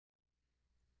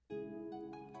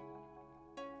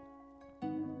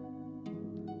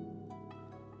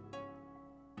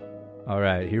All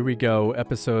right, here we go.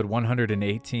 Episode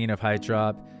 118 of Height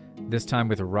Drop, this time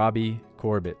with Robbie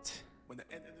Corbett.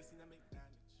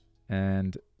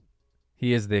 And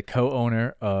he is the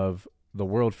co-owner of the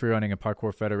World Freerunning and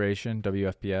Parkour Federation,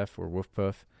 WFPF or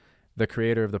WFPF, the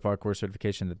creator of the parkour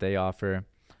certification that they offer.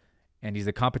 And he's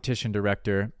the competition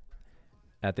director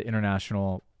at the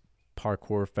International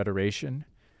Parkour Federation,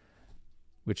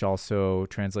 which also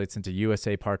translates into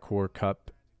USA Parkour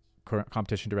Cup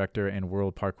competition director and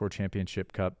World Parkour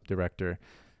Championship Cup director.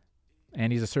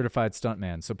 And he's a certified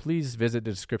stuntman. So please visit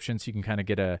the description so you can kind of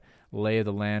get a lay of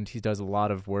the land. He does a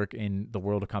lot of work in the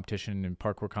world of competition and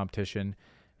parkour competition.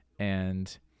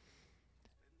 And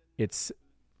it's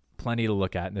plenty to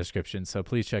look at in the description. So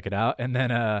please check it out. And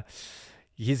then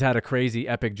he's had a crazy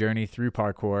epic journey through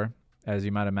parkour, as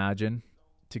you might imagine,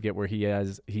 to get where he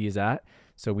is at.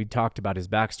 So we talked about his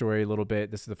backstory a little bit.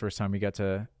 This is the first time we got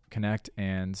to connect,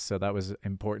 and so that was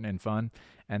important and fun.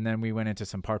 And then we went into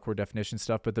some parkour definition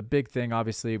stuff, but the big thing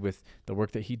obviously with the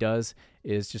work that he does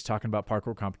is just talking about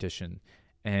parkour competition.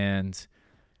 And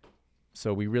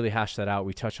so we really hashed that out.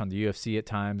 We touched on the UFC at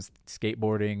times,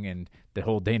 skateboarding, and the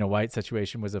whole Dana White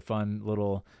situation was a fun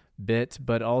little bit,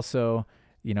 but also,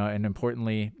 you know, and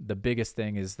importantly, the biggest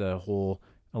thing is the whole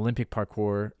Olympic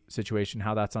parkour situation,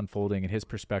 how that's unfolding and his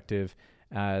perspective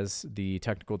as the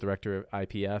technical director of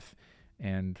IPF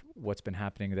and what's been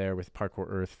happening there with Parkour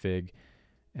Earth, FIG,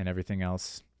 and everything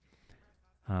else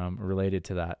related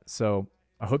to that. So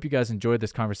I hope you guys enjoyed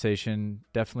this conversation.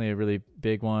 Definitely a really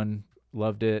big one.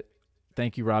 Loved it.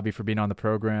 Thank you, Robbie, for being on the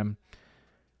program.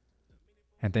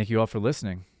 And thank you all for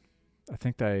listening. I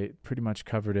think I pretty much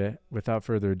covered it. Without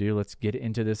further ado, let's get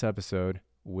into this episode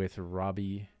with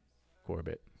Robbie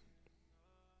Corbett.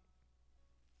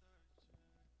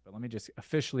 But let me just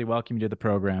officially welcome you to the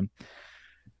program.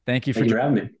 Thank you for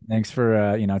having me. Thanks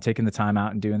for taking the time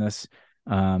out and doing this.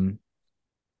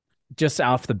 Just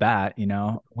off the bat,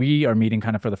 we are meeting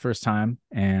kind of for the first time,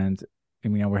 and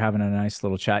we're having a nice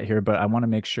little chat here. But I want to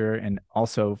make sure, and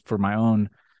also for my own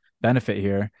benefit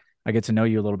here, I get to know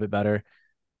you a little bit better.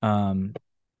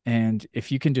 And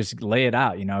if you can just lay it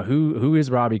out, who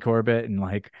is Robbie Corbett, and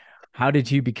like, how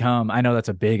did you become? I know that's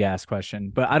a big ass question,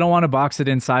 but I don't want to box it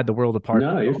inside the world of parkour.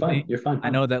 No, you're fine. You're fine. I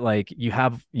know that like you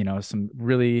have, some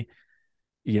really,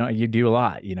 you do a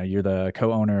lot. You're the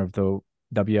co-owner of the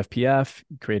WFPF,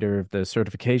 creator of the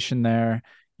certification there.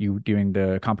 You doing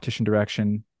the competition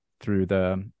direction through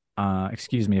the,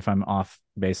 excuse me if I'm off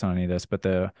base on any of this, but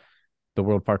the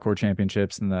World Parkour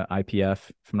Championships and the IPF,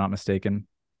 if I'm not mistaken.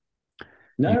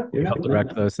 No, you help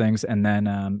direct those things, and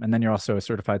then you're also a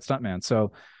certified stuntman.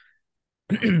 So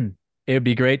it would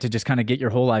be great to just kind of get your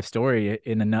whole life story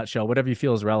in a nutshell, whatever you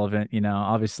feel is relevant.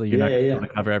 Obviously you're not going to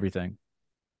cover everything.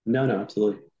 No,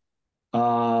 absolutely. So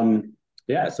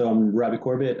I'm Robbie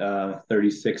Corbett,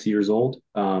 36 years old.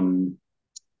 I'm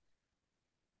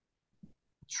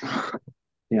trying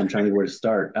to think where to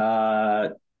start.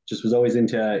 Just was always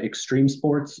into extreme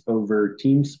sports over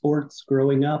team sports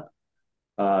growing up.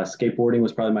 Skateboarding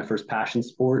was probably my first passion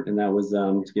sport, and that was,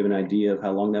 to give an idea of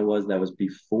how long that was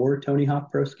before Tony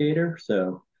Hawk Pro Skater,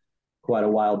 so quite a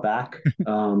while back.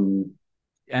 And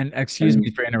excuse me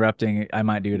for interrupting. I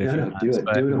might do it if you do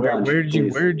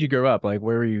it. Where did you grow up? Like,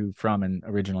 where were you from and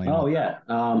originally?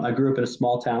 I grew up in a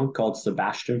small town called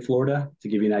Sebastian, Florida. To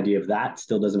give you an idea of that,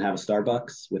 still doesn't have a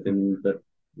Starbucks within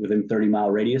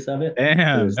 30-mile radius of it.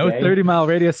 Damn, no 30-mile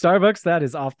radius Starbucks. That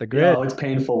is off the grid. No, it's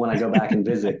painful when I go back and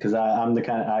visit, because I'm the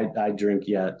kind of I drink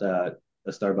a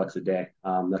Starbucks a day.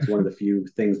 That's one of the few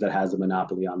things that has a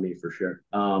monopoly on me for sure.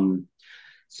 I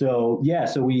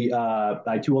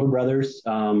had two older brothers.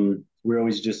 We were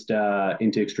always just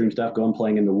into extreme stuff,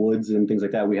 playing in the woods and things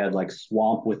like that. We had like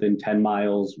swamp within 10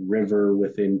 miles, river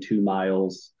within 2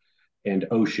 miles, and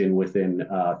ocean within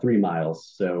 3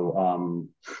 miles. So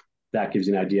that gives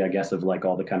you an idea, I guess, of like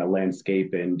all the kind of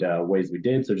landscape and ways we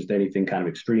did. So just anything kind of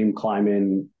extreme,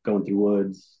 climbing, going through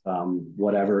woods,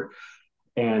 whatever.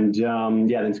 And then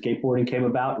skateboarding came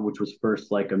about, which was first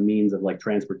like a means of like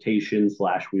transportation /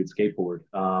 we would skateboard.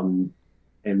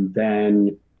 And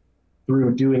then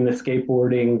through doing the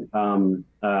skateboarding,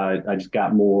 I just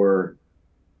got more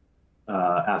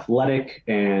athletic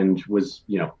and was,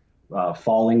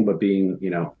 falling, but being,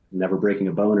 never breaking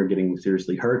a bone or getting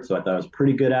seriously hurt. So I thought I was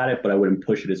pretty good at it, but I wouldn't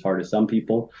push it as hard as some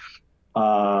people.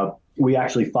 We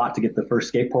actually fought to get the first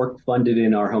skate park funded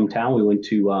in our hometown. We went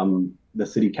to the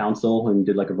city council and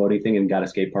did like a voting thing and got a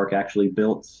skate park actually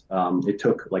built. It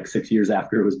took like 6 years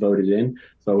after it was voted in.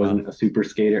 So I wasn't a super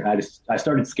skater. I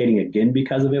started skating again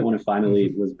because of it when it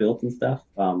finally was built and stuff,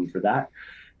 for that.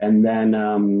 And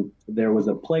then there was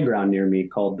a playground near me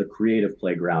called the Creative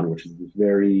Playground, which is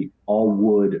very all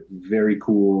wood, very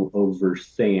cool over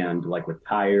sand, like with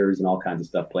tires and all kinds of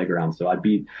stuff playground. So I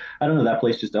don't know, that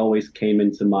place just always came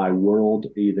into my world,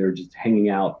 either just hanging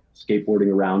out,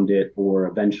 skateboarding around it, or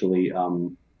eventually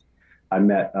I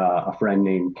met a friend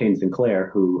named Kane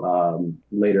Sinclair, who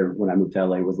later, when I moved to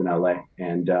LA, was in LA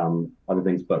and other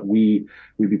things. But we'd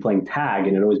be playing tag,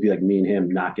 and it'd always be like me and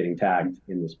him not getting tagged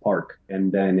in this park.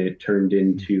 And then it turned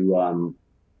into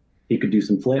he could do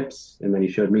some flips, and then he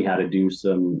showed me how to do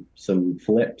some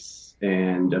flips,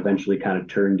 and eventually kind of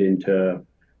turned into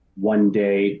one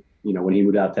day, when he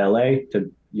moved out to LA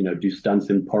to do stunts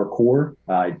in parkour.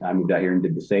 I moved out here and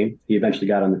did the same. He eventually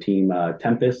got on the team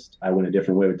Tempest. I went a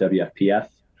different way with WFPF.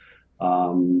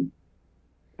 Um,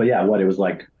 but yeah, it was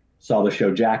like, saw the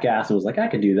show Jackass and was like, I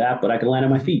could do that, but I could land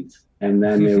on my feet. And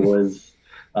then it was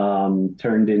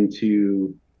turned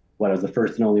into what I was the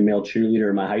first and only male cheerleader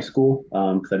in my high school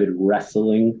because I did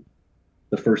wrestling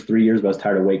the first 3 years, but I was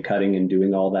tired of weight cutting and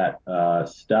doing all that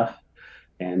stuff,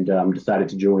 and decided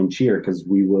to join cheer because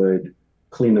we would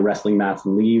clean the wrestling mats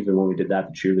and leave. And when we did that,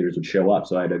 the cheerleaders would show up.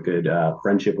 So I had a good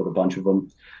friendship with a bunch of them.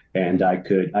 And I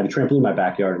had a trampoline in my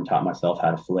backyard and taught myself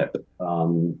how to flip.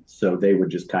 So they would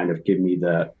just kind of give me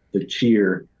the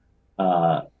cheer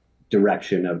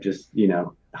direction of just,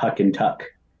 huck and tuck.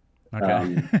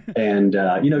 Okay. And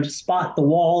just spot the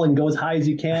wall and go as high as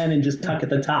you can and just tuck at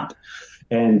the top.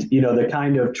 And, the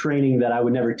kind of training that I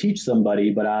would never teach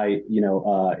somebody, but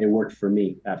it worked for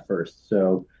me at first.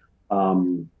 So,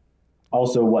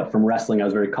 also from wrestling, I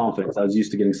was very confident. I was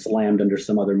used to getting slammed under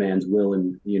some other man's will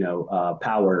and,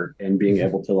 power, and being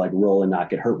able to like roll and not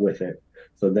get hurt with it.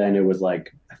 So then it was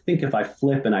like, I think if I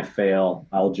flip and I fail,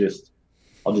 I'll just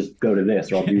go to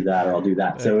this, or I'll do that, or I'll do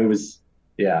that. So it was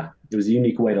a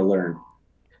unique way to learn.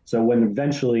 So when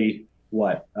eventually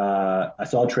I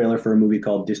saw a trailer for a movie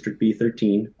called District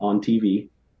B13 on TV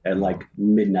at like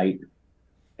midnight.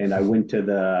 And I went to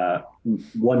the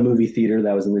one movie theater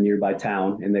that was in the nearby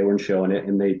town, and they weren't showing it.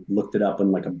 And they looked it up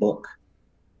in like a book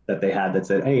that they had that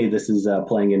said, "Hey, this is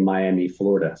playing in Miami,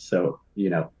 Florida." So,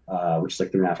 which is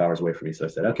like 3.5 hours away from me. So I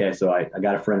said, okay. So I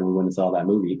got a friend when we went and saw that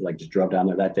movie, like just drove down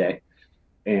there that day.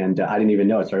 And I didn't even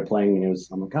know it started playing. And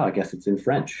I'm like, oh, I guess it's in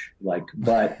French.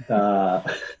 But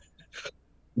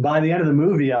by the end of the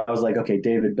movie, I was like, okay,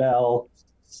 David Bell,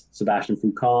 Sebastian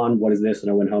Foucan, what is this?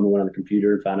 And I went home and went on the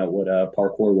computer and found out what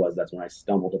parkour was. That's when I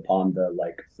stumbled upon the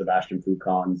Sebastian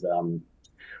Foucan's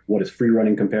what is free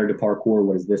running compared to parkour?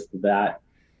 What is this to that?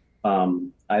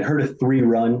 I'd heard of three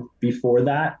run before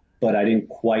that, but I didn't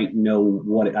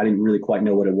really quite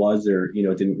know what it was, or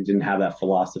it didn't have that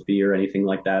philosophy or anything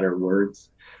like that, or words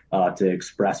to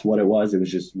express what it was. It was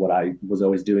just what I was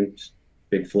always doing, just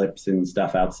big flips and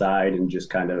stuff outside, and just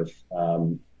kind of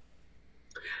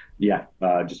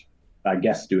just I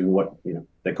guess doing what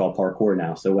they call parkour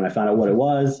now. So when I found out what it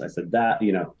was, I said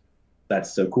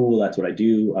that's so cool. That's what I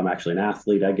do. I'm actually an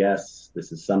athlete, I guess.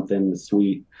 This is something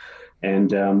sweet.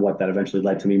 And what that eventually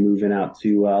led to me moving out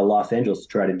to Los Angeles to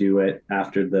try to do it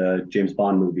after the James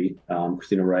Bond movie,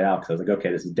 Casino Royale, because I was like,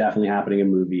 okay, this is definitely happening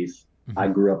in movies. Mm-hmm. I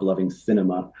grew up loving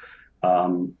cinema.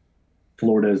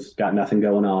 Florida's got nothing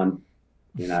going on.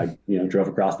 And I drove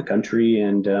across the country,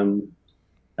 and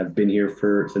I've been here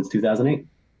since 2008.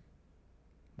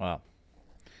 Wow.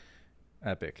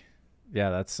 Epic. Yeah,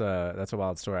 that's a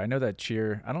wild story. I know that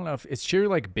cheer, I don't know if it's cheer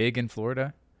like big in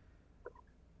Florida.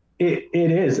 It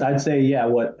is. I'd say, yeah,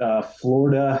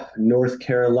 Florida, North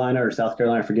Carolina, or South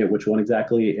Carolina, I forget which one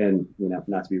exactly, and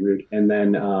not to be rude. And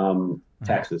then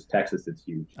Texas, it's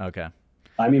huge. Okay.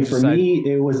 I mean, for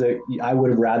me, I would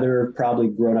have rather probably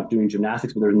grown up doing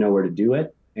gymnastics, but there's nowhere to do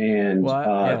it. And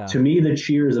to me, the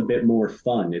cheer is a bit more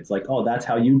fun. It's like, oh, that's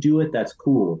how you do it. That's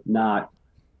cool. Not,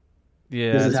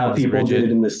 this is how people did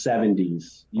it in the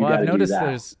 70s. I've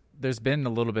noticed there's been a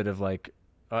little bit of like,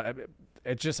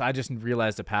 I just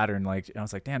realized a pattern. Like, I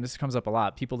was like, damn, this comes up a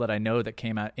lot. People that I know that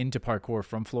came into parkour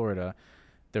from Florida,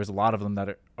 there's a lot of them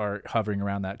that are hovering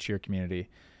around that cheer community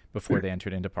before they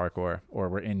entered into parkour, or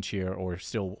were in cheer, or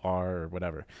still are, or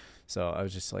whatever. So I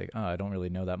was just like, oh, I don't really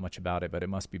know that much about it, but it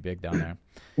must be big down there.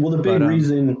 Well, the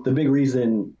big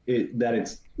reason that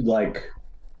it's like,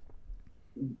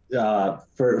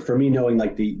 for me knowing,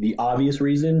 like the obvious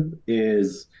reason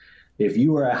is, if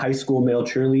you are a high school male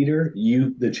cheerleader,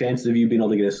 the chances of you being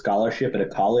able to get a scholarship at a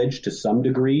college to some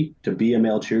degree to be a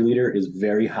male cheerleader is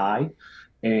very high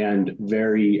and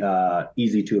very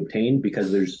easy to obtain,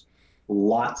 because there's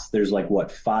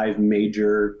like 5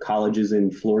 major colleges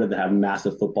in Florida that have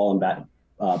massive football and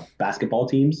basketball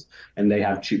teams, and they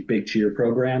have big cheer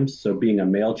programs. So being a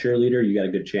male cheerleader, you got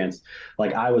a good chance.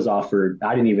 Like I was offered,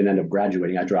 I didn't even end up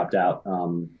graduating. I dropped out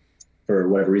for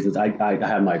whatever reasons. I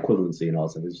had my equivalency and all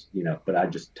this, but I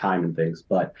just time and things.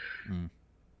 But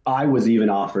I was even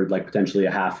offered like potentially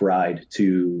a half ride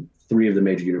to three of the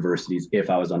major universities if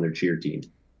I was on their cheer team.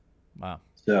 Wow.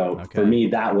 So Okay. for me,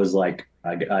 that was like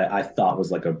I thought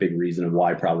was like a big reason of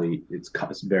why probably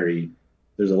it's very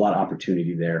there's a lot of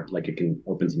opportunity there. Like it can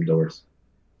open some doors.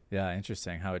 Yeah,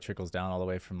 interesting how it trickles down all the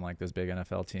way from like those big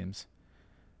NFL teams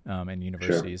and Sure.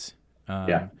 universities.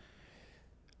 Yeah.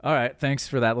 All right, thanks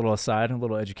for that little aside, a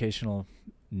little educational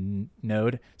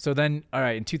node. So then, all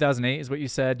right, in 2008 is what you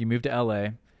said. You moved to LA,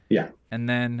 Yeah. and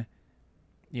then,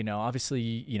 obviously,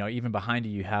 even behind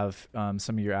you, you have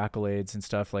some of your accolades and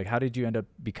stuff. Like, how did you end up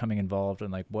becoming involved,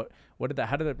 and like, how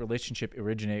did that relationship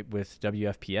originate with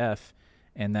WFPF?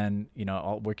 And then,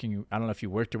 all working. I don't know if you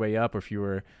worked your way up or if you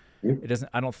were. Mm-hmm. It doesn't.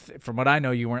 I don't. From what I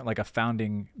know, you weren't like a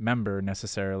founding member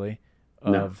necessarily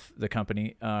No. of the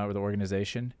company or the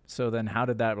organization. So then, how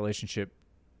did that relationship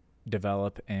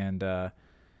develop? And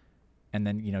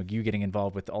then you getting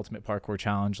involved with the Ultimate Parkour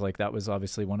Challenge, like that was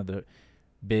obviously one of the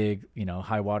big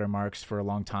high water marks for a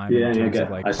long time in Yeah. terms of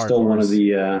Yeah. like I stole one of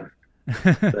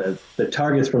parkours. the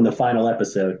targets from the final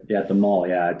episode. Yeah, at the mall.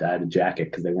 Yeah, I had a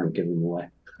jacket because they weren't giving them away.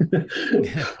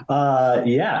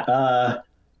 Yeah.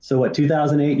 So what?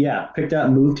 2008. Yeah, picked up,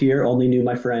 moved here. Only knew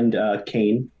my friend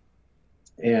Kane,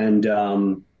 and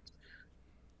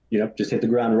just hit the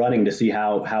ground running to see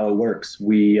how it works.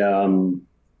 We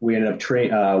ended up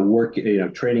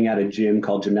training at a gym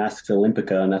called Gymnastics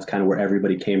Olympica, and that's kind of where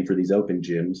everybody came for these open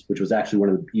gyms, which was actually one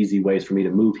of the easy ways for me to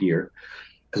move here.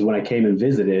 Because when I came and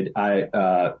visited, I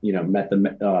met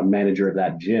the manager of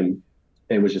that gym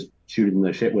and was just shooting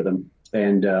the shit with him.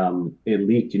 And it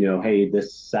leaked, hey,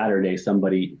 this Saturday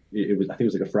somebody it was I think it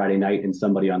was like a Friday night, and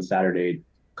somebody on Saturday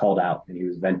called out and he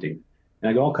was venting. And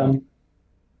I go, I'll come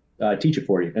teach it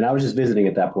for you. And I was just visiting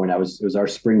at that point. It was our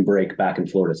spring break back in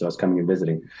Florida, so I was coming and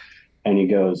visiting. And he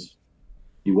goes,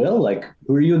 "You will? Like,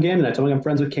 who are you again?" And I told him I'm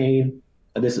friends with Kane.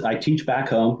 I teach back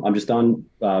home. I'm just on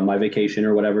my vacation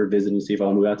or whatever, visiting to see if I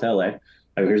want to move out to LA.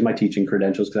 I go, here's my teaching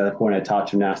credentials, because at that point I taught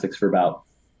gymnastics for about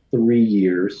 3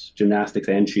 years, gymnastics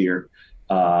and cheer,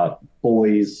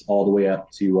 boys all the way up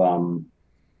to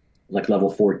like level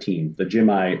 14. The gym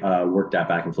I worked at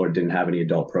back in Florida didn't have any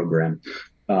adult program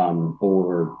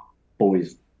or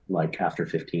boys like after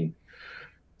 15.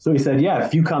 So he said, "Yeah,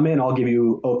 if you come in, I'll give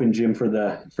you open gym for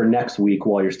next week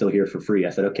while you're still here for free." I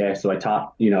said, "Okay." So I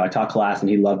taught class, and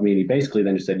he loved me. And he basically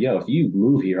then just said, "Yo, if you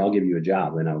move here, I'll give you a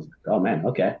job." And I was like, "Oh man,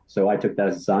 okay." So I took that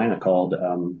as a sign. I called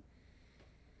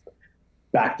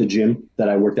back the gym that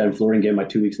I worked at in Florida and gave my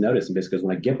 2 weeks notice. And basically,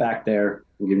 when I get back there,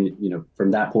 I'll give you, from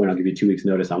that point, I'll give you 2 weeks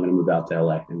notice. I'm going to move out to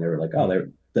LA. And they were like, "Oh,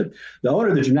 the owner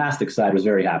of the gymnastics side was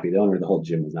very happy. The owner of the whole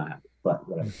gym was not happy, but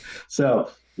whatever." So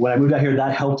when I moved out here,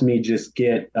 that helped me just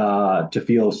get to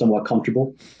feel somewhat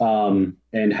comfortable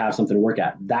and have something to work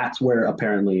at. That's where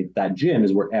apparently that gym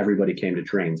is where everybody came to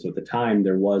train. So at the time,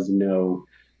 there was no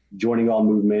joining all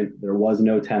movement. There was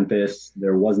no Tempest.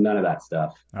 There was none of that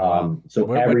stuff. Oh wow. So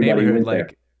What everybody neighborhood went there.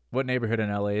 what neighborhood in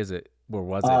LA is it? Or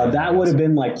was it in, I That would guess? have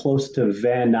been like close to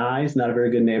Van Nuys, not a very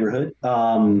good neighborhood.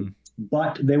 Mm-hmm.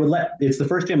 But it's the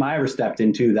first gym I ever stepped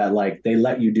into that like they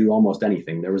let you do almost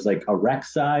anything. There was like a rec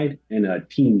side and a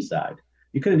team side.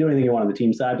 You couldn't do anything you want on the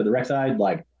team side, but the rec side,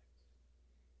 like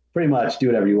pretty much do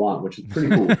whatever you want, which is pretty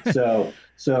cool.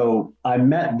 So I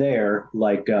met there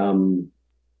like a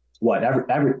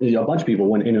bunch of people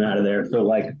went in and out of there. So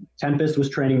like Tempest was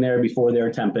training there before they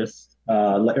were Tempest,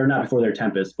 or not before they were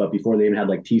Tempest, but before they even had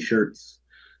like t-shirts,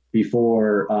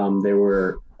 before they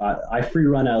were I Free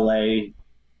Run LA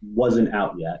wasn't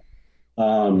out yet.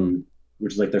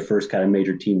 Which is like their first kind of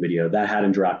major team video that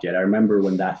hadn't dropped yet. I remember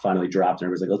when that finally dropped and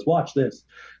everybody was like, "Let's watch this."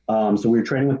 So we were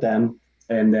training with them.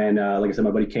 And then, like I said,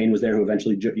 my buddy Kane was there, who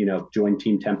eventually, joined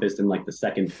Team Tempest in like the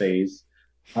second phase.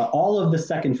 All of the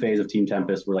second phase of Team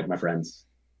Tempest were like my friends.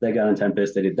 They got on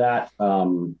Tempest, they did that.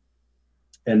 And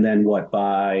then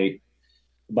by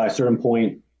a certain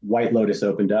point, White Lotus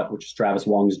opened up, which is Travis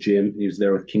Wong's gym. He was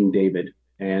there with King David.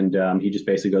 And he just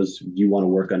basically goes, "Do you want to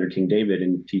work under King David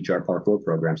and teach our parkour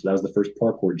program?" So that was the first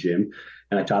parkour gym.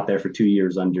 And I taught there for 2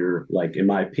 years under, like, in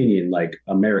my opinion, like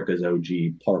America's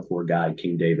OG parkour guy,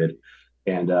 King David.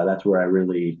 And that's where I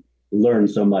really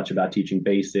learned so much about teaching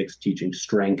basics, teaching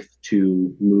strength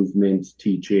to movements,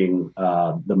 teaching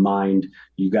the mind.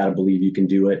 You got to believe you can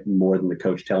do it more than the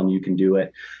coach telling you can do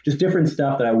it. Just different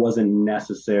stuff that I wasn't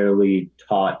necessarily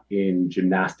taught in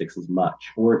gymnastics as much,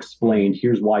 or explained,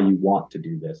 here's why you want to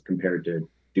do this compared to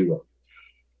do it.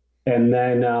 And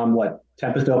then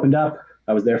Tempest opened up.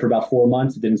 I was there for about 4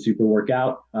 months. It didn't super work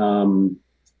out. Before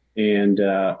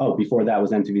that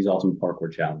was MTV's Ultimate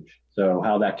Parkour Challenge. So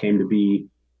how that came to be,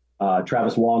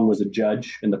 Travis Wong was a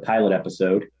judge in the pilot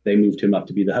episode. They moved him up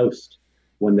to be the host.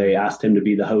 When they asked him to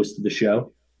be the host of the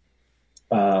show,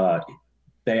 uh,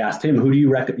 they asked him, "Who do you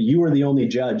recommend?" You were the only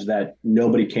judge that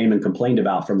nobody came and complained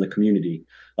about from the community.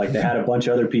 Like they had a bunch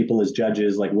of other people as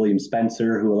judges, like William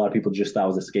Spencer, who a lot of people just thought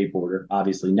was a skateboarder.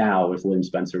 Obviously, now with William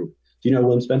Spencer, do you know who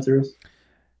William Spencer is?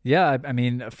 Yeah, I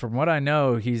mean, from what I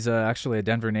know, he's actually a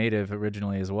Denver native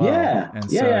originally as well, Yeah, and yeah,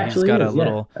 he so he's actually got a is. Yeah,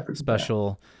 little I forget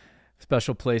that.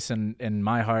 special place in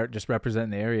my heart, just representing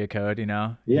the area code. You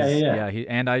know, Yeah, yeah,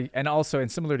 yeah. and also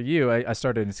and similar to you, I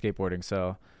started in skateboarding,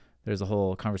 so there's a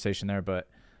whole conversation there. But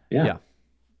Yeah. yeah,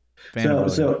 fan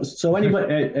of William.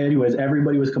 Anyways,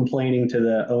 everybody was complaining to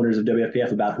the owners of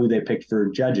WFPF about who they picked for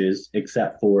judges,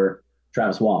 except for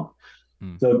Travis Wong.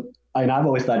 Hmm. So, and I've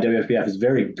always thought WFPF is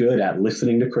very good at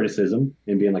listening to criticism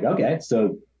and being like, okay,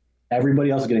 so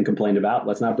everybody else is getting complained about.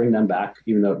 Let's not bring them back,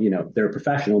 even though they're a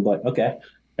professional. But okay.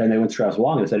 And they went to Travis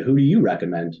Wong and said, "Who do you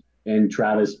recommend?" And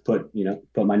Travis put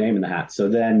my name in the hat. So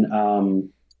then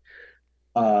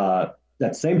uh,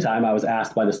 that same time, I was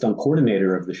asked by the stunt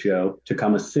coordinator of the show to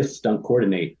come assist stunt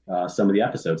coordinate some of the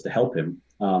episodes to help him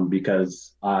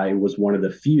because I was one of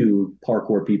the few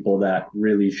parkour people that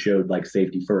really showed like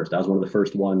safety first. I was one of the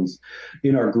first ones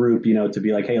in our group, to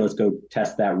be like, hey, let's go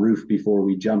test that roof before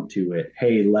we jump to it.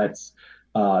 Hey, let's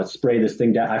spray this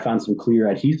thing down. I found some clear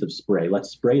adhesive spray. Let's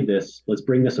spray this. Let's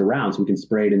bring this around so we can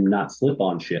spray it and not slip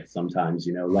on shit sometimes.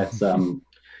 Let's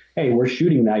hey, we're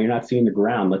shooting that. You're not seeing the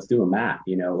ground. Let's do a mat.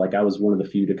 Like I was one of the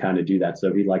few to kind of do that.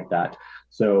 So he liked that.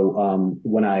 So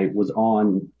when I was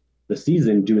on the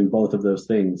season doing both of those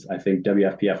things, I think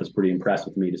WFPF was pretty impressed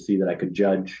with me to see that I could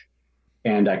judge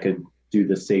and I could do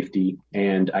the safety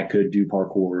and I could do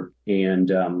parkour.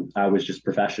 And I was just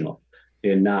professional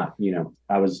and not,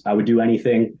 I would do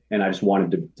anything and I just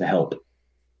wanted to help.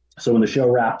 So when the show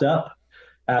wrapped up,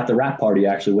 at the wrap party,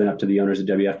 I actually went up to the owners of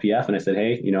WFPF and I said,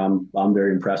 "Hey, I'm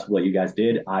very impressed with what you guys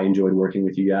did. I enjoyed working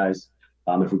with you guys.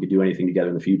 If we could do anything together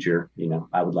in the future,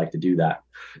 I would like to do that."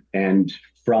 And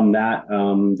from that,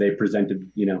 they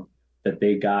presented, that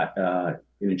they got an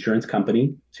insurance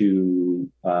company to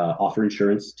offer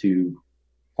insurance to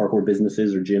parkour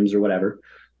businesses or gyms or whatever,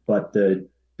 but the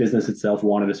business itself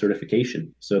wanted a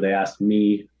certification. So they asked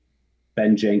me,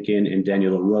 Ben Jenkin, and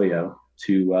Daniel Arroyo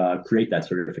to create that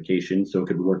certification so it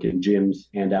could work in gyms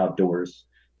and outdoors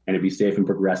and it'd be safe and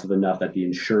progressive enough that the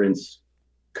insurance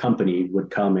company would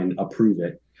come and approve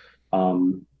it.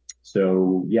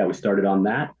 So yeah, we started on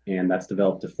that and that's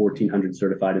developed to 1,400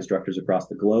 certified instructors across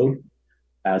the globe,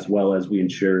 as well as we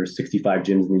insure 65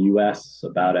 gyms in the US,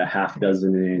 about a half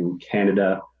dozen in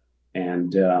Canada.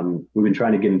 And we've been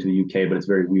trying to get into the UK, but it's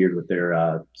very weird with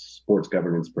their sports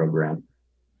governance program. Hmm.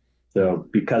 So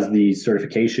because the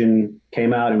certification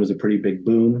came out, it was a pretty big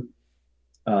boom.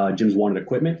 Gyms wanted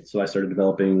equipment, so I started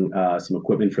developing some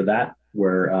equipment for that.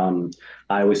 Where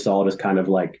I always saw it as kind of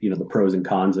like the pros and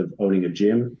cons of owning a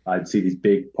gym. I'd see these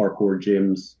big parkour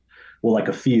gyms, well, like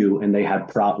a few, and they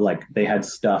had they had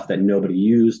stuff that nobody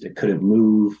used. It couldn't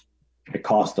move. It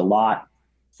cost a lot.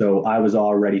 So I was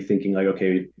already thinking like,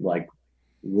 okay, like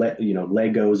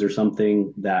Legos or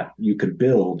something that you could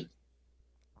build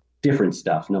different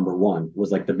stuff. Number one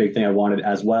was like the big thing I wanted,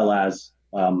 as well as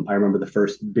I remember the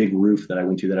first big roof that I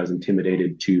went to that I was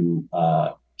intimidated to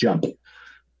jump.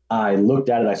 I looked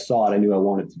at it, I saw it, I knew I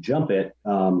wanted to jump it.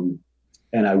 And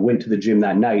I went to the gym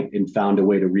that night and found a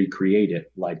way to recreate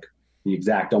it, like the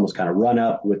exact almost kind of run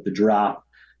up with the drop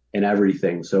and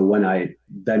everything. So when I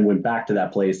then went back to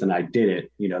that place and I did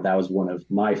it, that was one of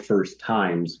my first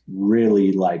times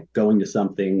really like going to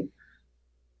something,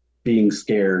 being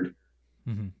scared,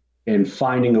 Mm-hmm. and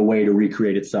finding a way to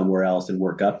recreate it somewhere else and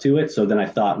work up to it. So then I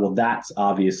thought, well, that's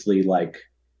obviously like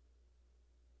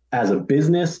as a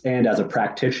business and as a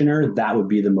practitioner, that would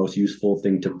be the most useful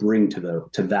thing to bring to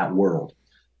that world.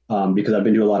 Because I've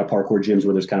been to a lot of parkour gyms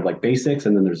where there's kind of like basics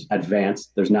and then there's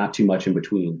advanced. There's not too much in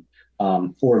between,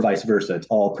 or vice versa. It's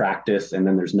all practice and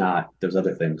then there's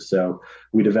other things. So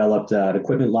we developed an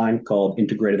equipment line called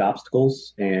Integrated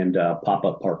Obstacles and Pop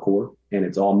Up Parkour, and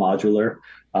it's all modular.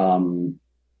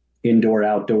 Indoor,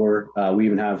 outdoor. We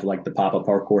even have like the pop up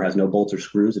parkour has no bolts or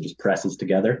screws; it just presses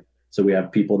together. So we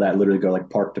have people that literally go like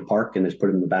park to park and just put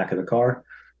it in the back of the car.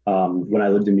 When I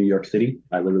lived in New York City,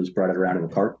 I literally just brought it around in a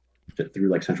cart through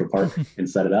like Central Park and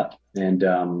set it up. And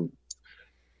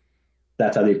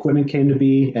that's how the equipment came to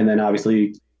be. And then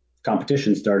obviously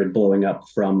competition started blowing up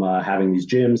from having these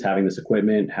gyms, having this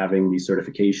equipment, having these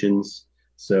certifications.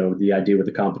 So the idea with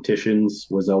the competitions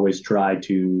was always try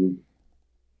to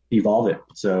evolve it.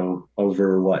 So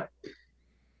over what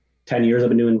 10 years I've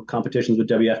been doing competitions with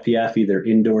WFPF, either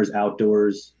indoors,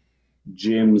 outdoors,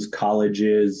 gyms,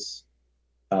 colleges,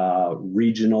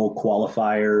 regional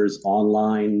qualifiers,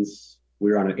 onlines.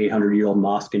 We were on an 800-year-old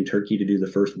mosque in Turkey to do the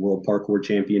first World Parkour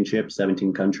Championship,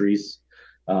 17 countries.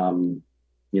 Um,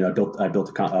 I built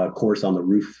a course on the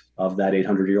roof of that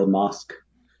 800-year-old mosque.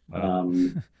 Wow.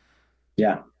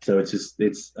 Yeah, so it's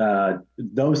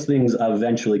those things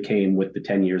eventually came with the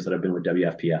 10 years that I've been with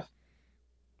WFPF.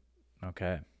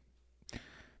 Okay.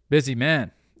 Busy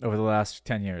man over the last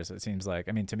 10 years, it seems like.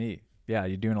 I mean, to me, yeah,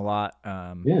 you're doing a lot,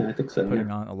 Yeah, I think so. Yeah. putting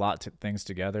on a lot of things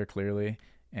together, clearly.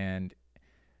 And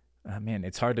man,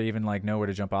 it's hard to even like know where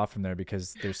to jump off from there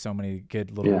because there's so many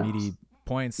good little Yeah. meaty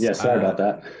points. Yeah. Sorry about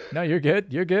that. No, you're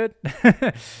good. You're good.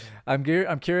 I'm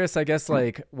curious, I guess,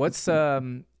 like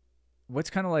what's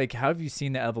kind of like, how have you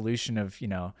seen the evolution of,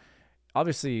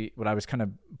 obviously what I was kind of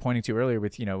pointing to earlier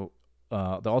with, the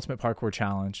Ultimate Parkour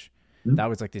Challenge. Mhm. That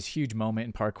was like this huge moment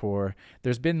in parkour.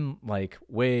 There's been like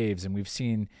waves, and we've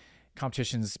seen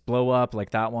competitions blow up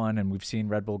like that one, and we've seen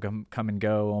Red Bull come and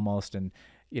go almost. And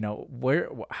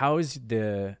how is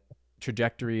the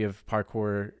trajectory of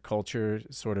parkour culture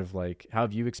sort of like, how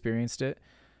have you experienced it?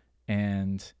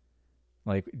 And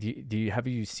like, have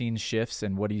you seen shifts,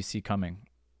 and what do you see coming?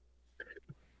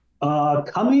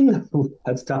 Coming,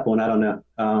 that's a tough one. I don't know.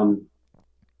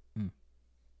 Hmm.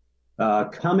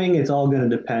 Coming, it's all going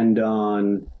to depend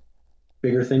on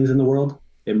bigger things in the world.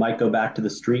 It might go back to the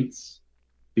streets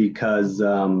because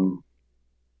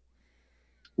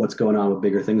what's going on with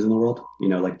bigger things in the world,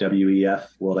 like WEF,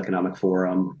 World Economic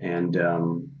Forum, and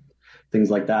things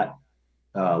like that,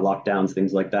 lockdowns,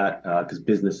 things like that, because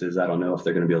businesses, I don't know if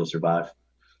they're going to be able to survive,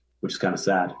 which is kind of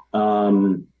sad.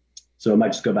 So it might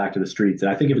just go back to the streets.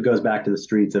 And I think if it goes back to the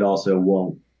streets, it also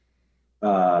won't,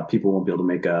 people won't be able to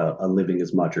make a living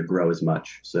as much or grow as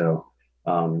much. So,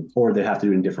 or they have to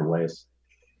do it in different ways.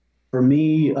 For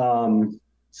me,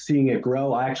 seeing it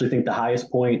grow, I actually think the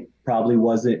highest point probably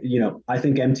wasn't, I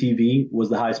think MTV was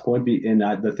the highest point. And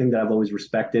the thing that I've always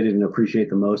respected and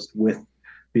appreciate the most with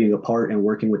being a part and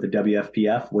working with the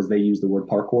WFPF was they use the word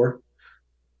parkour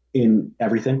in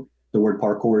everything. The word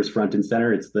parkour is front and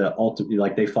center. It's the ultimate,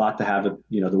 like they fought to have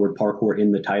the word parkour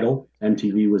in the title.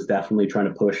 MTV was definitely trying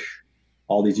to push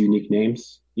all these unique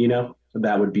names,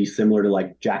 that would be similar to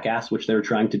like Jackass, which they were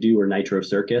trying to do, or Nitro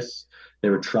Circus. They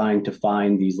were trying to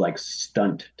find these like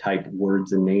stunt type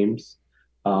words and names.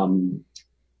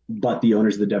 But the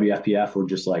owners of the WFPF were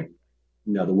just like,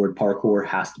 the word parkour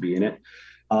has to be in it.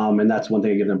 And that's one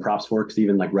thing I give them props for, because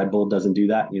even like Red Bull doesn't do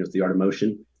that. It's the art of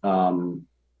motion.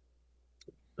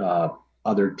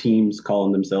 Other teams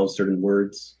calling themselves certain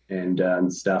words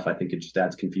and stuff. I think it just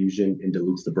adds confusion and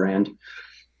dilutes the brand.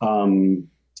 So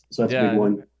that's a big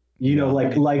one. Yeah.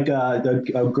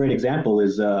 A great example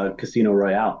is Casino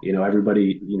Royale.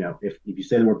 Everybody, if you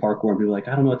say the word parkour and people are like,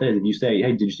 I don't know what that is. If you say,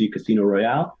 hey, did you see Casino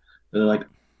Royale? They're like,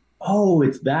 oh,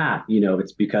 it's that.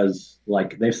 It's because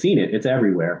like they've seen it. It's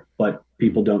everywhere, but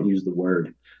people don't use the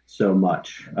word so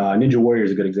much. Ninja Warrior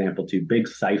is a good example too. Big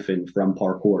siphon from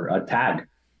parkour. Tag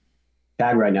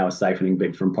right now is siphoning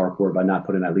big from parkour by not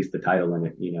putting at least the title in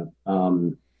it,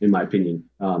 in my opinion.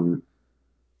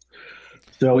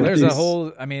 So well, there's a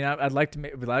whole, I mean, I'd like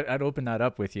to, I'd open that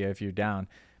up with you if you're down,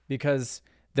 because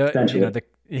the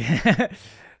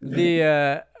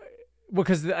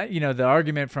because the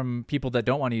argument from people that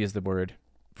don't want to use the word,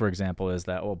 for example, is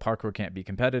that, well, parkour can't be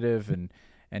competitive. And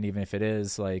even if it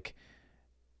is like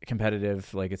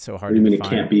competitive, like it's so hard to define. It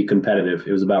can't be competitive.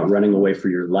 It was about running away for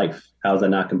your life. How is that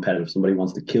not competitive? Somebody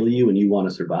wants to kill you and you want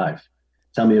to survive.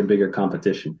 Tell me a bigger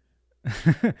competition.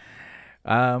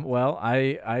 Well,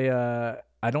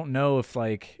 I don't know if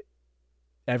like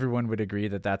everyone would agree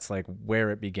that that's like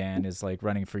where it began, is like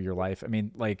running for your life. I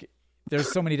mean, like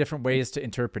there's so many different ways to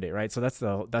interpret it, right? So that's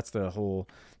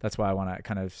why I want to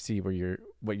kind of see what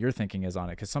your thinking is on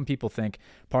it. 'Cause some people think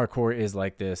parkour is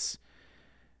like this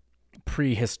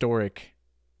prehistoric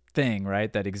thing,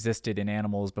 right, that existed in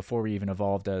animals before we even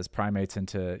evolved as primates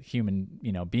into human,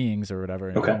 beings or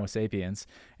whatever, okay. Homo sapiens.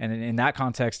 And in that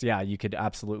context, yeah, you could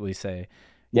absolutely say,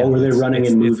 what were they running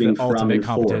and moving from ultimate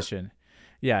competition? For?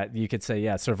 Yeah, you could say,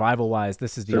 yeah, survival wise,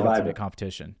 this is the ultimate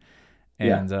competition.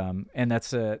 And and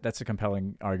that's a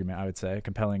compelling argument, I would say, a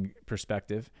compelling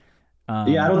perspective. I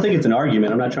don't think it's an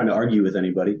argument. I'm not trying to argue with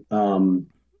anybody. Sorry.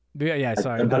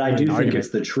 But I do think it's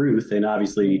the truth, and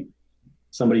obviously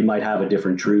somebody might have a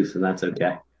different truth, and that's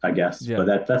okay, I guess. Yeah.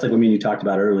 But that's like what you talked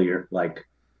about earlier. Like,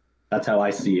 that's how I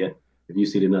see it. If you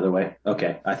see it another way,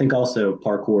 okay. I think also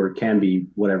parkour can be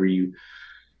whatever you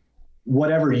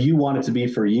whatever you want it to be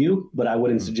for you, but I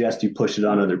wouldn't Mm, suggest you push it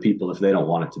on other people if they don't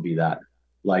want it to be that.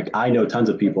 Like I know tons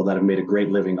of people that have made a great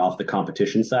living off the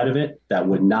competition side of it that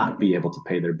would not be able to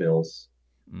pay their bills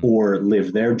mm. or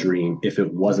live their dream if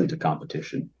it wasn't a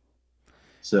competition. Yeah.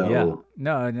 So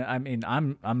No, I mean,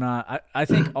 I'm not. I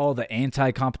think all the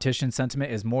anti-competition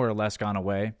sentiment is more or less gone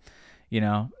away.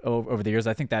 Over the years,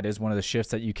 I think that is one of the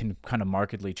shifts that you can kind of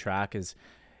markedly track. Is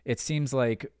it seems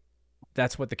like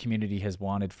that's what the community has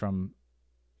wanted from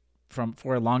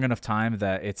for a long enough time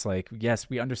that it's like, yes,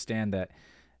 we understand that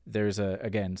there's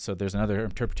another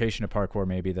interpretation of parkour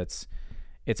maybe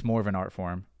it's more of an art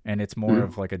form and it's more mm-hmm.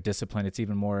 of like a discipline.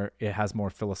 It has more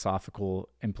philosophical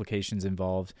implications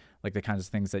involved, like the kinds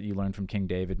of things that you learned from King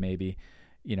David maybe,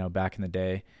 back in the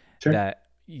day, Sure. that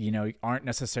aren't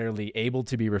necessarily able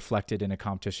to be reflected in a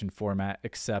competition format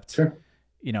except Sure.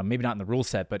 maybe not in the rule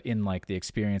set, but in like the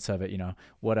experience of it,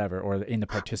 whatever, or in the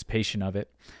participation of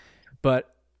it.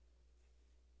 But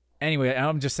anyway,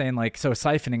 I'm just saying, like, so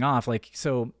siphoning off, like,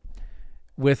 so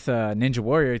with Ninja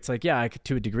Warrior, it's like, yeah,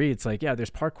 to a degree, it's like, yeah, there's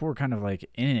parkour kind of like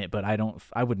in it, but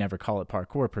I would never call it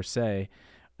parkour per se,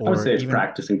 I would or say it's even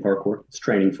practicing parkour. It's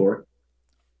training for it.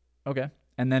 okay.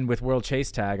 And then with World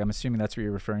Chase Tag, I'm assuming that's what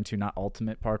you're referring to, not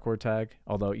Ultimate Parkour Tag,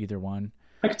 although either one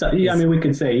I could tell, yeah, I is, mean, we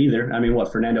could say either. I mean,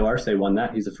 what Fernando Arce won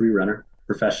that? He's a free runner,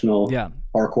 professional yeah,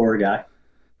 parkour guy.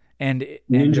 and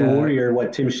Ninja Warrior,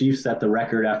 what Tim Sheaf set the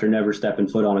record after never stepping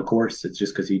foot on a course. It's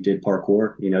just because he did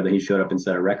parkour. That he showed up and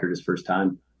set a record his first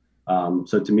time.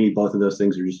 So to me, both of those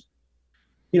things are just,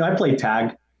 I played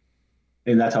tag,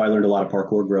 and that's how I learned a lot of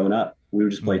parkour growing up. We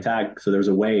would just play tag, so there's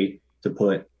a way to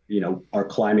put, our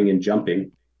climbing and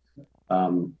jumping.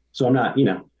 So I'm not, I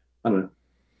don't know.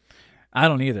 I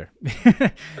don't either.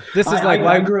 This is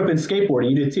I grew up in skateboarding.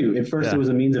 You did too. At first, Yeah. it was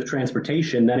a means of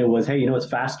transportation. Then it was, hey, it's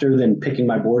faster than picking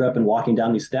my board up and walking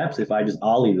down these steps if I just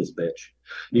ollie this bitch.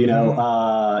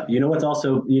 What's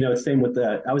also, it's same with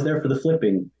I was there for the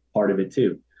flipping part of it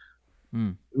too.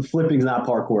 Mm. Flipping's not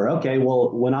parkour. Okay,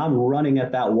 well, when I'm running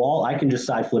at that wall, I can just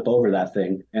side flip over that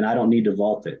thing and I don't need to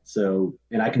vault it. So,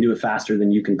 and I can do it faster than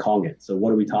you can Kong it. So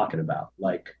what are we talking about?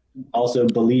 Like, also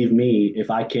believe me, if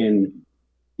I can,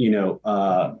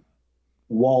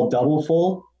 wall double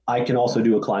full, I can also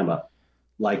do a climb up.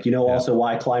 Like, also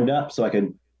why I climbed up so I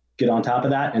could get on top of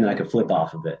that and then I could flip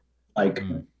off of it. Like,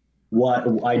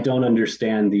 what I don't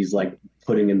understand these like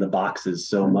putting in the boxes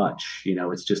so much.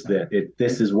 It's just that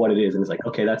this is what it is, and it's like,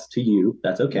 okay, that's to you,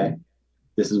 that's okay.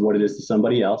 This is what it is to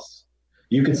somebody else.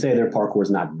 You could say their parkour is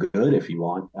not good if you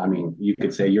want. I mean, you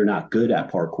could say you're not good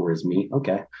at parkour as me.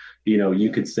 Okay.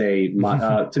 You could say,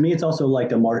 to me, it's also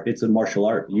like it's a martial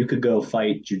art. You could go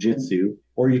fight jujitsu,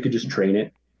 or you could just train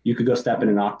it. You could go step in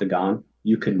an octagon.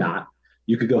 You could not.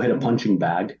 You could go hit a punching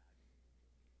bag.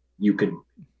 You could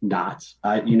not.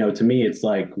 To me, it's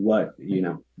like,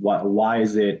 why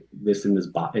is it this in this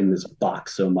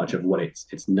box so much of what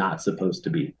it's not supposed to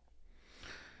be?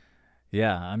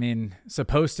 Yeah, I mean,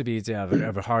 supposed to be is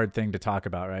a hard thing to talk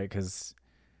about, right? Because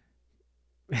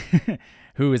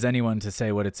who is anyone to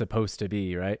say what it's supposed to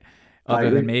be, right? Other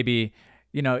than maybe,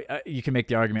 you can make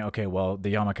the argument, okay, well,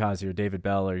 the Yamakaze or David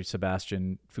Bell or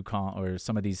Sebastian Foucault or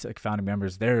some of these founding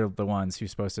members, they're the ones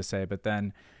who's supposed to say. But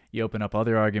then you open up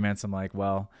other arguments. I'm like,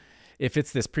 well, if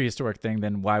it's this prehistoric thing,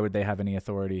 then why would they have any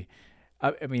authority?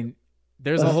 I mean,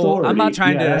 there's authority. A whole. I'm not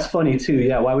trying to. That's funny too.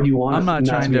 Yeah, why would you want? I'm not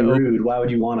trying to be rude. Why would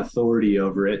you want authority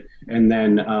over it? And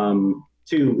then,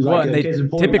 too. Like,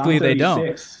 well, typically they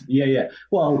don't. Yeah.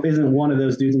 Well, isn't one of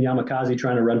those dudes in Yamakaze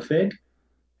trying to run Fig?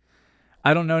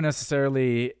 I don't know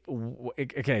necessarily.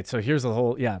 Okay, so here's a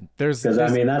whole. Yeah, there's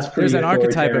that's there's an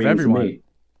archetype of everyone.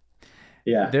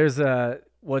 Yeah, there's a.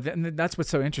 Well, that's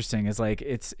what's so interesting is like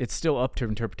it's still up to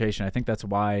interpretation. I think that's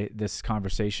why this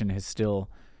conversation has still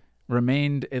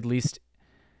remained at least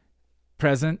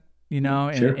present,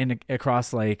 sure. in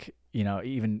across like,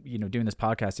 even, doing this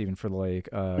podcast even for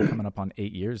like coming up on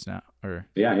 8 years now, or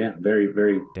yeah, very,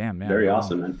 very, damn, man, very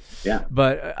awesome, man. Yeah,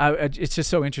 but it's just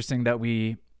so interesting that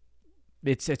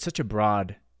it's such a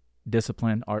broad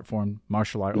discipline, art form,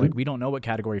 martial art. Like we don't know what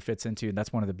category it fits into, and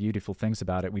that's one of the beautiful things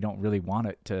about it. We don't really want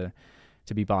it to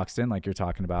be boxed in like you're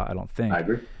talking about, I don't think. I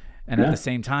agree. And at the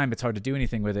same time, it's hard to do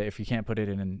anything with it if you can't put it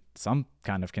in some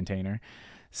kind of container.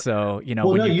 So, you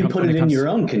put it in your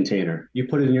own container. You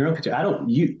put it in your own container.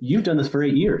 You've done this for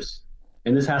 8 years,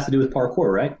 and this has to do with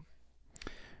parkour, right?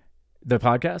 The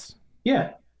podcast?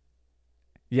 Yeah.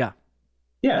 Yeah.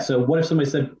 Yeah. So what if somebody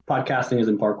said podcasting is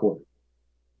in parkour?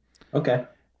 Okay.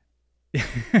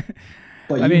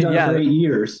 But you've done it for 8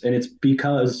 years, and it's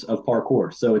because of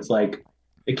parkour. So it's like,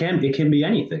 it can be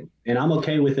anything, and I'm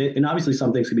okay with it. And obviously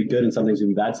some things could be good and some things could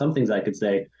be bad. Some things I could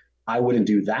say, I wouldn't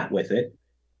do that with it.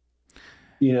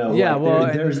 Yeah, Like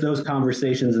well, there's those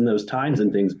conversations and those times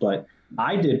and things, but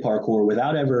I did parkour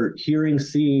without ever hearing,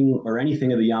 seeing, or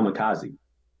anything of the Yamakasi.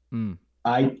 mm,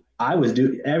 I was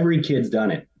doing, every kid's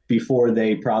done it before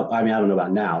they probably, I mean, I don't know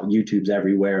about now. YouTube's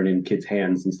everywhere and in kids'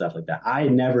 hands and stuff like that. I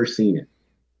had never seen it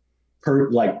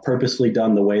like purposely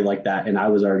done the way like that. And I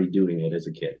was already doing it as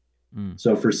a kid. mm.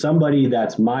 So for somebody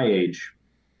that's my age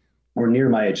or near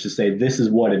my age to say this is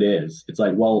what it is, it's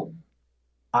like, well,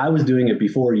 I was doing it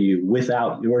before you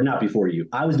without, or not before you.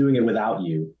 I was doing it without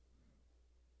you.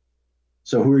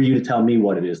 So who are you to tell me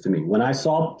what it is to me? When I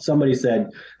saw somebody said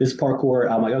this parkour,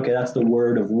 I'm like, okay, that's the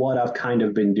word of what I've kind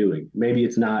of been doing. Maybe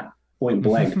it's not point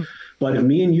blank, but if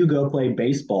me and you go play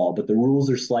baseball, but the rules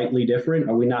are slightly different,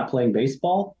 are we not playing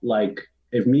baseball? Like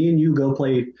if me and you go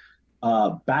play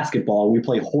basketball, we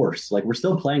play horse. Like we're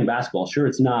still playing basketball. Sure,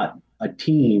 it's not a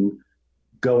team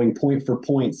going point for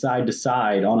point, side to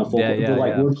side on a full, but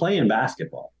like we're playing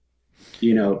basketball.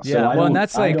 So well, and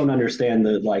that's I like, don't understand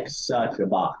the like such a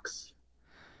box.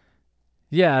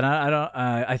 yeah, and I don't.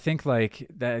 I think like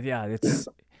that. Yeah,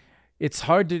 it's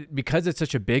hard to, because it's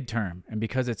such a big term and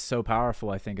because it's so powerful.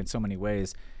 I think in so many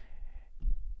ways,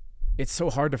 it's so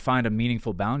hard to find a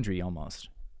meaningful boundary almost.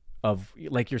 Of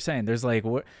like you're saying, there's like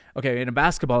what? Okay, in a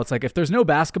basketball, it's like if there's no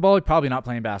basketball, you're probably not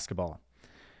playing basketball.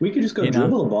 We could just go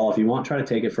dribble a ball if you want. Try to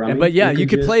take it from me. But yeah, you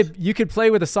could play. You could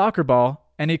play with a soccer ball,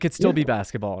 and it could still be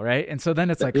basketball, right? And so then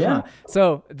it's like, huh.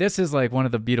 So this is like one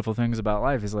of the beautiful things about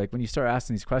life is like when you start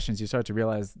asking these questions, you start to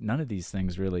realize none of these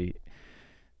things really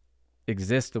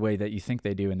exist the way that you think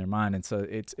they do in their mind, and so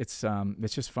it's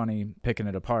just funny picking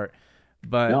it apart.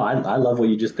 But no, I love what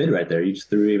you just did right there. You just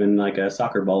threw even like a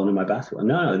soccer ball into my basketball.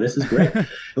 No, this is great.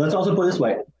 Let's also put it this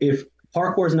way: if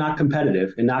parkour is not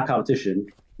competitive and not competition,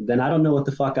 then I don't know what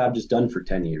the fuck I've just done for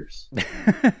 10 years.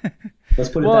 Let's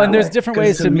put it well, that and there's way. different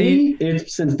ways to meet.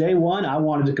 Since day one, I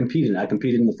wanted to compete in it. I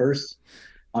competed in the first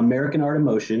American Art of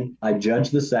Motion. I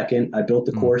judged the second. I built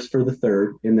the course for the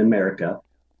third in America.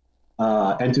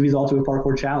 MTV's Ultimate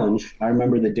Parkour Challenge. I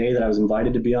remember the day that I was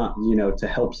invited to be on, to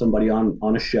help somebody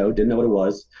on a show. Didn't know what it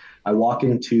was. I walk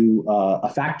into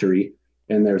a factory,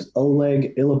 and there's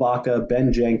Oleg Ilibaka,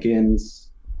 Ben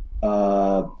Jenkins,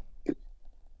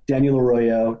 Daniel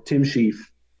Arroyo, Tim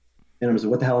Sheaf. And I was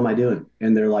like, what the hell am I doing?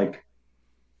 And they're like,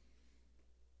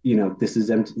 this is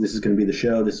going to be the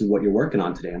show. This is what you're working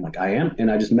on today. I'm like, I am.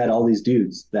 And I just met all these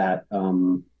dudes that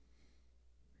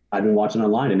I've been watching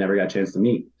online and never got a chance to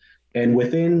meet. And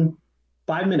within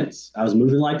 5 minutes, I was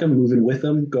moving like them, moving with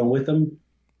them, going with them.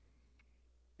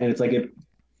 And it's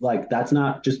like, that's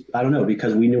not just, I don't know,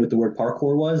 because we knew what the word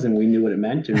parkour was and we knew what it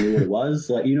meant and knew what it was.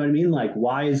 Like, you know what I mean? Like,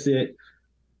 why is it,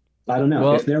 I don't know.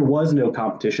 Well, if there was no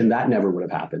competition, that never would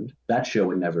have happened. That show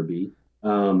would never be.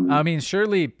 I mean,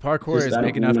 surely parkour is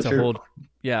big enough to hold.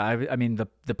 Yeah, I mean,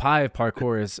 the pie of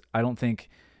parkour is, I don't think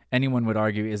anyone would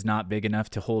argue, is not big enough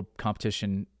to hold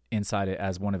competition inside it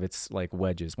as one of its like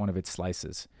wedges, one of its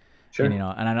slices. Sure. And,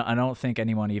 and I don't think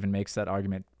anyone even makes that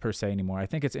argument per se anymore. I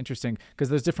think it's interesting because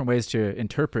there's different ways to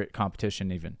interpret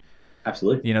competition even.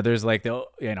 Absolutely. There's like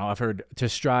I've heard to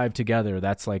strive together.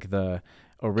 That's like the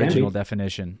original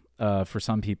definition for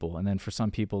some people. And then for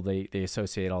some people, they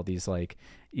associate all these like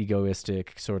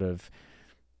egoistic sort of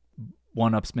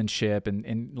one-upsmanship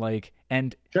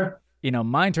and sure.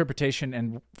 My interpretation,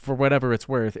 and for whatever it's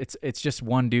worth, it's just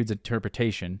one dude's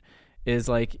interpretation, is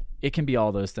like it can be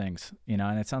all those things,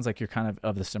 and it sounds like you're kind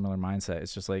of the similar mindset.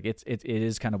 It's just like it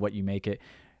is kind of what you make it.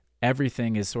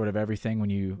 Everything is sort of everything when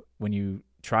you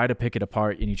try to pick it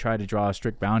apart and you try to draw a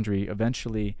strict boundary.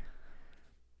 Eventually,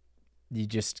 you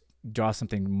just draw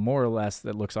something more or less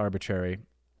that looks arbitrary.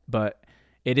 But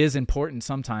it is important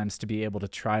sometimes to be able to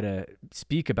try to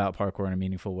speak about parkour in a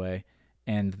meaningful way,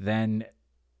 and then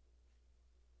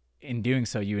in doing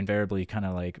so, you invariably kind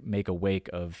of like make a wake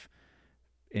of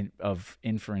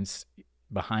inference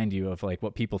behind you of like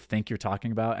what people think you're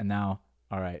talking about. And now,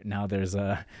 all right, now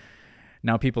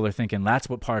now people are thinking that's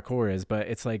what parkour is, but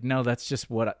it's like, no, that's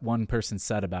just what one person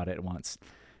said about it once.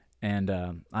 And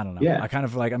I don't know. Yeah. I kind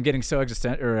of like, I'm getting so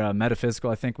existential or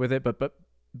metaphysical, I think, with it, but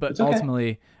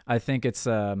ultimately, I think it's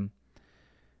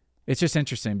just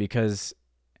interesting because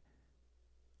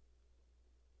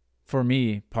for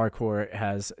me, parkour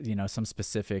has, some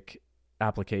specific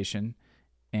application,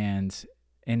 and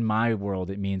in my world,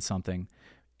 it means something.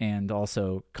 And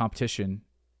also competition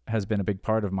has been a big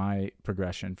part of my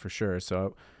progression for sure.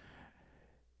 So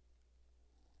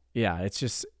yeah, it's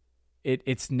just,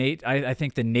 it's Nate. I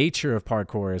think the nature of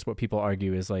parkour is what people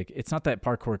argue is like, it's not that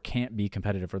parkour can't be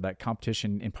competitive or that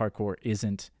competition in parkour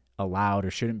isn't allowed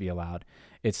or shouldn't be allowed.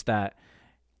 It's that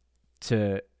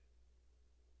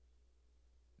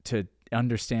to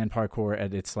understand parkour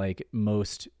at its like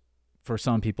most, for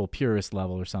some people, purest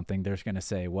level or something, they're going to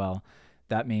say, well,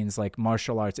 that means like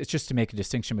martial arts. It's just to make a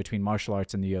distinction between martial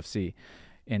arts and the UFC.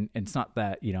 And it's not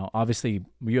that, you know, obviously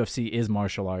UFC is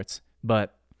martial arts,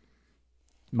 but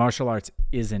martial arts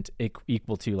isn't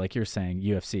equal to, like you're saying,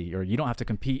 UFC, or you don't have to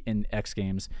compete in X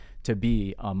Games to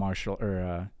be a martial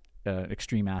or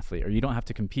extreme athlete, or you don't have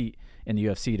to compete in the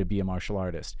UFC to be a martial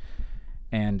artist.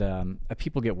 And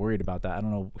people get worried about that. I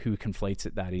don't know who conflates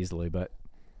it that easily, but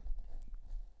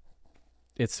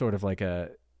it's sort of like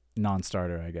a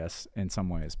non-starter, I guess, in some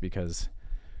ways, because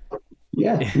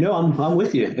no, I'm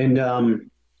with you. And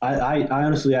I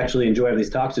honestly actually enjoy having these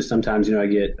talks. Just sometimes, you know,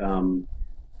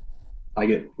 I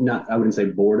get not, I wouldn't say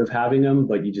bored of having them,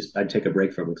 but I'd take a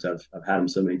break from them because I've had them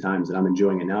so many times and I'm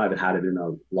enjoying it now. I haven't had it in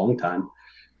a long time.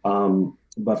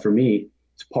 But for me,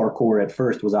 parkour at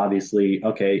first was obviously,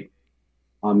 okay,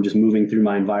 I'm just moving through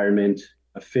my environment,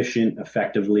 efficient,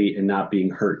 effectively, and not being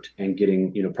hurt and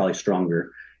getting, you know, probably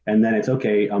stronger. And then it's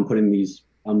okay, I'm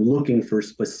looking for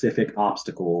specific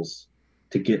obstacles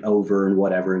to get over and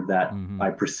whatever that I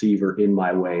perceive are in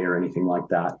my way or anything like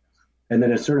that. And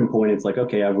then at a certain point, it's like,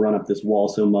 okay, I've run up this wall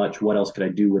so much. What else could I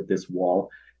do with this wall?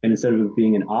 And instead of it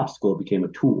being an obstacle, it became a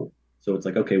tool. So it's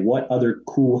like, okay, what other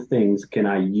cool things can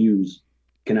I use?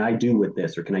 Can I do with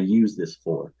this, or can I use this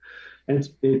for? And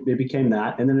it became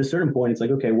that. And then at a certain point, it's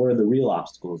like, okay, what are the real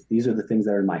obstacles? These are the things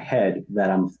that are in my head that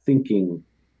I'm thinking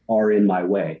are in my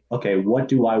way. Okay, what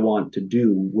do I want to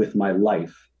do with my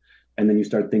life? And then you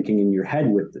start thinking in your head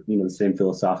with, you know, the same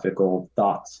philosophical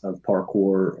thoughts of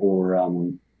parkour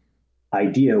or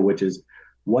idea, which is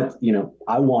what, you know,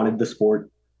 I wanted the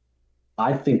sport.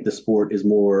 I think the sport is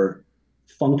more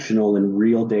functional and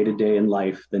real day-to-day in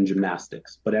life than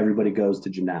gymnastics, but everybody goes to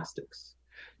gymnastics,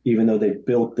 even though they've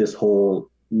built this whole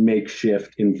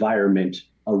makeshift environment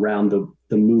around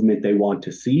the movement they want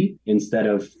to see instead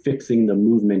of fixing the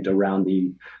movement around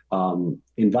the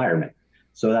environment.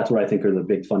 So that's what I think are the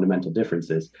big fundamental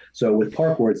differences. So with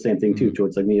parkour, it's the same thing too. So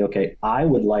it's like me, okay, I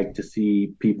would like to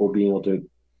see people being able to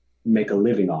make a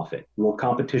living off it. Well,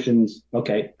 competitions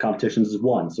is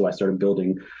one. So I started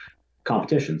building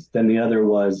competitions. Then the other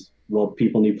was, well,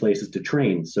 people need places to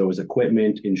train. So it was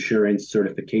equipment, insurance,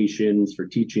 certifications for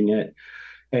teaching it.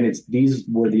 And these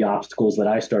were the obstacles that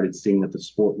I started seeing that the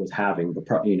sport was having,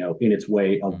 you know, in its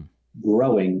way of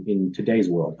growing in today's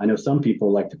world. I know some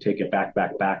people like to take it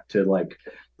back to like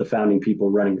the founding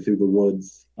people running through the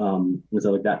woods, and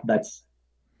stuff like that. That's,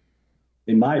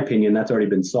 in my opinion, that's already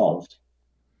been solved.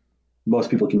 Most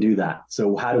people can do that.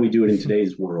 So how do we do it in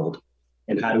today's world?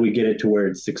 And how do we get it to where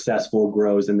it's successful,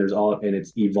 grows, and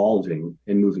it's evolving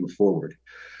and moving forward?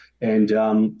 And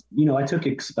you know, I took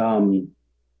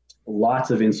lots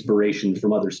of inspiration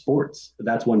from other sports.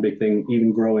 That's one big thing.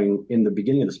 Even growing in the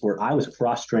beginning of the sport, I was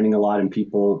cross training a lot, and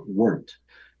people weren't.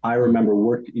 I remember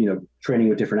training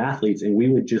with different athletes, and we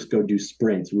would just go do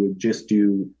sprints. We would just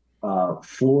do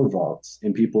floor vaults,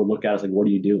 and people would look at us like, "What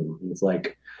are you doing?" And it's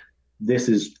like, this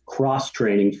is cross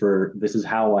training this is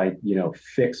how I, you know,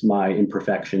 fix my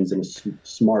imperfections in a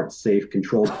smart, safe,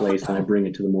 controlled place, and I bring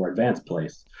it to the more advanced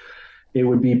place. It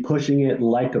would be pushing it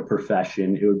like a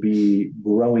profession. It would be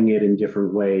growing it in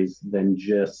different ways than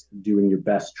just doing your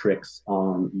best tricks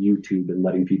on YouTube and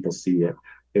letting people see it.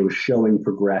 It was showing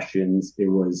progressions. It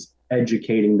was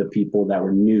educating the people that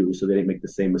were new so they didn't make the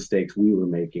same mistakes we were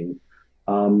making.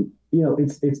 You know,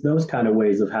 it's those kind of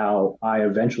ways of how I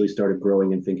eventually started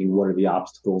growing and thinking, what are the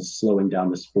obstacles slowing down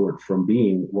the sport from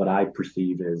being what I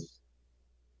perceive as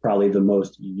probably the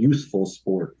most useful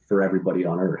sport for everybody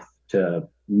on earth to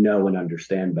know and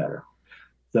understand better.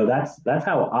 So that's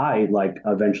how I like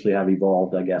eventually have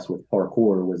evolved, I guess, with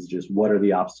parkour, was just what are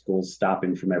the obstacles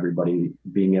stopping from everybody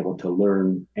being able to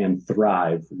learn and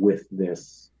thrive with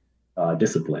this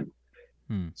discipline.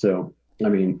 So, I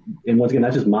mean, and once again,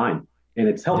 that's just mine. And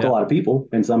it's helped a lot of people,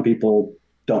 and some people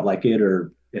don't like it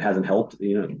or it hasn't helped.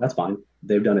 You know, that's fine.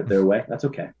 They've done it their way. That's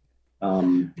okay. I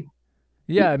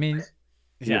mean,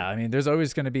 there's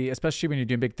always going to be, especially when you're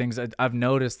doing big things. I've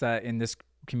noticed that in this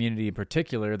community in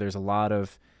particular, there's a lot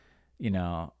of, you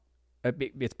know,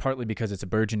 it's partly because it's a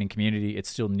burgeoning community. It's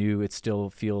still new. It still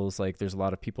feels like there's a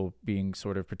lot of people being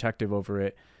sort of protective over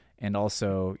it, and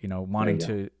also, you know, wanting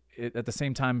to, at the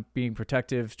same time, being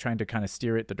protective, trying to kind of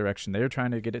steer it the direction they're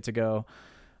trying to get it to go.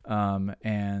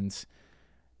 And,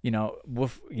 you know,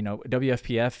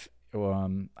 WFPF,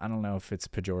 I don't know if it's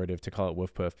pejorative to call it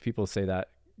woof puff. People say that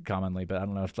commonly, but I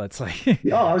don't know if that's like,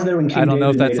 I was there when King I don't know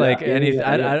if David that's made it like up. any,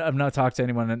 I've not talked to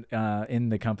anyone in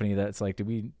the company that's like, do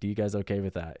you guys okay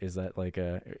with that? Is that like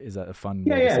is that a fun?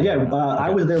 I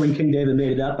was there when King David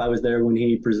made it up. I was there when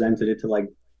he presented it to like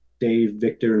Dave,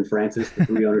 Victor, and Francis, the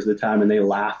three owners at the time, and they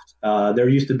laughed. There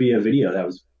used to be a video that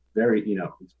was very,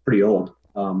 it's pretty old,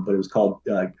 but it was called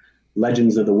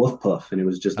Legends of the Woof Puff, and it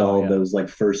was just Oh all of yeah. those like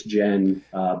first gen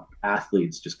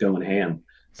athletes just going ham.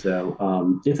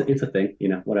 So it's a thing,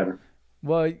 whatever.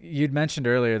 Well, you'd mentioned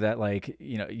earlier that like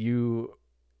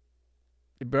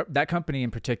that company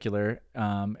in particular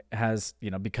has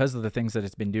because of the things that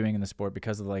it's been doing in the sport,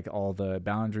 because of like all the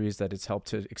boundaries that it's helped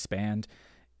to expand,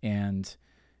 and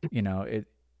it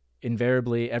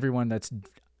invariably everyone that's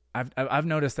I've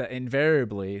noticed that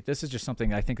invariably this is just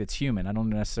something I think that's human. I don't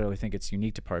necessarily think it's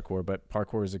unique to parkour, but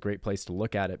parkour is a great place to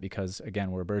look at it because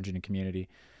again we're a burgeoning community,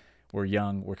 we're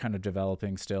young, we're kind of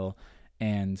developing still,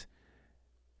 and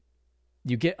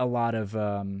you get a lot of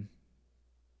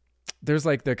there's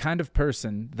like the kind of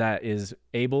person that is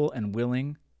able and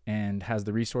willing and has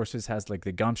the resources, has like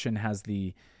the gumption, has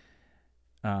the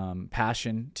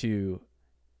passion to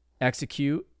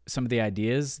execute some of the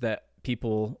ideas that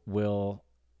people will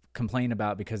complain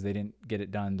about because they didn't get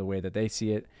it done the way that they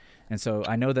see it. And so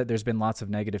I know that there's been lots of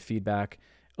negative feedback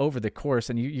over the course.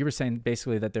 And you were saying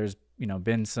basically that there's,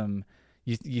 been some,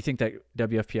 you think that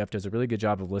WFPF does a really good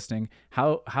job of listening.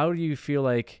 How do you feel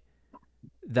like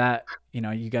that,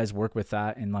 you guys work with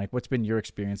that, and like, what's been your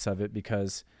experience of it?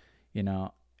 Because,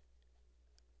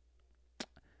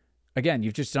 again,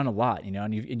 you've just done a lot,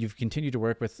 and you've continued to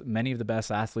work with many of the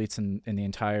best athletes in the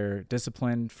entire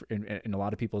discipline in a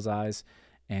lot of people's eyes,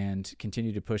 and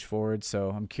continue to push forward. So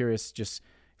I'm curious, just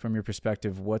from your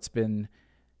perspective, what's been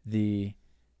the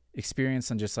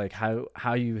experience and just like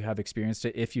how you have experienced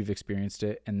it, if you've experienced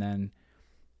it, and then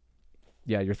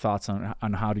your thoughts on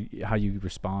how you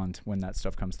respond when that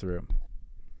stuff comes through.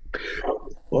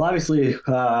 Well, obviously,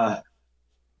 I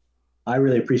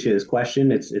really appreciate this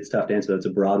question. It's tough to answer. It's a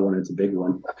broad one. It's a big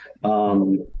one.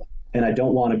 And I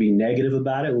don't want to be negative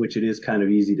about it, which it is kind of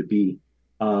easy to be.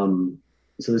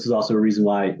 So this is also a reason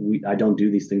why I don't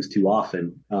do these things too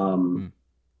often,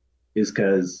 is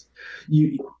because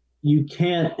you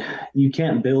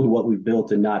can't build what we've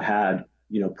built and not had,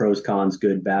 pros, cons,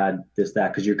 good, bad, this, that,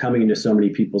 because you're coming into so many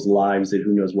people's lives at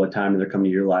who knows what time, and they're coming to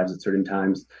your lives at certain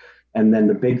times. And then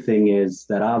the big thing is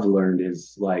that I've learned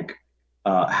is like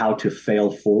how to fail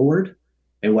forward.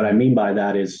 And what I mean by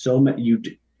that is so many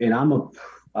and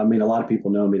I mean, a lot of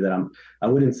people know me that I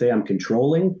wouldn't say I'm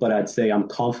controlling, but I'd say I'm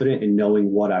confident in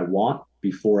knowing what I want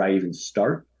before I even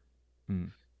start.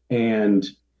 And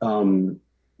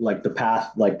like the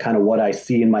path, like kind of what I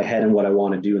see in my head and what I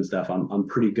want to do and stuff, I'm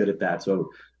pretty good at that. So,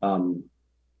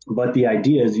 but the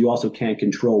idea is you also can't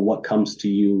control what comes to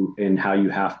you and how you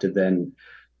have to then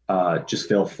just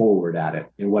fail forward at it.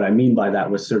 And what I mean by that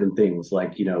was certain things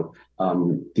like, the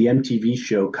MTV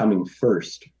show coming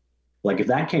first. Like if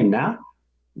that came now,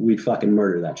 we'd fucking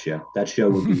murder that show. That show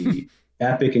would be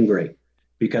epic and great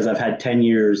because I've had 10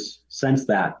 years since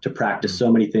that to practice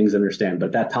so many things and understand. But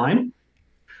at that time,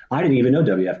 I didn't even know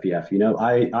WFPF.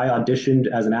 I auditioned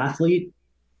as an athlete.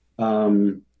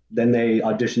 Then they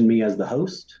auditioned me as the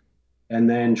host. And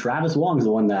then Travis Wong's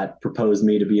the one that proposed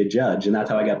me to be a judge. And that's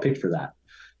how I got picked for that.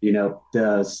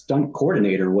 The stunt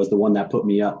coordinator was the one that put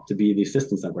me up to be the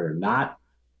assistant stunt coordinator, not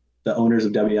the owners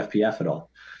of WFPF at all.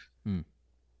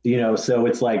 So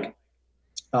it's like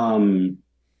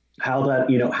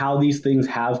how these things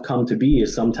have come to be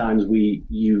is sometimes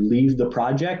you leave the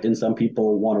project and some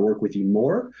people want to work with you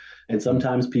more, and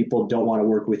sometimes people don't want to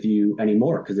work with you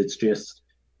anymore because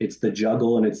it's the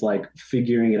juggle, and it's like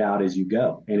figuring it out as you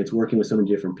go, and it's working with so many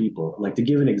different people. Like to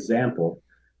give an example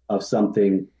of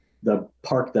something, the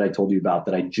park that I told you about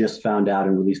that I just found out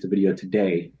and released a video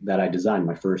today that I designed,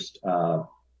 my first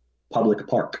public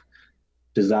park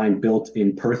designed, built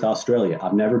in Perth, Australia.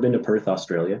 I've never been to Perth,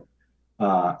 Australia.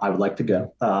 I would like to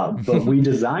go, but we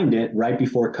designed it right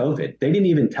before COVID. They didn't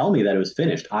even tell me that it was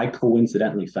finished. I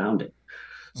coincidentally found it.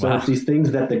 So It's these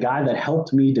things that the guy that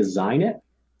helped me design it,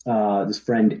 this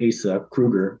friend Asa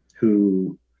Kruger,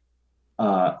 who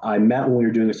I met when we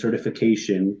were doing a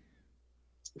certification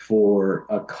for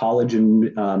a college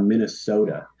in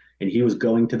Minnesota, and he was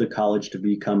going to the college to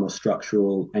become a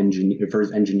structural engineer for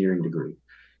his engineering degree.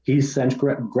 He's since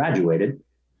graduated,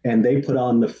 and they put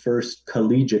on the first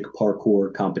collegiate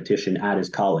parkour competition at his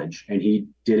college, and he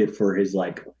did it for his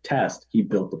like test. He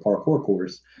built the parkour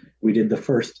course. We did the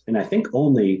first, and I think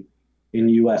only in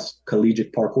U.S.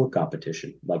 collegiate parkour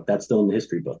competition. Like that's still in the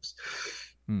history books.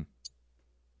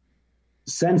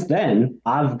 Since then,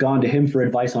 I've gone to him for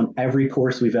advice on every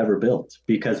course we've ever built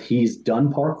because he's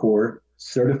done parkour,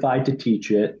 certified to teach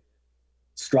it,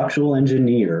 structural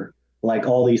engineer, like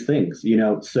all these things,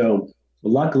 So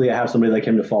luckily I have somebody like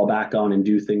him to fall back on and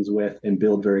do things with and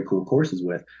build very cool courses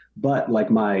with. But like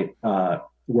my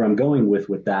where I'm going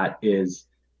with that is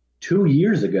 2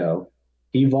 years ago,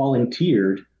 he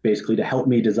volunteered basically to help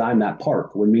me design that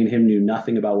park when me and him knew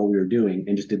nothing about what we were doing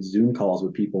and just did Zoom calls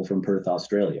with people from Perth,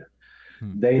 Australia.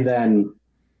 Hmm. They then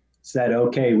said,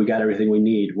 okay, we got everything we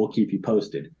need. We'll keep you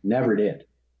posted. Never did.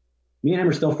 Me and him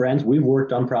are still friends. We've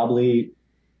worked on probably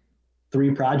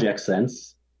 3 projects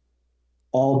since,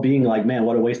 all being like, man,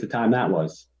 what a waste of time that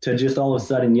was. To just all of a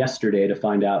sudden yesterday to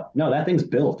find out, no, that thing's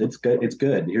built. It's good. It's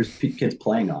good. Here's kids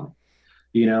playing on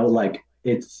it. Like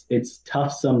it's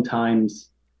tough sometimes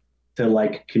to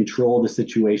like control the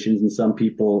situations, and some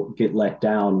people get let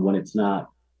down when it's not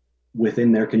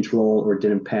within their control or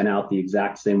didn't pan out the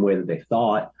exact same way that they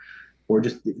thought, or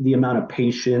just the amount of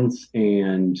patience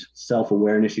and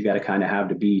self-awareness you got to kind of have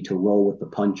to be to roll with the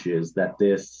punches that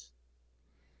this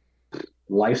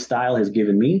lifestyle has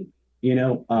given me.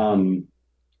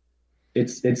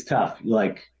 It's tough.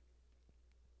 Like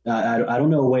I don't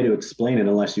know a way to explain it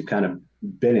unless you've kind of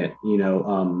been it.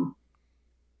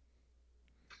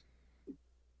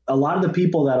 A lot of the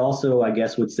people that also, I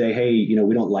guess, would say, hey,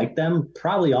 we don't like them,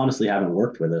 probably honestly haven't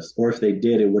worked with us. Or if they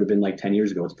did, it would have been like 10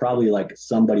 years ago. It's probably like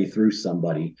somebody through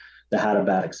somebody that had a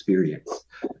bad experience.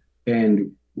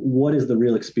 And what is the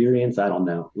real experience? I don't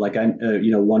know. Like,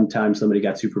 one time somebody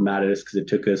got super mad at us because it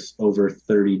took us over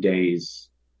 30 days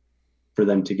for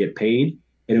them to get paid.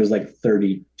 And it was like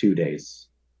 32 days.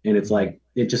 And it's like,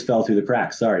 it just fell through the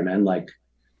cracks. Sorry, man. Like,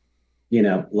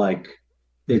 like,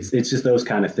 it's just those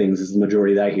kind of things is the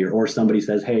majority that I hear. Or somebody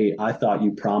says, hey, I thought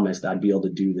you promised I'd be able to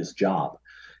do this job.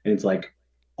 And it's like,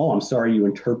 oh, I'm sorry you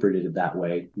interpreted it that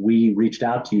way. We reached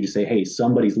out to you to say, hey,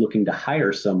 somebody's looking to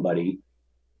hire somebody.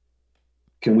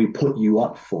 Can we put you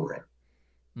up for it?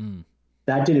 Mm.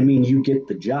 That didn't mean you get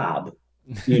the job.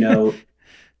 You know,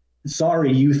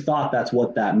 sorry, you thought that's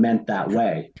what that meant that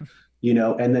way.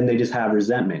 And then they just have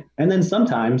resentment. And then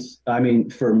sometimes, I mean,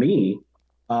 for me,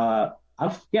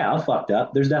 I've fucked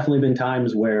up. There's definitely been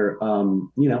times where,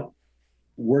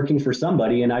 working for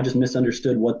somebody and I just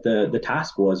misunderstood what the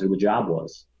task was or the job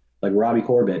was. Like Robbie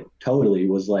Corbett totally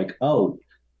was like, oh,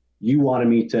 you wanted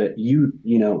me to,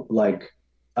 like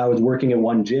I was working at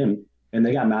one gym and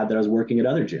they got mad that I was working at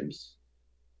other gyms.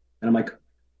 And I'm like,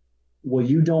 well,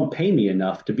 you don't pay me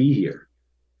enough to be here,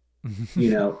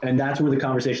 and that's where the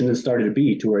conversation then started to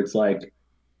be, to where it's like,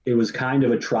 it was kind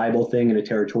of a tribal thing and a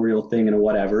territorial thing and a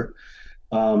whatever.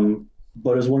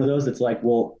 But it was one of those that's like,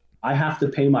 well, I have to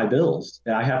pay my bills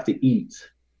and I have to eat,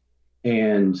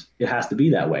 and it has to be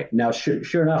that way. Now,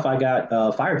 sure enough, I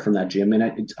got fired from that gym,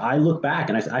 and I look back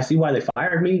and I see why they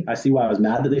fired me. I see why I was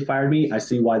mad that they fired me. But I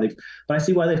see why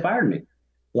they fired me.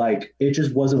 Like, it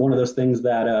just wasn't one of those things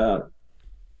that,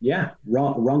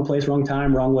 wrong place, wrong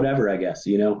time, wrong whatever, I guess.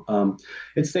 It's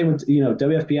the same with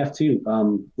WFPF too.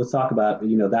 Let's talk about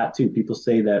that too. People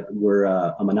say that we're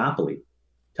a monopoly.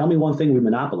 Tell me one thing we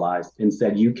monopolized and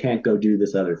said you can't go do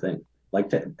this other thing. Like,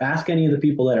 to ask any of the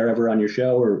people that are ever on your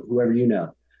show or whoever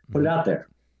put it out there.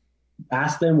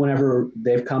 Ask them whenever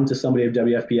they've come to somebody at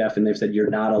WFPF and they've said you're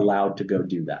not allowed to go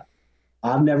do that.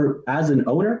 I've never, as an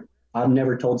owner, I've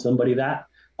never told somebody that,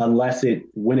 unless it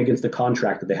went against the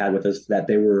contract that they had with us, that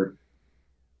they were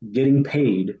getting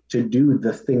paid to do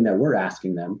the thing that we're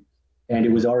asking them, and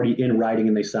it was already in writing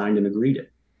and they signed and agreed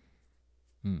it.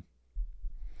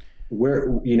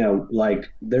 Where,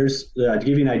 like, there's to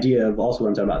give you an idea of also what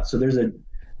I'm talking about. So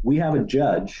we have a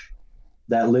judge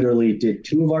that literally did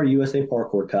 2 of our USA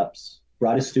Parkour Cups,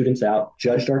 brought his students out,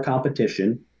 judged our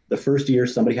competition. The first year,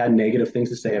 somebody had negative things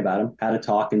to say about him, had a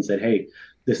talk and said, hey,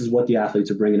 this is what the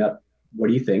athletes are bringing up. What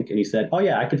do you think? And he said, oh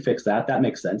yeah, I could fix that. That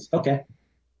makes sense. Okay.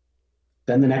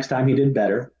 Then the next time he did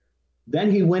better. Then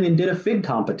he went and did a FIG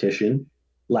competition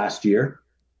last year.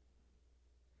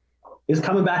 Is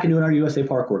coming back and doing our USA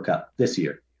Parkour Cup this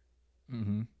year.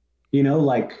 Mm-hmm.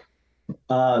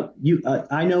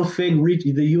 I know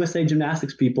FIG, the USA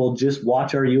Gymnastics people just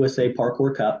watch our USA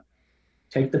Parkour Cup,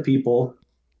 take the people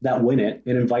that win it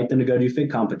and invite them to go do FIG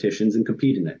competitions and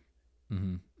compete in it.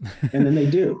 Mm-hmm. And then they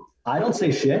do. I don't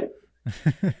say shit.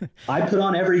 I put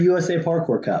on every USA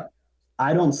Parkour Cup.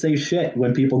 I don't say shit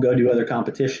when people go do other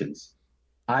competitions.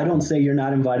 I don't say you're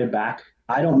not invited back.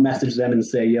 I don't message them and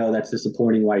say, yo, that's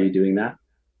disappointing. Why are you doing that?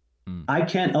 I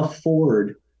can't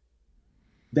afford,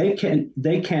 they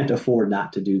can't afford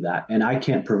not to do that. And I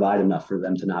can't provide enough for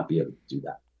them to not be able to do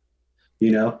that.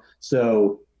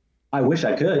 So I wish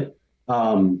I could.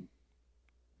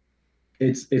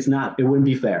 It wouldn't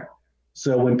be fair.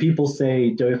 So when people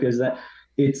say WFPF is that,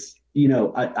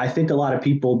 I think a lot of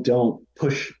people don't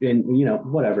push in,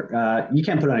 whatever. You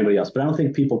can't put on anybody else, but I don't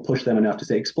think people push them enough to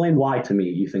say, explain why to me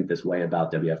you think this way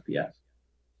about WFPF. Mm.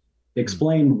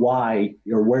 Explain why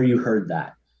or where you heard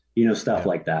that, stuff Yeah.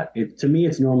 like that. To me,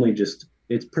 it's normally just,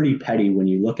 it's pretty petty when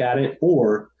you look at it,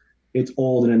 or it's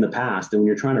old and in the past. And when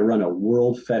you're trying to run a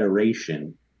world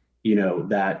federation,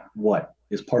 that what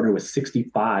is partnered with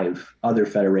 65 other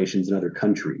federations in other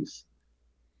countries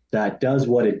that does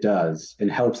what it does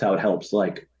and helps how it helps,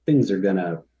 like things are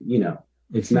gonna,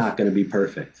 it's not gonna be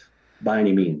perfect by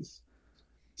any means.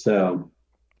 So,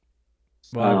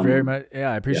 Well, I very um, much, yeah, I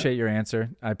yeah, appreciate your answer.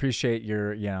 I appreciate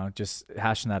your, just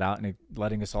hashing that out and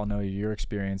letting us all know your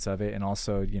experience of it. And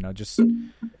also, just,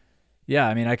 yeah,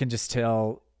 I mean, I can just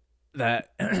tell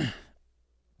that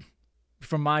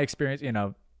from my experience,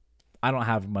 I don't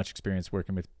have much experience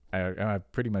working with, I have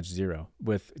pretty much zero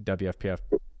with WFPF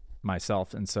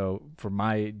myself. And so for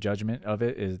my judgment of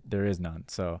it is there is none.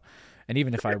 So, and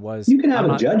even if I was, you can have I'm a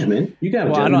not, judgment. You can have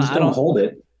a well, judgment. Just don't hold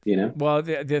it. well,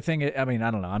 the thing is, I mean,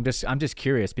 I don't know. I'm just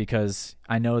curious because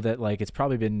I know that like it's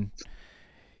probably been,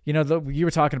 you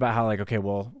were talking about how like, okay,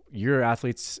 well, you're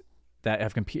athletes that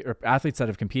have athletes that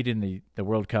have competed in the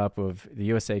World Cup of the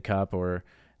USA Cup or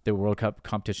the World Cup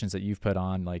competitions that you've put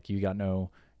on. Like you got no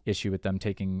issue with them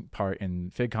taking part in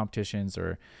FIG competitions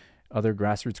or other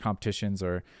grassroots competitions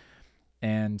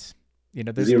and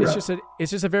Zero. it's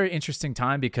just a very interesting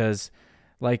time because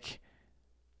like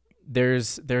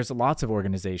there's lots of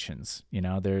organizations.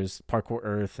 There's Parkour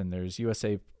Earth and there's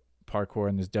USA Parkour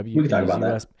and there's We can and talk there's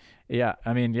about US. that. Yeah,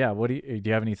 I mean, yeah. What do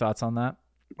you have any thoughts on that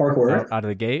Parkour Earth. out of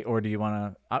the gate, or do you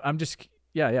want to? I'm just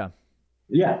yeah.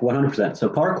 Yeah, 100%. So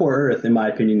Parkour Earth, in my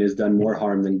opinion, has done more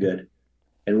harm than good.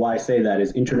 And why I say that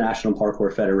is International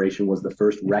Parkour Federation was the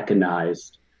first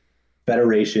recognized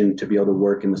federation to be able to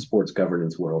work in the sports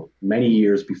governance world many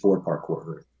years before Parkour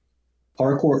Earth.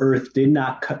 Parkour Earth did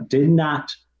not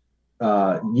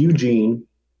Eugene,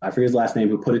 I forget his last name,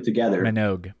 who put it together,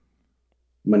 Minogue.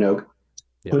 Minogue,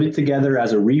 Yeah. put it together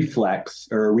as a reflex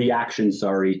or a reaction,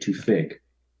 sorry, to FIG.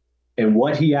 And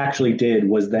what he actually did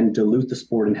was then dilute the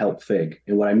sport and help FIG.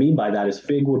 And what I mean by that is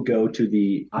FIG would go to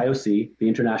the IOC, the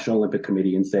International Olympic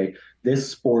Committee, and say, this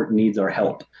sport needs our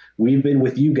help. We've been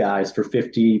with you guys for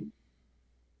 70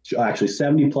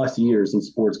 plus years in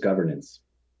sports governance.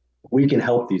 We can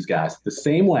help these guys the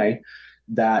same way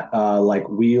that like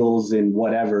Wheels and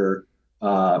whatever,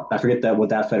 I forget that what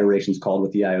that federation's called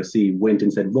with the IOC, went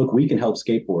and said, look, we can help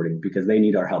skateboarding because they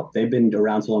need our help. They've been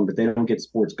around so long, but they don't get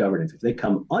sports governance. If they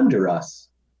come under us,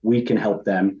 we can help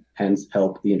them, hence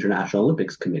help the International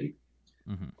Olympics Committee.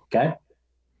 Mm-hmm. Okay.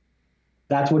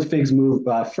 That's what FIG's move.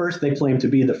 First, they claimed to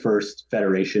be the first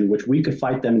federation, which we could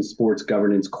fight them in sports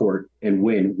governance court and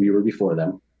win. We were before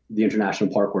them. The International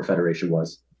Parkour Federation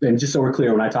was. And just so we're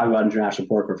clear, when I talk about International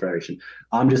Parkour Federation,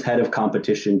 I'm just head of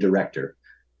competition director.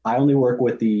 I only work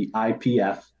with the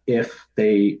IPF if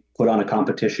they put on a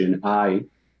competition. I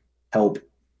help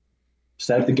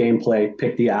set up the gameplay,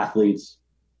 pick the athletes,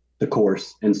 the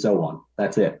course, and so on.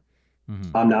 That's it.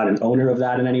 Mm-hmm. I'm not an owner of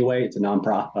that in any way. It's a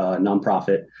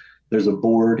nonprofit. There's a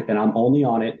board, and I'm only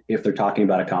on it if they're talking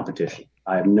about a competition.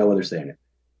 I have no other say in it.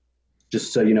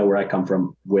 Just so you know where I come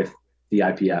from with the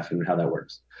IPF and how that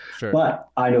works. Sure. But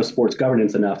I know sports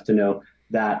governance enough to know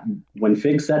that when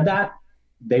FIG said that,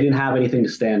 they didn't have anything to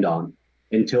stand on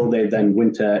until they then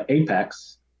went to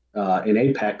Apex, and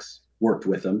Apex worked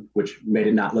with them, which made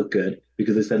it not look good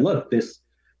because they said, look, this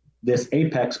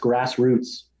Apex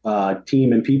grassroots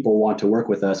team and people want to work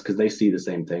with us because they see the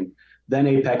same thing. Then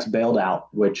Apex bailed out,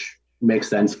 which makes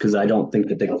sense because I don't think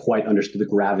that they quite understood the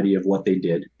gravity of what they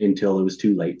did until it was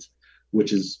too late,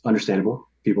 which is understandable.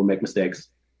 People make mistakes.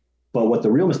 But what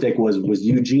the real mistake was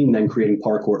Eugene then creating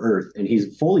Parkour Earth, and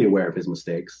he's fully aware of his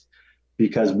mistakes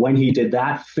because when he did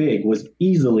that, FIG was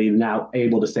easily now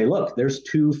able to say, look, there's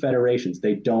two federations.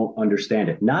 They don't understand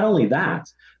it. Not only that,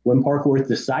 when Parkour Earth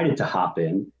decided to hop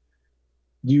in,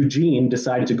 Eugene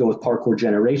decided to go with Parkour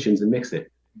Generations and mix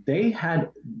it. They had,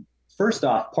 first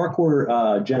off,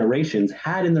 Parkour Generations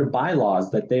had in their bylaws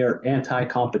that they are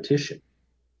anti-competition.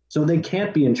 So they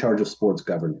can't be in charge of sports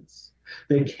governance.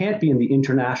 They can't be in the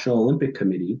International Olympic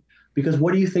Committee because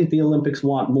what do you think the Olympics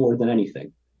want more than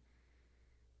anything?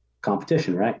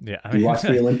 Competition, right? Yeah. Do you watch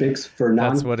the Olympics for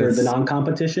the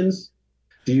non-competitions?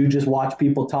 Do you just watch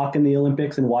people talk in the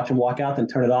Olympics and watch them walk out and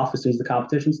turn it off as soon as the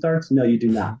competition starts? No, you do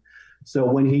not. So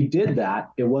when he did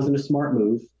that, it wasn't a smart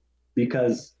move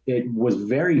because it was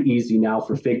very easy now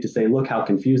for FIG to say, look how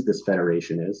confused this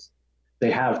federation is.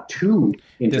 They have two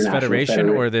international this federation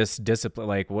or this discipline,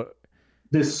 like what?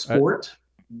 This sport,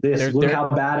 look how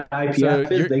bad IPF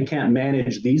is. They can't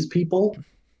manage these people.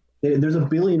 There's a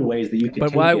billion ways that you could But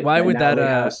take why it. why And would now that they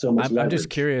have so much I'm just leverage.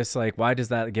 curious, like why does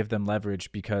that give them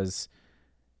leverage? Because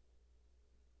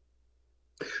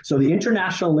So the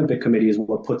International Olympic Committee is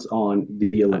what puts on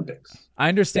the I, Olympics. I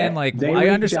understand, Okay, like they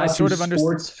reach I out to sort of understand.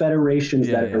 sports federations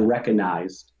Yeah, that are yeah.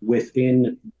 recognized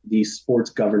within the sports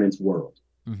governance world.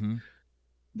 Mm-hmm.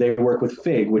 They work with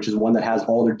FIG, which is one that has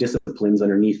all their disciplines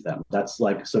underneath them. That's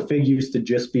like, so FIG used to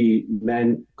just be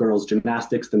men, girls,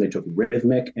 gymnastics. Then they took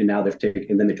rhythmic, and now they've taken,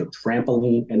 and then they took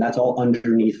trampoline, and that's all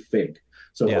underneath FIG.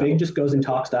 So Yeah. FIG just goes and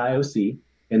talks to IOC,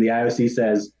 and the IOC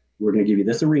says, we're going to give you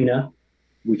this arena.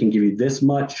 We can give you this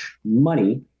much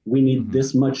money. We need Mm-hmm.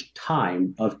 this much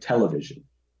time of television.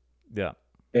 Yeah.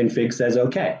 And FIG says,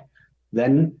 okay.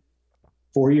 Then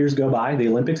 4 years go by, the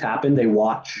Olympics happen, they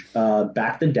watch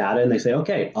back the data, and they say,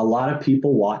 okay, a lot of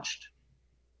people watched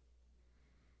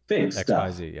FIG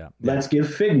stuff. XYZ, yeah. Let's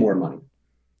give FIG more money.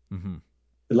 Mm-hmm.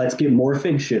 Let's get more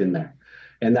FIG shit in there.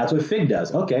 And that's what FIG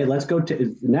does. Okay, let's go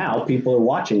to, now people are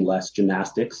watching less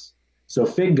gymnastics. So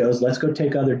FIG goes, let's go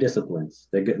take other disciplines.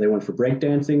 They went for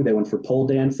breakdancing, they went for pole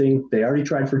dancing, they already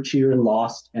tried for cheer and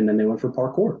lost, and then they went for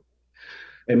parkour.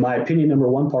 In my opinion, number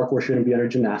one, parkour shouldn't be under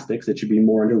gymnastics. It should be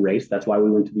more under race. That's why we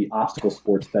went to the Obstacle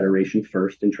Sports Federation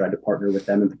first and tried to partner with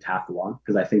them in pentathlon,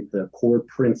 because I think the core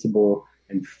principle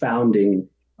and founding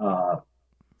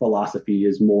philosophy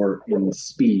is more in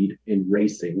speed, in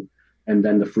racing, and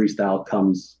then the freestyle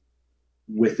comes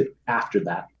with it after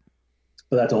that.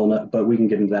 But that's a whole nother, but we can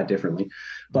get into that differently.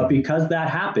 But because that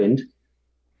happened,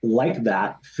 like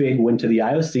that, FIG went to the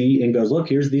IOC and goes, look,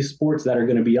 here's these sports that are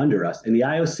going to be under us. And the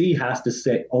IOC has to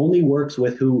say, only works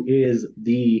with who is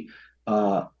the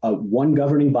one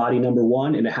governing body, number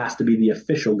one, and it has to be the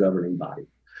official governing body.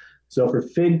 So for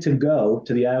FIG to go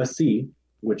to the IOC,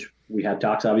 which we had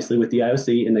talks obviously with the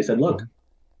IOC, and they said, look,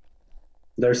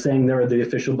 they're saying they're the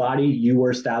official body. You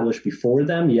were established before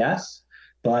them, yes,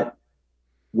 but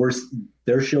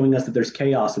they're showing us that there's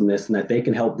chaos in this and that they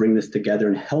can help bring this together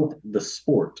and help the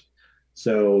sport.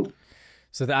 So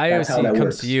the IOC comes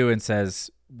works. to you and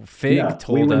says, FIG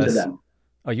told we went us. To them.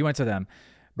 Oh, you went to them.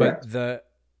 But Correct.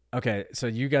 Okay, so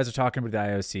you guys are talking with the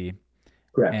IOC.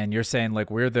 Correct. And you're saying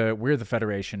like we're the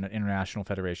federation, international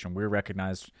federation. We're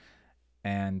recognized,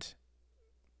 and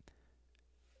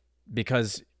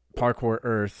because Parkour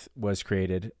Earth was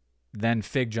created, then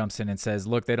FIG jumps in and says,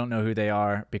 look, they don't know who they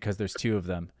are because there's two of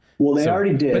them. Well, they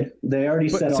already did. They already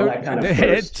said all that kind of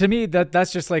first. To me,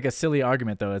 that's just like a silly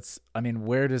argument, though.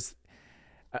 Where does...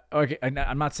 Okay,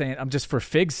 I'm not saying... I'm just for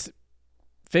FIG's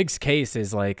case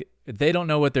is like, they don't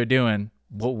know what they're doing,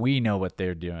 but we know what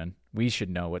they're doing. We should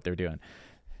know what they're doing.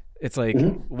 It's like,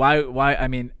 why... I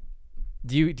mean,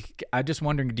 I'm just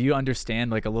wondering, do you understand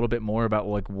like a little bit more about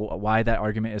like why that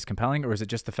argument is compelling, or is it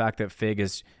just the fact that FIG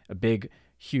is a big,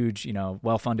 huge,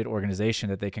 well-funded organization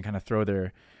that they can kind of throw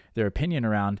their opinion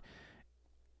around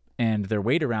and their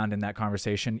weight around in that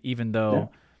conversation, even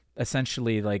though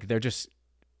essentially like it's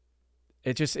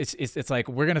like,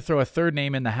 we're going to throw a third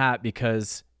name in the hat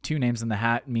because two names in the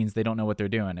hat means they don't know what they're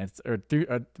doing. It's or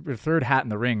third hat in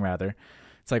the ring, rather.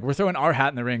 It's like, we're throwing our hat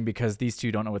in the ring because these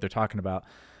two don't know what they're talking about.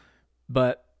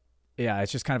 But yeah,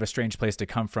 it's just kind of a strange place to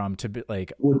come from to be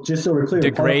like, well, just so we're clear,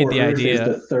 degrade the idea.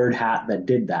 Is the third hat that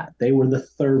did that. They were the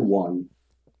third one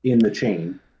in the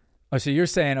chain. Oh, so you're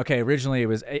saying, okay, originally it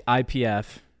was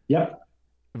IPF. Yep.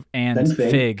 And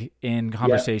FIG in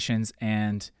conversations. Yep.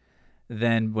 And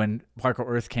then when Parkour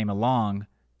Earth came along,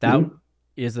 that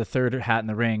is the third hat in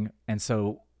the ring. And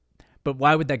so, but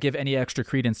why would that give any extra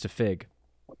credence to FIG?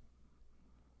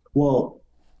 Well,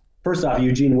 first off,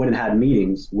 Eugene went and had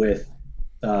meetings with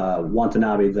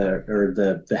Watanabe,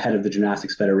 the head of the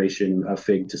Gymnastics Federation of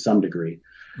FIG to some degree.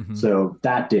 Mm-hmm. So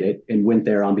that did it and went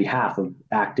there on behalf of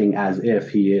acting as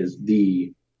if he is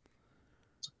the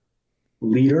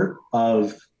leader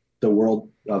of the world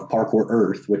of Parkour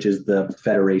Earth, which is the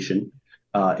federation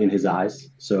in his eyes.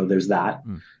 So there's that.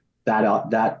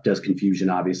 That does confusion,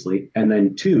 obviously. And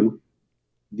then two,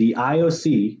 the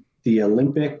IOC, the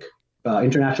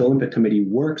International Olympic Committee,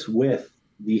 works with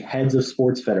the heads of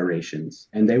sports federations,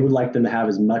 and they would like them to have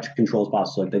as much control as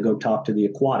possible. Like, they go talk to the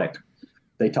aquatic.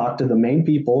 They talk to the main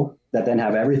people that then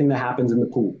have everything that happens in the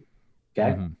pool.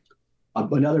 Okay.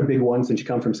 Mm-hmm. Another big one, since you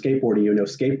come from skateboarding,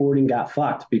 skateboarding got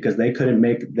fucked because they couldn't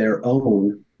make their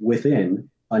own within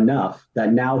enough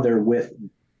that now they're with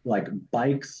like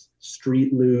bikes,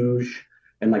 street luge,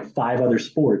 and like 5 other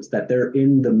sports that they're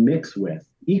in the mix with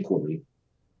equally,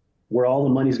 where all the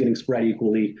money's getting spread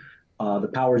equally, the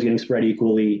power is getting spread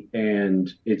equally,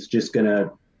 and it's just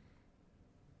gonna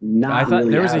not. I thought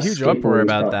really there was a huge uproar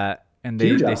about that. And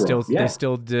they did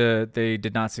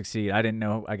not succeed. I didn't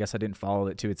know. I guess I didn't follow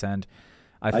it to its end.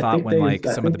 I thought when like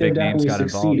I some of think the they've big names definitely got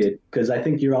involved. succeeded because I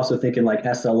think you're also thinking like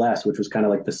SLS, which was kind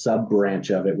of like the sub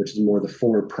branch of it, which is more the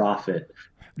for profit.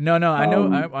 No, no, I know,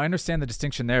 Um, I understand the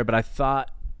distinction there, but I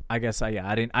thought, I guess,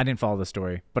 I didn't follow the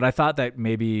story, but I thought that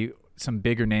maybe some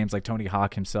bigger names like Tony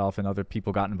Hawk himself and other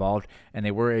people got involved, and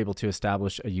they were able to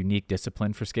establish a unique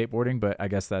discipline for skateboarding. But I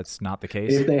guess that's not the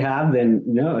case. if they have, then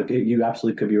no, you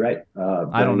absolutely could be right. I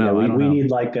But don't yeah, know. I don't we know. need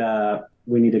like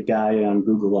we need a guy on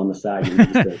Google on the side,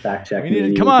 just to fact check We me, need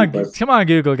and come you on, keep us. come on,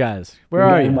 Google guys, where We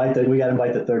got are to you?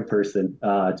 invite the third person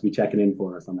to be checking in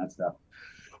for us on that stuff.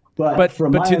 But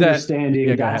from But my to that, yeah, understanding,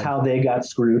 go that's ahead. how they got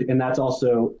screwed, and that's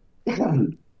also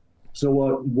so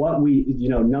what we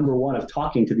number one of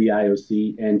talking to the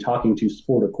IOC and talking to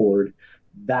Sport Accord,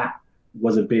 that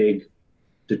was a big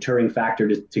deterring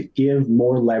factor to give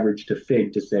more leverage to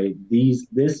FIG to say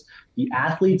the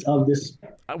athletes of this.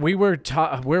 We were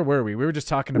where were we? We were just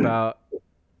talking about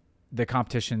the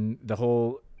competition, the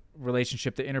whole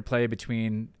relationship, the interplay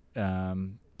between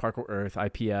Parkour Earth,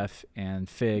 IPF, and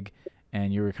FIG,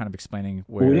 and you were kind of explaining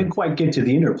Well, we didn't where. quite get to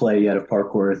the interplay yet of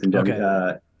Parkour Earth and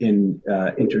Okay,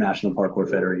 International Parkour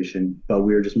Federation, but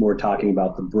we were just more talking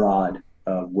about the broad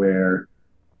of where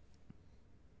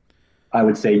I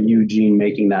would say Eugene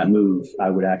making that move, I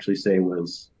would actually say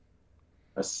was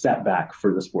a setback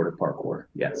for the sport of parkour.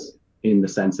 Yes, in the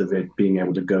sense of it being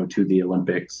able to go to the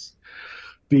Olympics,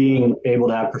 being able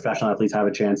to have professional athletes have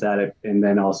a chance at it, and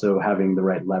then also having the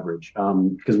right leverage.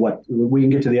 Because what we can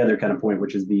get to the other kind of point,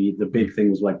 which is the big thing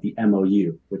was like the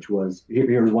MOU, which was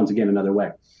here was once again another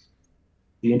way.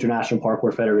 The International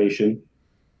Parkour Federation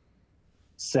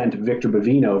sent Victor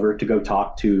Bavine over to go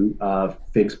talk to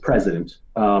FIG's president,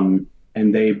 and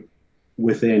they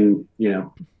within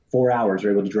 4 hours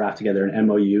were able to draft together an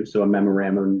MOU, so a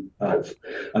memorandum of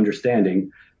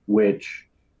understanding, which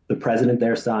the president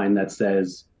there signed that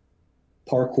says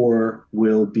parkour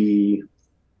will be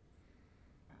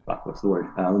what's the word?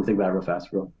 Let me think about it real fast.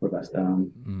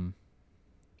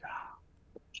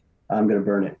 I'm gonna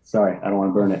burn it. Sorry, I don't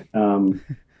want to burn it.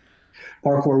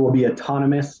 Parkour will be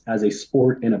autonomous as a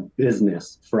sport and a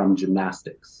business from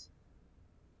gymnastics,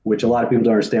 which a lot of people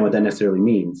don't understand what that necessarily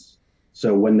means.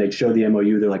 So when they show the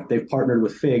MOU, they're like, they've partnered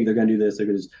with FIG, they're going to do this. They're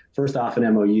going to first off, an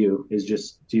MOU is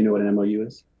just, do you know what an MOU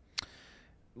is?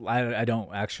 I don't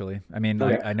actually. I mean,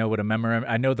 Okay. I know what a memorandum.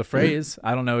 I know the phrase.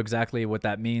 I don't know exactly what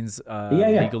that means Yeah,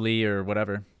 yeah. legally or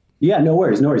whatever. Yeah, no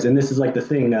worries, no worries. And this is like the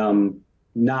thing,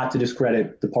 not to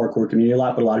discredit the parkour community a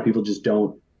lot, but a lot of people just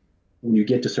don't, when you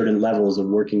get to certain levels of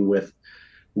working with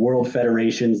world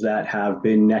federations that have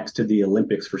been next to the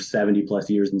Olympics for 70 plus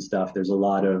years and stuff, there's a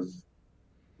lot of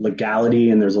legality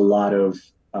and there's a lot of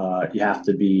you have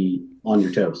to be on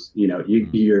your toes.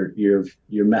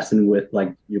 You're messing with,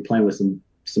 like, you're playing with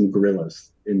some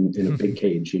gorillas in a big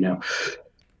cage.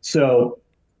 So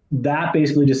that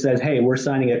basically just says, hey, we're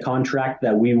signing a contract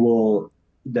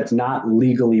that's not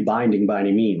legally binding by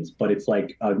any means, but it's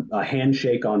like a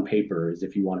handshake on paper, is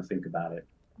if you want to think about it.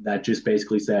 That just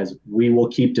basically says we will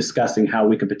keep discussing how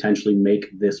we could potentially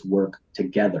make this work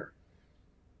together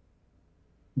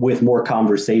with more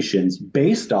conversations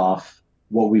based off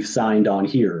what we've signed on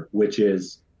here, which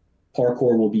is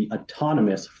parkour will be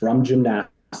autonomous from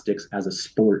gymnastics as a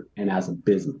sport and as a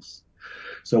business.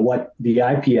 So what the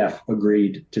IPF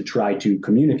agreed to try to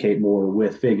communicate more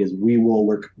with FIG is we will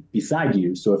work beside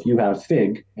you. So if you have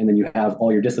FIG and then you have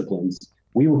all your disciplines,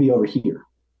 we will be over here.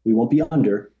 We won't be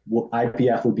under.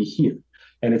 IPF will be here.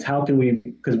 And it's how can we,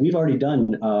 because we've already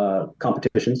done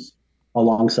competitions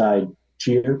alongside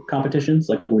cheer competitions,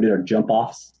 like we did our jump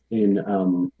offs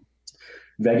in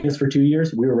Vegas for 2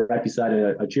 years. We were right beside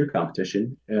a cheer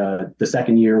competition. The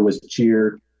second year was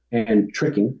cheer and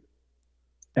tricking.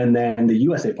 And then the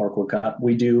USA Parkour Cup,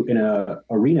 we do in an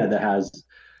arena that has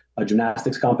a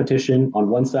gymnastics competition on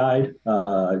one side,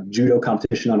 judo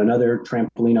competition on another,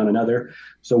 trampoline on another.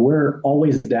 So we're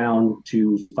always down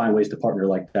to find ways to partner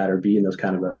like that or be in those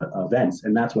kind of events.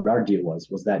 And that's what our deal was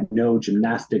that no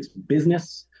gymnastics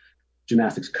business,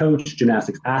 gymnastics coach,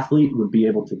 gymnastics athlete would be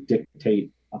able to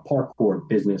dictate a parkour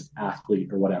business athlete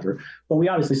or whatever. But we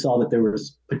obviously saw that there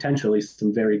was potentially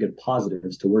some very good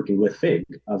positives to working with FIG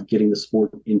of getting the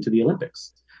sport into the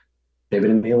Olympics. They've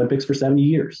been in the Olympics for 70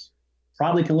 years.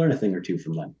 Probably can learn a thing or two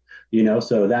from them.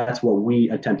 So that's what we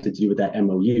attempted to do with that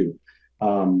MOU.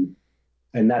 And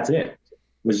that's it.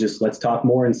 Was just, let's talk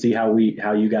more and see how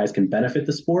you guys can benefit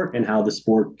the sport and how the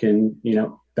sport can,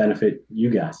 benefit you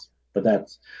guys. But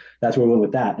that's where we went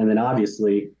with that. And then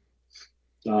obviously,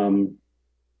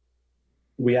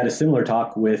 we had a similar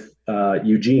talk with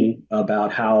Eugene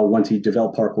about how once he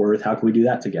developed Parkour Earth, how can we do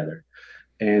that together?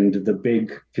 And the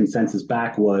big consensus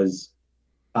back was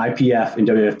IPF and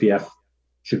WFPF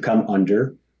should come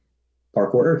under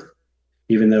Parkour Earth,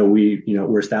 even though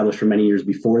were established for many years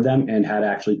before them and had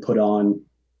actually put on,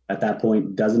 at that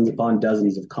point, dozens upon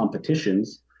dozens of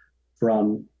competitions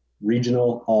from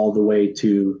regional all the way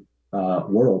to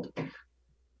world,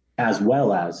 as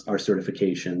well as our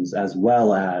certifications, as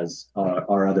well as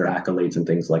our other accolades and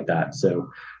things like that.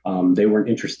 So they weren't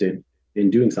interested in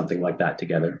doing something like that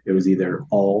together. It was either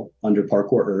all under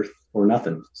Parkour Earth or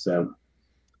nothing. So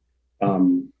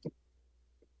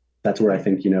that's where I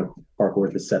think, Parkour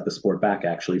Earth has set the sport back,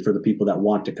 actually, for the people that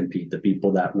want to compete, the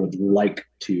people that would like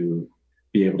to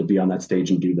be able to be on that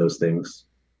stage and do those things.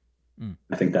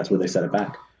 I think that's where they set it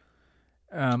back.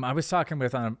 I was talking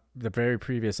with on the very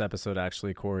previous episode,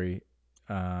 actually, Corey.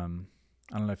 I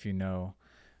don't know if you know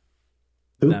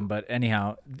them, but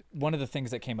anyhow, one of the things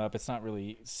that came up, it's not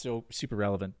really so super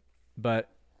relevant, but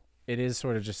it is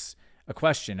sort of just a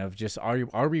question of just,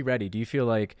 are we ready? Do you feel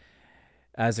like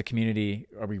as a community,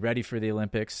 are we ready for the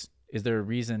Olympics? Is there a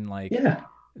reason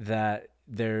that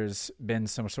there's been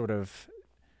some sort of,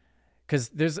 because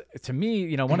there's, to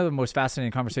me, one of the most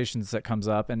fascinating conversations that comes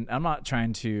up, and I'm not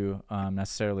trying to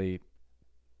necessarily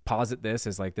posit this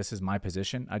as like, this is my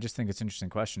position. I just think it's an interesting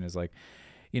question is like,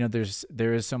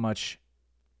 there is so much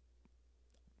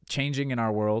changing in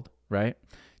our world, right?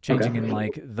 Changing in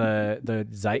like the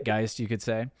zeitgeist, you could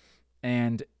say.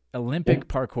 And Olympic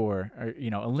parkour, or,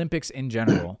 Olympics in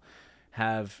general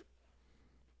have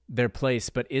their place,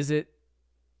 but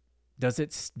does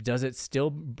it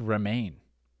still remain?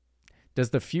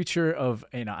 Does the future of,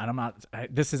 I know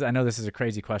this is a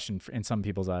crazy question in some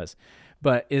people's eyes,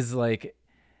 but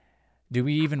do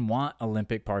we even want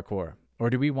Olympic parkour, or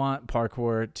do we want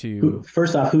parkour to?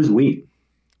 First off, who's we?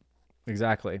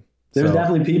 Exactly. There's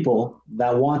definitely people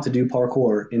that want to do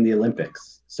parkour in the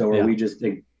Olympics. So are we just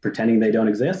pretending they don't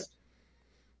exist?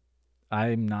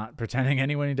 I'm not pretending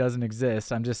anyone doesn't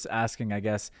exist. I'm just asking, I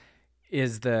guess,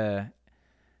 is the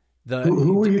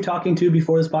who were you talking to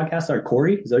before this podcast? Sorry,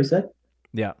 Corey? Is that what you said?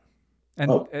 Yeah.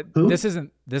 And this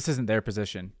isn't their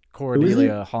position.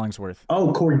 Cordelia Hollingsworth.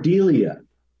 Oh, Cordelia.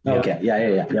 Yeah. Okay.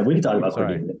 Yeah. We can talk about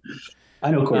Cordelia.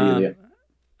 I know Cordelia.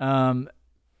 And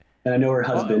I know her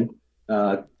husband,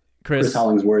 Chris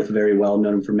Hollingsworth, very well.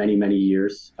 Known him for many, many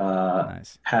years.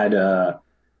 Nice. Had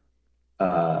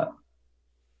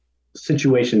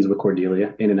situations with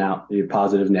Cordelia, in and out,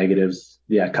 positive, negatives,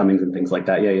 comings and things like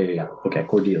that. Yeah. Okay,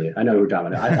 Cordelia. I know who we're talking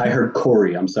about. I heard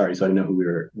Corey. I'm sorry, so I didn't know who we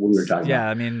were talking about. Yeah,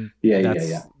 I mean, yeah.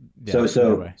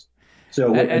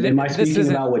 So am I speaking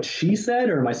about what she said,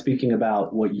 or am I speaking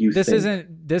about what you think?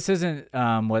 This isn't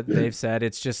what they've said.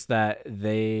 It's just that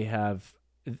they have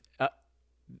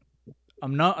a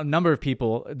number of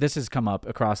people. This has come up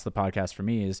across the podcast for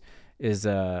me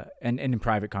and in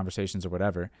private conversations or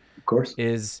whatever. Of course,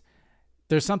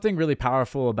 there's something really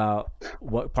powerful about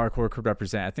what parkour could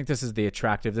represent. I think this is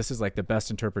this is like the best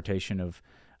interpretation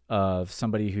of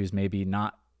somebody who's maybe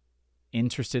not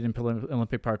interested in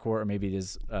Olympic parkour, or maybe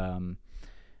is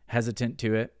hesitant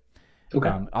to it.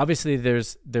 Okay. Obviously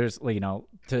there's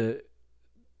to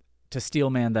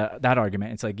steelman that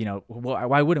argument. It's like,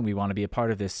 why wouldn't we want to be a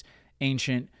part of this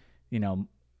ancient,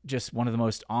 just one of the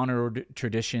most honored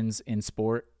traditions in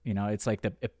sport? It's like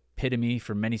the epitome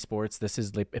for many sports. This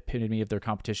is the epitome of their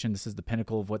competition. This is the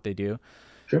pinnacle of what they do.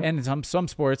 Sure. And in some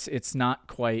sports, it's not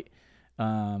quite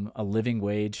a living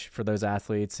wage for those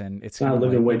athletes, and it's not a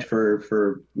living wage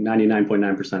for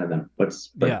 99.9% of them. But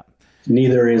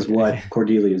neither is what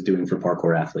Cordelia is doing for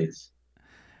parkour athletes.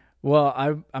 Well,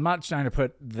 I'm not trying to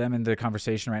put them in the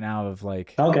conversation right now of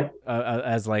like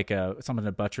as like someone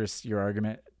to buttress your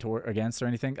argument against or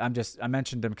anything. I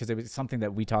mentioned them because it was something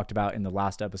that we talked about in the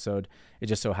last episode. It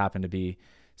just so happened to be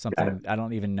something I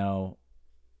don't even know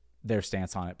their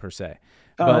stance on it per se.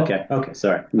 Oh, but okay.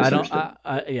 Sorry.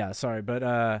 Sorry,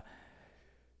 but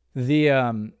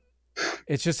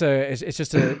it's just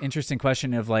an interesting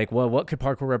question of like, well, what could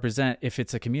parkour represent if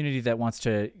it's a community that wants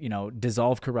to,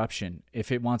 dissolve corruption,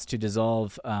 if it wants to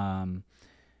dissolve,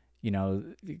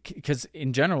 because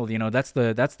in general, that's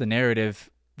the narrative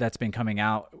that's been coming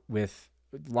out with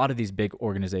a lot of these big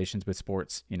organizations with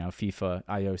sports, FIFA,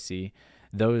 IOC.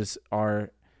 Those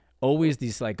are always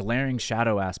these like glaring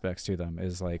shadow aspects to them.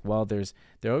 Is like, well, they're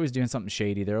always doing something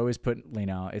shady. They're always putting,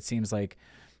 it seems like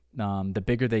the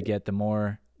bigger they get, the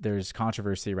more there's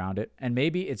controversy around it. And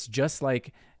maybe it's just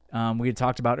like we had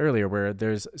talked about earlier, where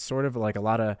there's sort of like a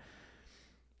lot of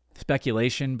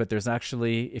speculation, but there's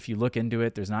actually, if you look into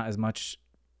it, there's not as much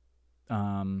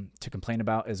to complain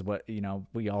about as what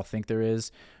we all think there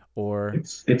is. Or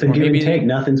it's a give and take.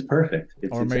 Nothing's perfect.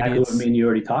 It's exactly what me and you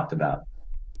already talked about.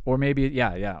 Or maybe,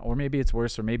 yeah. Or maybe it's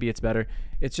worse, or maybe it's better.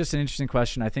 It's just an interesting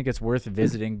question. I think it's worth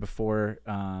visiting before,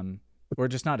 or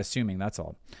just not assuming. That's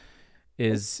all.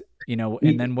 Is,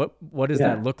 and then what does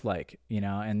Yeah. that look like?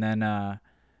 And then,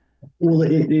 Well,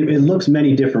 it looks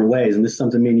many different ways. And this is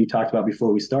something me and you talked about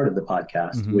before we started the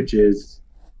podcast, mm-hmm, which is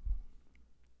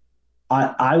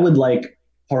I would like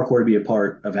parkour to be a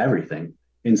part of everything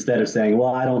instead of saying,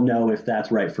 well, I don't know if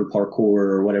that's right for parkour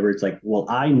or whatever. It's like, well,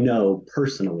 I know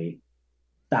personally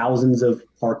thousands of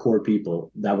parkour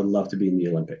people that would love to be in the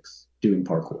Olympics doing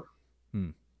parkour. hmm.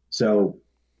 So,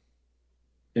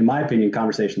 in my opinion,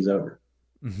 conversation's over.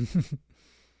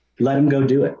 Let them go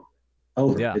do it.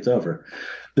 Over. Yeah, It's over.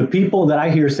 The people that I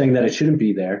hear saying that it shouldn't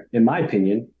be there, in my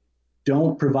opinion,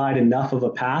 don't provide enough of a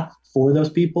path for those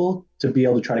people to be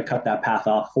able to try to cut that path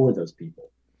off for those people.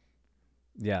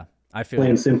 yeah. I feel Plain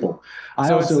you. and simple.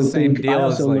 So it's the same deal I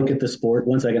as also like, look at the sport.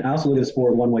 One second. I also look at the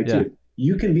sport one way yeah, too.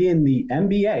 You can be in the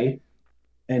NBA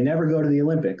and never go to the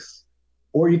Olympics,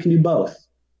 or you can do both,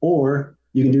 or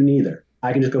you can do neither.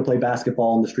 I can just go play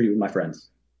basketball on the street with my friends.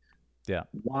 yeah,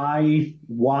 Why,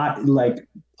 like,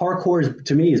 parkour is,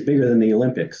 to me, is bigger than the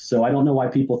Olympics. So I don't know why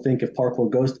people think if parkour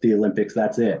goes to the Olympics,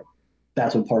 that's it.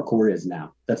 That's what parkour is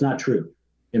now. That's not true,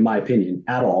 in my opinion,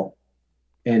 at all.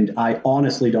 And I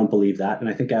honestly don't believe that. And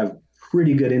I think I have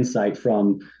pretty good insight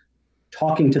from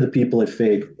talking to the people at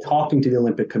FIG, talking to the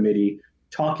Olympic Committee,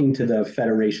 talking to the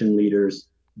federation leaders,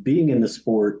 being in the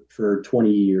sport for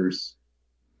 20 years.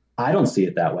 I don't see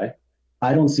it that way.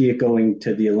 I don't see it going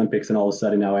to the Olympics and all of a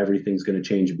sudden now everything's going to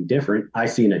change and be different. I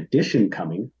see an addition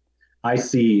coming. I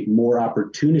see more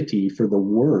opportunity for the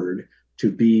word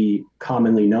to be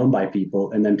commonly known by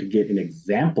people and then to get an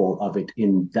example of it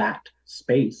in that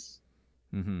space.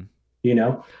 mm-hmm, You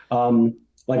know,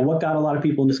 like what got a lot of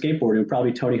people into skateboarding?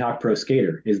 Probably Tony Hawk Pro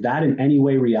Skater. Is that in any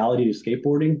way reality to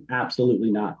skateboarding?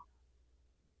 Absolutely not.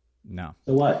 no.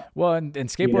 So what? Well, and You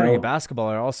skateboarding and know, basketball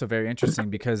are also very interesting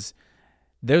because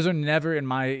those are never, in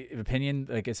my opinion,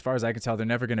 like as far as I can tell, they're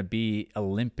never going to be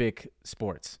Olympic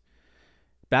sports.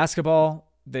 Basketball,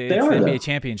 they it's the are NBA though.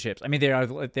 championships. I mean,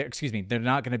 excuse me, they're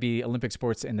not going to be Olympic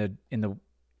sports in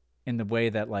the way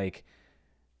that like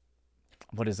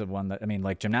what is the one that I mean,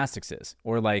 like gymnastics is,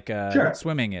 or like Sure.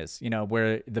 swimming is.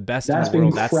 Where the best in the That's been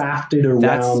world. crafted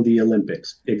That's around the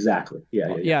Olympics. Exactly. Yeah,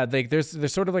 yeah, yeah. yeah. Like there's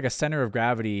sort of like a center of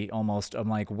gravity almost of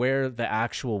like where the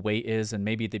actual weight is, and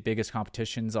maybe the biggest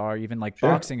competitions are. Even like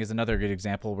Sure. boxing is another good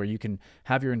example where you can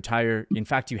have your entire. In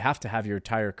fact, you have to have your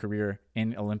entire career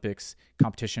in Olympics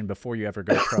competition before you ever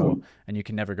go pro, and you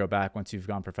can never go back once you've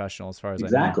gone professional, as far as I know.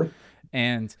 Exactly.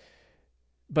 And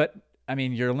but I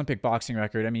mean, your Olympic boxing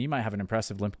record. I mean, you might have an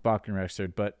impressive Olympic boxing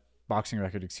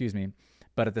record, excuse me.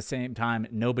 But at the same time,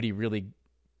 nobody really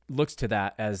looks to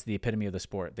that as the epitome of the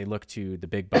sport. They look to the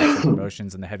big boxing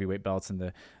promotions and the heavyweight belts and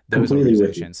those Completely with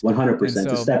you. organizations. And 100%. It's a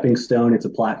so, stepping stone. It's a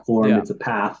platform. yeah. It's a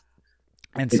path.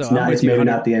 And so It's I'm not. with It's you maybe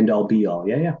 100. not the end all be all.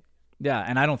 Yeah, yeah. Yeah,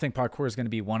 and I don't think parkour is going to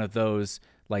be one of those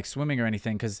like swimming or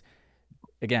anything because,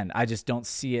 again, I just don't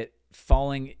see it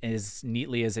falling as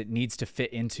neatly as it needs to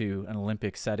fit into an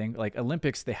Olympic setting. Like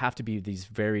Olympics, they have to be these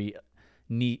very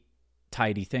neat,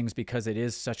 tidy things because it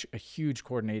is such a huge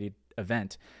coordinated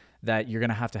event that you're going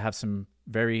to have some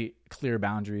very clear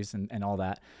boundaries and all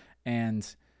that. And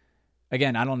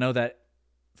again, I don't know that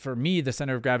for me, the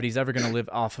center of gravity is ever going to live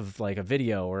off of like a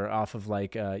video or off of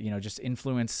like, just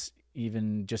influence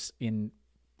even just in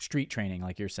street training,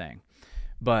 like you're saying.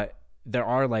 But there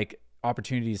are like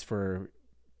opportunities for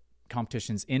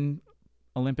competitions in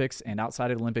Olympics and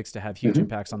outside of Olympics to have huge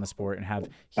impacts on the sport and have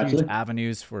huge Absolutely.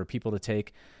 avenues for people to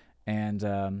take. And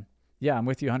yeah, I'm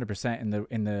with you 100%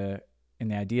 in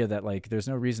the idea that like there's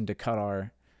no reason to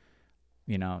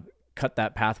cut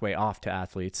that pathway off to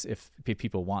athletes if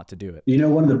people want to do it.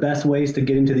 One of the best ways to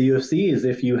get into the UFC is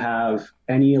if you have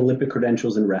any Olympic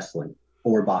credentials in wrestling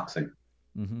or boxing.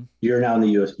 Mm-hmm. You're now in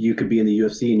the UFC. You could be in the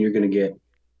UFC and you're going to get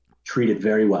treated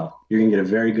very well. You're going to get a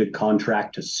very good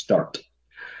contract to start.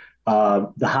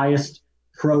 The highest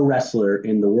pro wrestler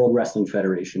in the World Wrestling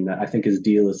Federation, I think his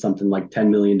deal is something like $10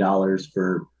 million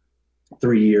for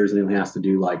 3 years, and he only has to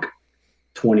do like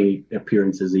 20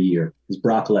 appearances a year, is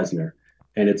Brock Lesnar.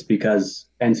 And it's because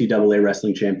NCAA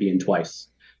wrestling champion twice.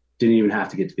 Didn't even have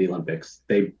to get to the Olympics.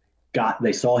 They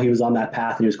saw he was on that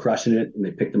path and he was crushing it, and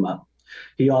they picked him up.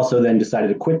 He also then decided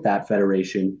to quit that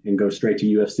federation and go straight to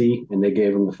UFC, and they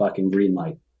gave him the fucking green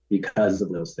light because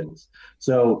of those things.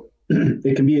 So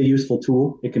it can be a useful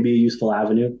tool. It can be a useful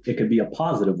avenue. It could be a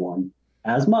positive one,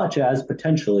 as much as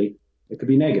potentially it could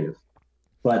be negative.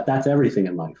 But that's everything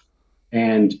in life.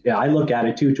 And yeah, I look at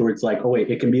it too towards like, oh wait,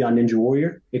 it can be on Ninja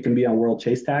Warrior, it can be on World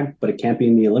Chase Tag, but it can't be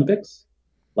in the Olympics.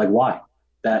 Like, why?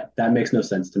 That makes no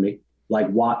sense to me. Like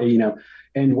why,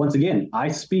 and once again,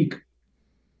 I'm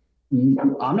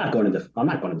not going to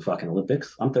the fucking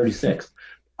Olympics. I'm 36.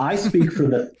 I speak for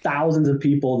the thousands of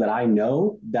people that I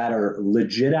know that are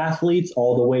legit athletes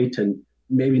all the way to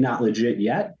maybe not legit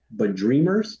yet, but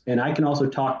dreamers. And I can also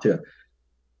talk to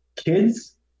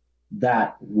kids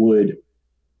that would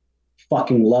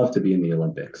fucking love to be in the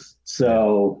Olympics.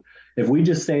 So if we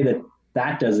just say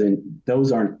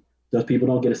those people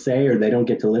don't get a say or they don't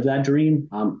get to live that dream,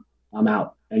 I'm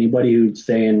out. Anybody who's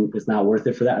saying it's not worth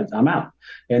it for that, I'm out.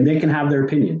 And they can have their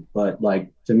opinion, but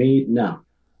like to me, no.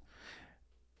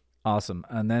 Awesome.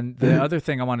 And then the other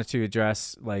thing I wanted to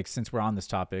address, like since we're on this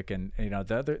topic, and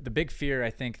the big fear,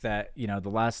 I think that the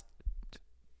last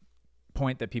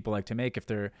point that people like to make if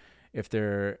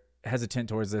they're hesitant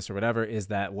towards this or whatever is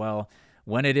that, well,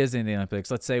 when it is in the Olympics,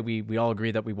 let's say we all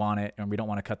agree that we want it and we don't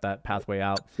want to cut that pathway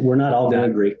out. We're not all going to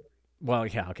agree. Well,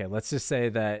 yeah, okay. Let's just say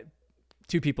that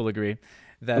two people agree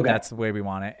that that's the way we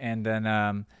want it. And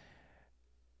then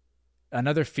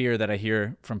another fear that I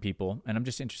hear from people, and I'm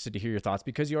just interested to hear your thoughts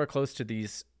because you are close to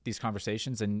these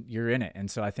conversations and you're in it. And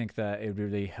so I think that it would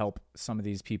really help some of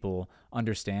these people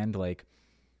understand, like,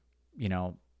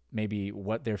 maybe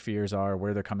what their fears are,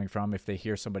 where they're coming from. If they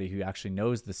hear somebody who actually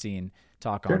knows the scene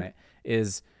talk on it,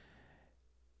 is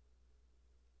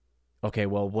okay,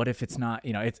 well, what if it's not,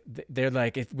 they're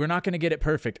like, if we're not going to get it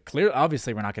perfect,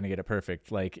 obviously we're not going to get it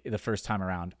perfect, like the first time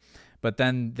around. But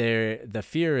then the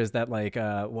fear is that like,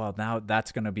 well, now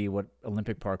that's going to be what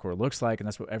Olympic parkour looks like. And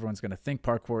that's what everyone's going to think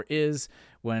parkour is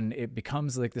when it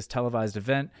becomes like this televised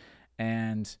event.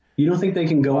 And you don't think they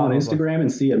can go on Instagram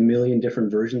and see a million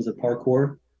different versions of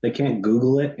parkour? They can't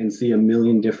Google it and see a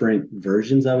million different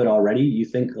versions of it already? You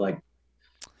think like,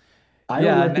 I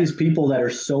don't let these people that are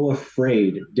so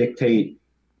afraid dictate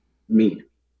me.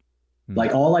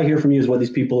 Like all I hear from you is what these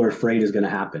people are afraid is going to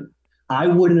happen. I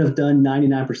wouldn't have done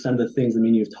 99% of the things that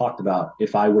you've talked about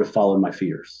if I would have followed my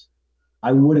fears.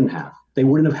 I wouldn't have. They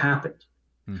wouldn't have happened.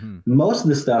 Mm-hmm. Most of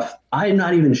the stuff I'm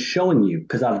not even showing you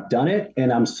because I've done it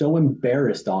and I'm so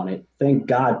embarrassed on it. Thank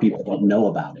God people don't know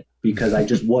about it because I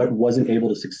just wasn't able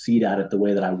to succeed at it the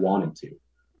way that I wanted to.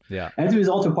 Yeah. Anthony's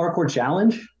Ultimate Parkour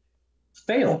Challenge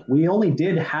failed. We only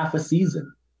did half a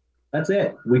season. That's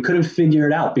it. We couldn't figure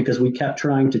it out because we kept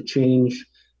trying to change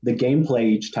the gameplay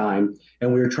each time,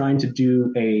 and we were trying to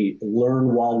do a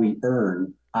learn while we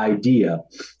earn idea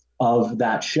of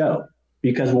that show.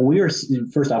 Because when we were,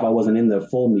 first off, I wasn't in the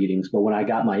full meetings, but when I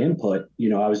got my input,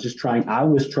 I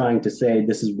was trying to say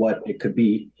this is what it could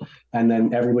be. And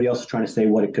then everybody else was trying to say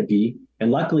what it could be. And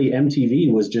luckily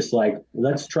MTV was just like,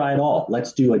 let's try it all.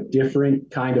 Let's do a different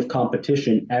kind of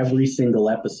competition every single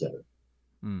episode.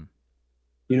 You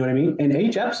know what I mean? And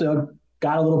each episode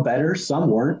got a little better.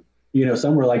 Some weren't,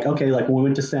 some were like, okay, like when we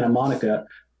went to Santa Monica,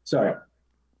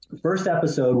 the first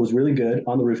episode was really good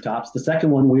on the rooftops. The second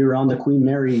one, we were on the Queen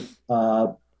Mary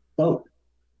boat.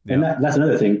 Yeah. And that's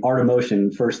another thing. Art of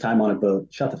Motion, first time on a boat.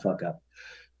 Shut the fuck up.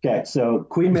 Okay, so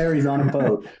Queen Mary's on a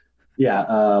boat.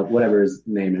 Yeah, whatever his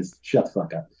name is. Shut the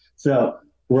fuck up. So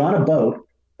we're on a boat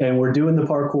and we're doing the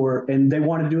parkour, and they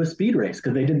want to do a speed race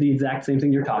because they did the exact same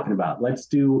thing you're talking about. Let's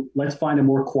find a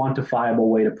more quantifiable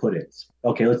way to put it.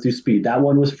 Okay, let's do speed. That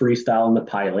one was freestyle in the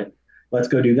pilot. Let's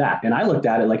go do that. And I looked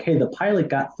at it like, hey, the pilot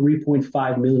got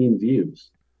 3.5 million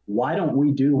views. Why don't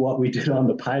we do what we did on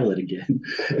the pilot again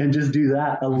and just do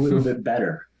that a little bit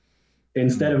better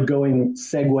instead of going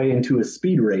segue into a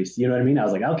speed race? You know what I mean? I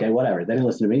was like, okay, whatever. They didn't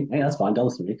listen to me. Hey, that's fine. Don't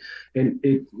listen to me. And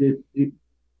it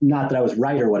not that I was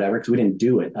right or whatever, because we didn't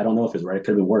do it. I don't know if it was right. It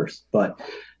could have been worse. But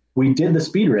we did the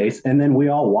speed race, and then we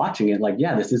all watching it like,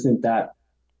 yeah, this isn't that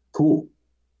cool.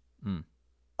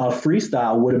 A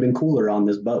freestyle would have been cooler on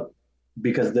this boat,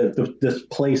 because this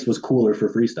place was cooler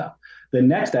for freestyle. The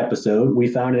next episode, we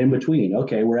found it in between.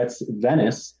 Okay, we're at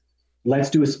Venice. Let's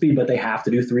do a speed, but they have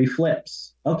to do 3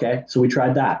 flips. Okay, so we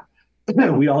tried that.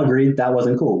 We all agreed that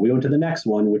wasn't cool. We went to the next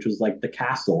one, which was like the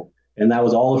castle, and that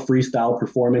was all a freestyle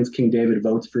performance. King David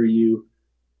votes for you.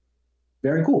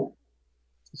 Very cool.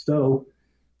 So,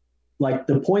 like,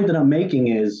 the point that I'm making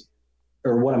is,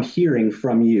 or what I'm hearing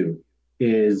from you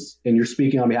is, and you're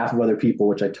speaking on behalf of other people,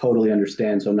 which I totally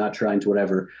understand, so I'm not trying to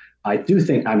whatever. I do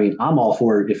think, I'm all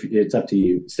for it if it's up to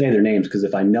you. Say their names, because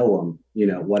if I know them,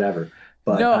 whatever.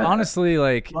 But no, honestly,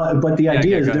 like... But the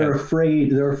idea is they're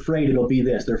afraid it'll be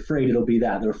this. They're afraid it'll be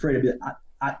that. They're afraid of it.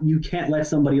 You can't let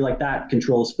somebody like that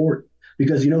control a sport,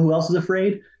 because you know who else is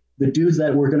afraid? The dudes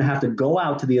that were going to have to go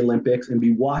out to the Olympics and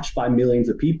be watched by millions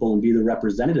of people and be the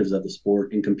representatives of the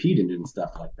sport and compete in it and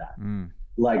stuff like that.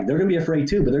 Like they're going to be afraid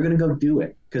too, but they're going to go do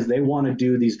it because they want to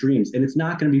do these dreams, and it's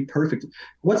not going to be perfect.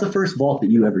 What's the first vault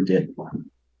that you ever did?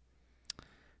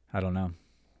 I don't know.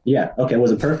 Yeah. Okay.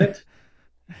 Was it perfect?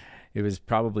 It was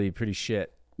probably pretty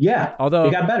shit. Yeah. It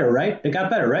Although, got better, right? It got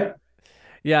better, right?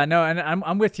 yeah, no, and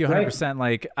I'm with you Right. 100%.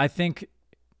 Like, I think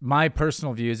my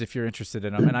personal views, if you're interested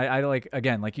in them, and I like,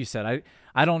 again, like you said,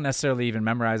 I don't necessarily even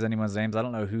memorize anyone's names. I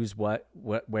don't know who's what,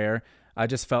 where. I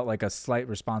just felt like a slight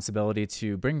responsibility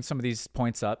to bring some of these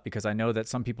points up because I know that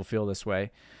some people feel this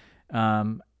way.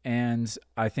 And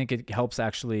I think it helps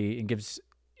actually,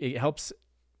 it helps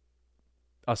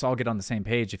us all get on the same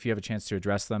page if you have a chance to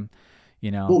address them,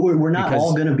 But we're not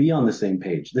all because, going to be on the same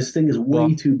page. This thing is way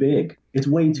well, too big. It's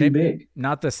way too maybe big.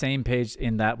 not the same page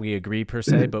in that we agree per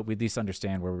se, but we at least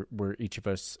understand where each of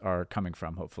us are coming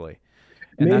from, hopefully.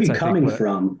 And Maybe that's, I think, coming what,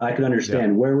 from, I could yeah,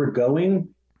 understand where we're going.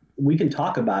 We can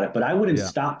talk about it, but I wouldn't yeah.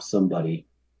 stop somebody.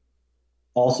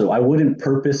 Also, I wouldn't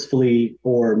purposefully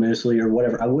or maliciously or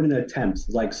whatever. I wouldn't attempt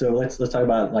like so. Let's talk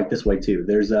about it like this way too.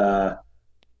 There's a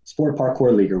sport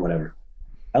parkour league or whatever.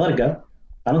 I let it go.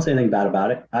 I don't say anything bad about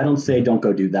it. I don't say Mm-hmm. don't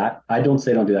go do that. I don't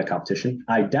say don't do that competition.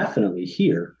 I definitely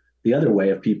hear the other way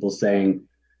of people saying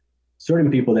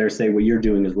certain people there say what you're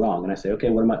doing is wrong, and I say okay,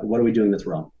 what are we doing that's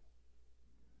wrong?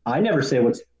 I never say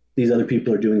what these other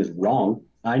people are doing is wrong.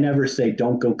 I never say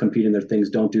don't go compete in their things,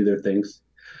 don't do their things.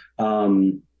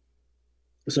 Um,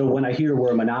 so when I hear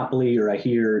we're a monopoly or I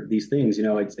hear these things,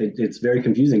 it's very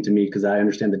confusing to me because I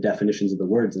understand the definitions of the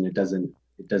words and it doesn't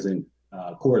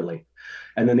correlate.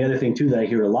 And then the other thing too that I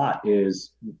hear a lot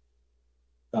is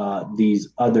these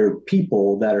other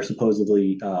people that are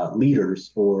supposedly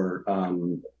leaders or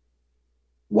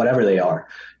whatever they are,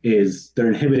 is they're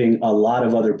inhibiting a lot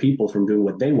of other people from doing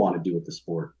what they want to do with the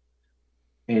sport.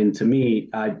 And to me,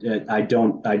 I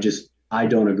don't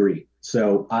agree.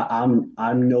 So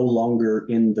I'm no longer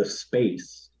in the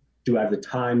space. Do I have the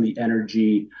time, the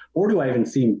energy, or do I even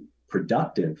seem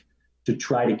productive to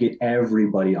try to get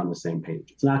everybody on the same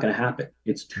page? It's not going to happen.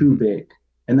 It's too Mm-hmm. big,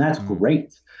 and that's Mm-hmm.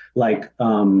 great. Like,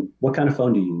 what kind of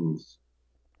phone do you use?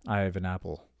 I have an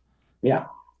Apple. Yeah,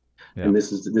 Yeah. and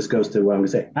this goes to what I'm going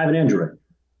to say. I have an Android.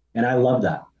 And I love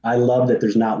that. I love that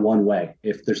there's not one way.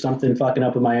 If there's something fucking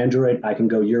up with my Android, I can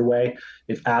go your way.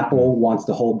 If Mm-hmm. Apple wants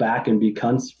to hold back and be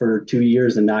cunts for 2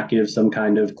 years and not give some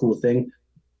kind of cool thing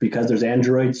because there's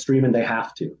Android streaming, they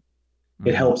have to. It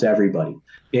Mm-hmm. helps everybody.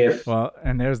 If Well,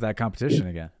 and there's that competition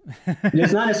again.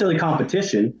 it's not necessarily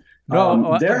competition,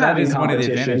 No, they're that having is one of the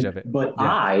advantage competition, of it. but Yeah,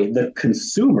 I, the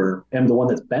consumer, am the one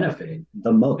that's benefiting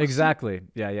the most. exactly.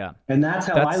 Yeah, yeah. And that's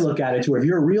how I That's, look at it. To where if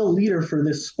you're a real leader for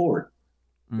this sport,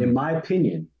 in mm, my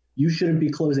opinion, you shouldn't be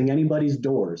closing anybody's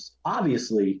doors.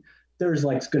 Obviously, there's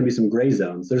like going to be some gray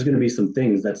zones. There's going to be some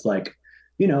things that's like,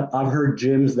 I've heard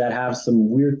gyms that have some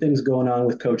weird things going on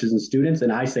with coaches and students,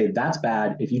 and I say that's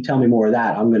bad. If you tell me more of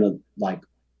that, I'm going to like,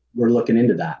 we're looking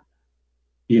into that.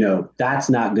 That's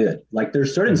not good. Like,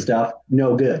 there's certain mm, stuff,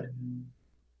 no good.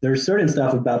 There's certain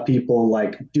stuff about people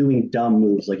like doing dumb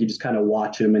moves. Like, you just kind of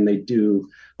watch them and they do,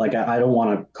 like, I don't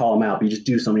want to call them out, but you just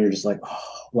do something, you're just like, oh,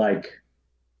 like,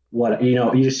 what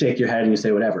you just shake your head and you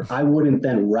say whatever. I wouldn't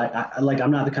then like,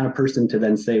 I'm not the kind of person to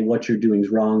then say what you're doing is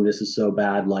wrong, this is so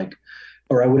bad, like,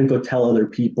 or I wouldn't go tell other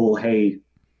people, hey,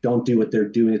 don't do what they're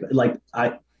doing. Like,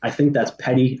 I think that's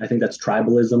petty. I think that's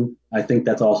tribalism. I think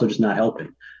that's also just not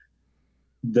helping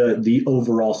the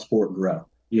overall sport grow.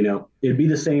 It'd be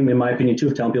the same in my opinion too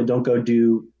if telling people don't go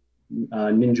do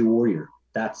Ninja Warrior.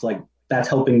 That's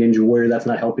helping Ninja Warrior. That's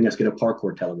not helping us get a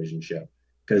parkour television show.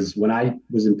 Because when I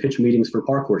was in pitch meetings for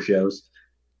parkour shows,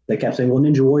 they kept saying, well,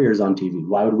 Ninja Warrior is on TV.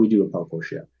 Why would we do a parkour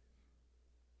show?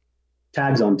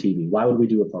 Tags on TV. Why would we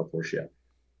do a parkour show?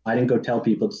 I didn't go tell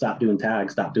people to stop doing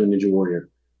tags, stop doing Ninja Warrior.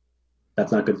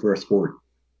 That's not good for a sport.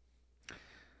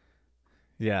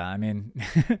 yeah. I mean,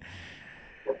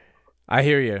 I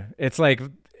hear you. It's like,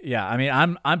 yeah. I mean,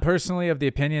 I'm personally of the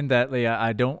opinion that, yeah,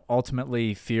 I don't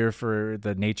ultimately fear for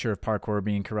the nature of parkour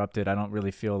being corrupted. I don't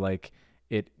really feel like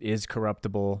it is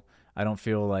corruptible. I don't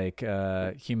feel like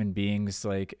human beings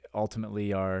like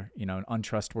ultimately are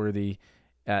untrustworthy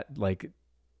at like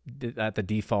at the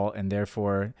default, and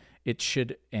therefore it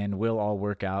should and will all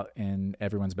work out in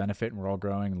everyone's benefit, and we're all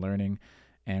growing and learning,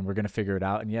 and we're going to figure it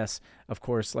out. And yes, of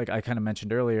course, like I kind of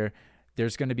mentioned earlier,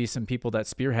 there's going to be some people that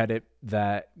spearhead it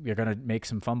that you're going to make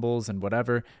some fumbles and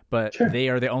whatever, but Sure. they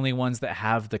are the only ones that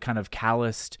have the kind of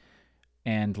calloused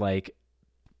and like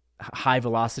high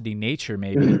velocity nature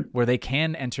maybe where they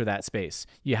can enter that space.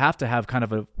 You have to have kind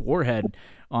of a warhead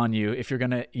on you if you're going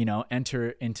to,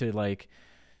 enter into like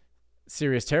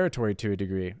serious territory to a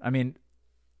degree. I mean,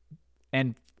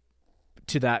 and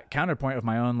to that counterpoint of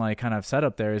my own like kind of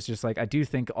setup there is just like, I do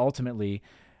think ultimately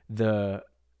the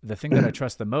thing that I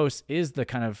trust the most is the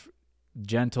kind of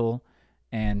gentle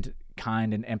and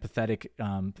kind and empathetic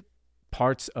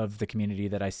parts of the community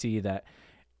that I see, that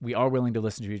we are willing to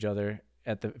listen to each other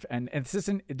at the, and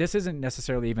this isn't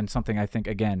necessarily even something I think,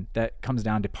 again, that comes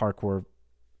down to parkour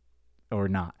or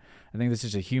not. I think this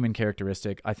is a human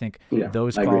characteristic. I think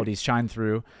those qualities shine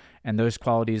through, and those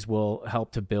qualities will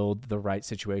help to build the right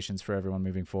situations for everyone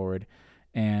moving forward.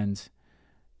 And,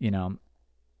 you know,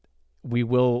 we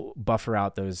will buffer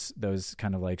out those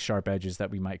kind of like sharp edges that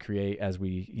we might create as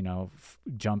we, you know,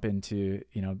 jump into,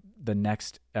 you know, the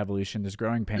next evolution. There's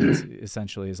growing pains,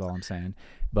 essentially, is all I'm saying.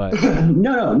 But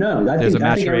no. There's a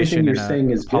maturation and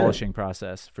a polishing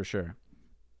process for sure.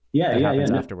 Yeah,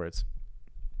 afterwards.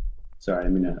 Sorry, I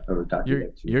mean to overtalk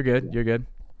you. You're good. You're good.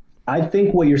 I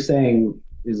think what you're saying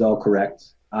is all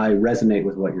correct. I resonate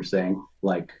with what you're saying.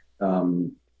 Like,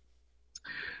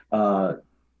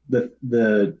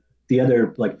 the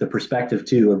other, like, the perspective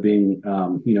too of being,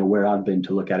 you know, where I've been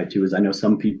to look at it too is, I know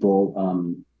some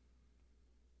people,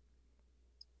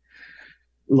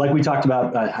 like we talked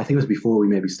about, I think it was before we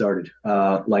maybe started,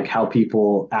 like how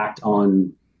people act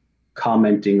on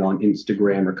commenting on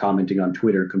Instagram or commenting on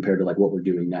Twitter compared to like what we're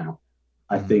doing now.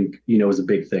 I think, you know, is a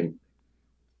big thing.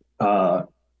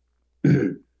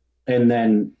 And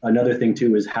then another thing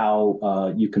too is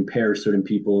how you compare certain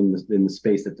people in the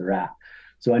space that they're at.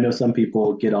 So I know some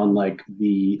people get on like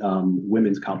the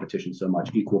women's competition so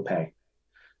much, equal pay.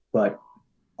 But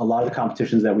a lot of the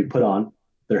competitions that we put on,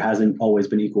 there hasn't always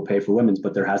been equal pay for women's,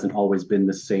 but there hasn't always been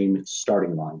the same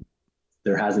starting line.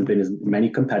 There hasn't been as many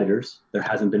competitors. There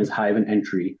hasn't been as high of an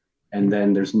entry. And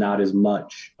then there's not as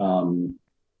much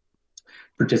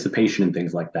participation in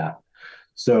things like that.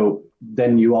 So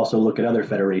then you also look at other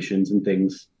federations and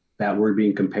things that we're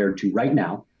being compared to right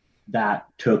now that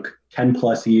took 10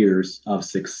 plus years of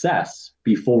success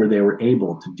before they were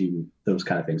able to do those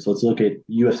kind of things. So let's look at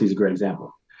UFC is a great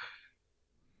example.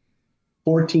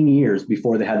 14 years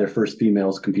before they had their first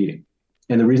females competing.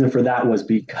 And the reason for that was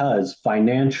because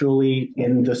financially,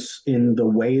 in the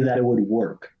way that it would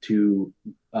work to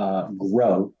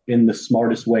grow in the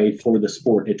smartest way for the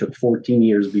sport, it took 14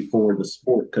 years before the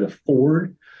sport could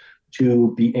afford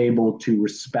to be able to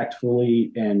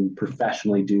respectfully and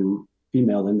professionally do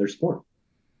female in their sport.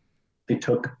 It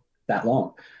took that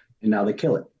long, and now they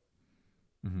kill it.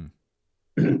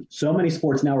 Mm-hmm. So many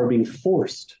sports now are being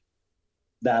forced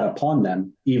that upon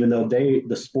them, even though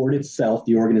the sport itself,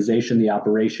 the organization, the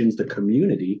operations, the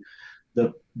community,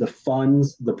 the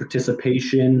funds, the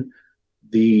participation,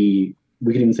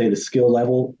 we can even say the skill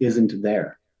level isn't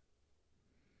there.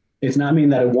 It's not mean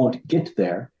that it won't get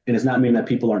there, and it's not mean that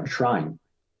people aren't trying,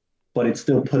 but it's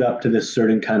still put up to this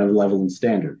certain kind of level and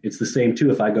standard. It's the same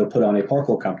too if I go put on a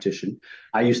parkour competition.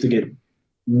 I used to get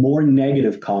more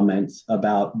negative comments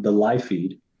about the live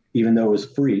feed, even though it was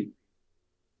free.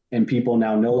 And people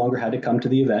now no longer had to come to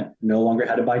the event, no longer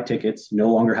had to buy tickets,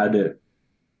 no longer had to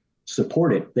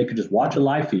support it. They could just watch a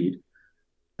live feed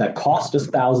that cost us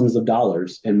thousands of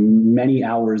dollars and many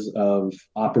hours of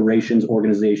operations,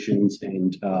 organizations,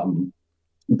 and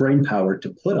brain power to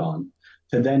put on,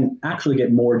 to then actually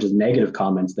get more just negative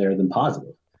comments there than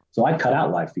positive. So I cut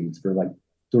out live feeds for like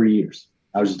 3 years.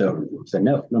 I was just over it. Said,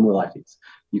 no more live feeds.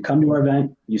 You come to our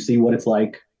event, you see what it's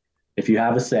like. If you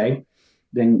have a say,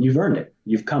 then you've earned it.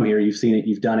 You've come here, you've seen it,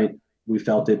 you've done it. We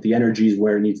felt it. The energy is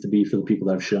where it needs to be for the people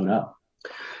that have shown up.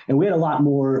 And we had a lot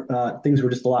more, things were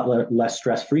just a lot less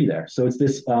stress-free there. So it's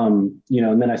this, you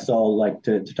know, and then I saw, like,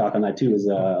 to talk on that too, is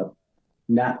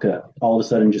NAPCA all of a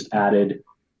sudden just added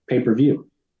pay-per-view,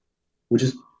 which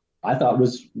is, I thought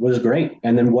was great.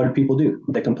 And then what did people do?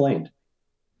 They complained.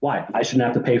 Why? I shouldn't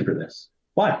have to pay for this.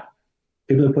 Why?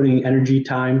 People are putting energy,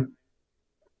 time.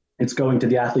 It's going to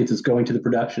the athletes. It's going to the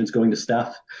production. It's going to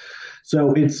stuff.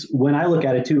 So it's, when I look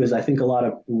at it too, is I think a lot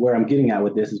of where I'm getting at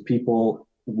with this is people,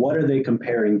 what are they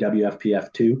comparing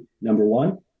WFPF to, number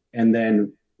one? And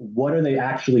then what are they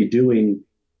actually doing?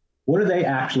 What are they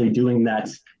actually doing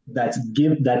that's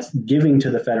giving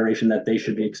to the federation that they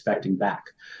should be expecting back?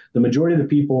 The majority of the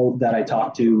people that I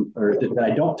talk to, or that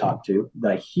I don't talk to,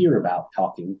 that I hear about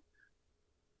talking,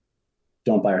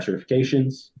 don't buy our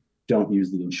certifications, don't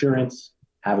use the insurance,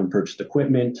 haven't purchased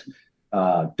equipment,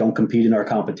 don't compete in our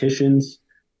competitions,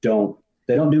 they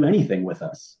don't do anything with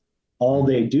us. All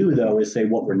they do, though, is say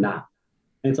what we're not.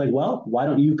 And it's like, well, why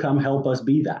don't you come help us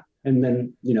be that? And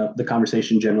then, you know, the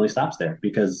conversation generally stops there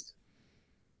because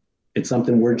it's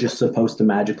something we're just supposed to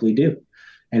magically do.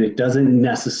 And it doesn't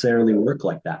necessarily work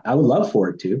like that. I would love for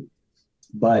it to,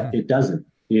 but it doesn't,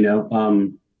 you know?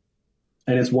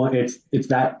 And it's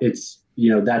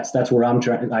that's where I'm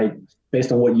trying.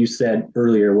 Based on what you said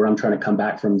earlier, where I'm trying to come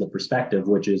back from the perspective,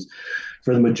 which is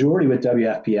for the majority with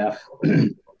WFPF,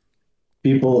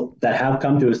 people that have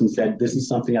come to us and said, this is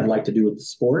something I'd like to do with the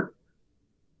sport.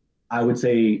 I would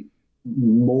say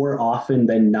more often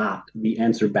than not, the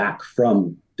answer back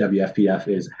from WFPF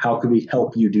is, how can we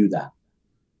help you do that?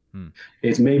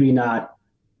 It's maybe not,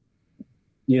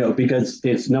 because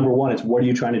it's number one, it's what are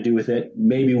you trying to do with it?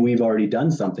 Maybe we've already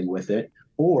done something with it,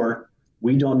 or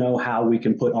we don't know how we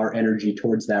can put our energy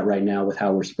towards that right now with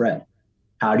how we're spread.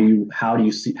 How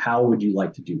would you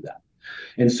like to do that?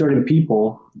 And certain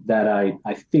people that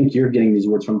I think you're getting these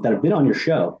words from that have been on your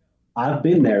show, I've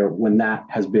been there when that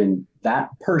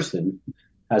person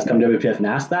has come to WFPF and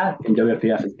asked that, and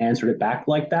WFPF has answered it back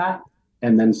like that,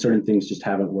 and then certain things just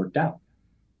haven't worked out.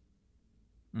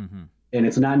 Mm-hmm. And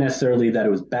it's not necessarily that it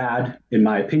was bad, in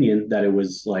my opinion, that it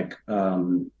was like,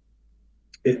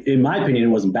 in my opinion, it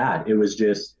wasn't bad. It was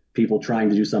just people trying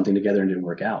to do something together and didn't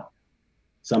work out.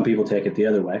 Some people take it the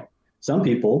other way. Some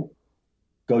people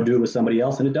go do it with somebody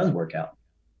else and it does work out.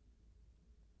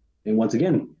 And once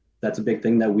again, that's a big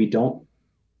thing that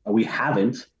we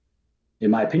haven't,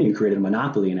 in my opinion, created a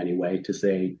monopoly in any way to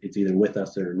say it's either with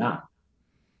us or not.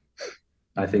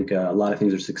 I think a lot of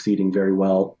things are succeeding very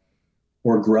well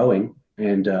or growing.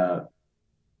 And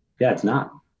it's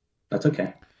not. That's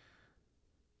okay.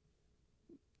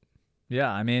 Yeah,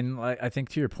 I mean, I think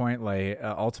to your point,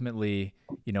 ultimately,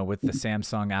 with the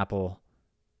Samsung, Apple,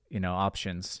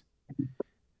 options,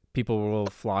 people will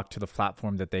flock to the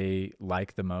platform that they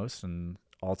like the most, and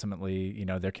ultimately,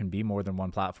 there can be more than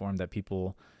one platform that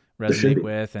people resonate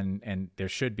with, and there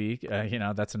should be.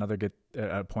 That's another good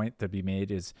point to be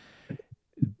made is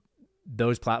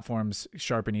those platforms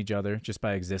sharpen each other just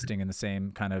by existing in the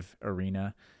same kind of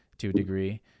arena to a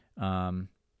degree.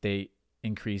 They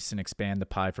increase and expand the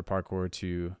pie for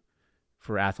parkour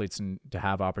for athletes and to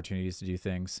have opportunities to do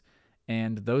things.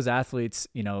 And those athletes,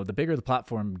 the bigger the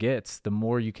platform gets, the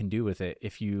more you can do with it.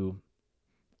 If you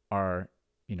are,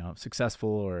 successful,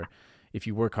 or if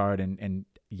you work hard and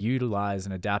utilize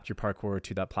and adapt your parkour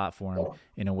to that platform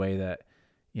in a way that,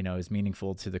 is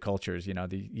meaningful to the cultures.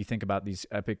 You think about these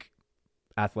epic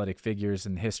athletic figures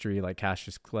in history like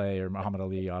Cassius Clay or Muhammad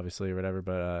Ali, obviously, or whatever.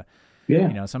 But,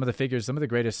 some of the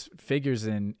greatest figures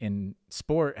in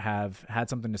sport have had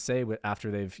something to say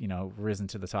after they've, risen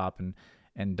to the top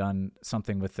and done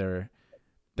something with their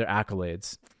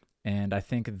accolades. And I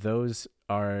think those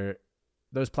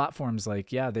platforms,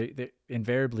 they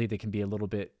invariably, they can be a little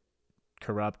bit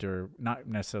corrupt, or not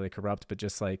necessarily corrupt, but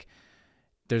just like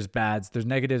there's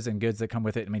negatives and goods that come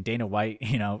with it. I mean, Dana White,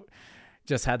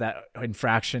 just had that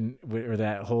infraction or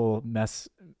that whole mess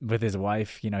with his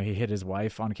wife. He hit his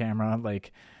wife on camera,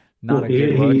 not a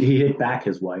good look. He hit back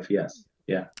his wife. Yes.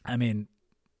 Yeah. I mean,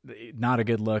 not a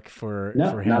good look for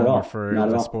him or for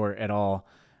the sport at all.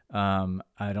 I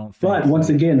don't think. But once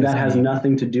again, that has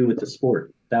nothing to do with the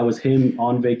sport. That was him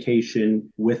on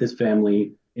vacation with his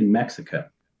family in Mexico.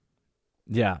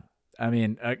 Yeah. I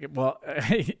mean, I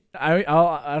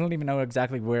don't even know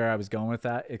exactly where I was going with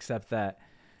that, except that,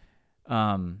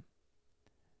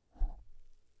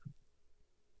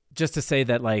 just to say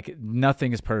that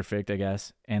nothing is perfect, I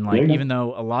guess. And even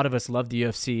though a lot of us love the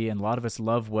UFC and a lot of us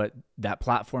love what that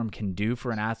platform can do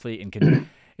for an athlete, and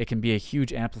it can be a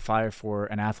huge amplifier for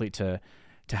an athlete to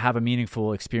have a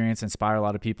meaningful experience, inspire a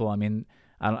lot of people. I mean,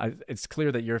 it's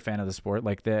clear that you're a fan of the sport.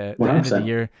 The end of the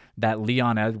year, that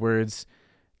Leon Edwards,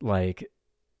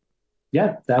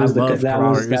 yeah, that was the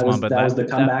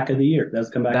comeback of the year. That was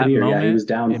the comeback of the year. Moment, he was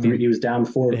down he was down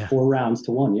four rounds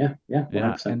to 1. Yeah.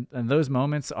 100%. And those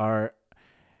moments are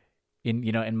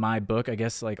in my book, I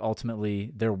guess,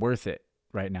 ultimately they're worth it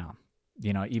right now.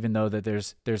 Even though that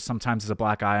there's sometimes a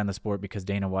black eye on the sport because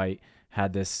Dana White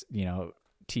had this,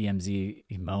 TMZ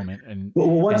moment. And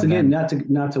once again, not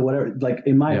to whatever,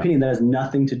 in my opinion, that has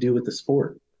nothing to do with the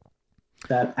sport.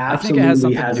 That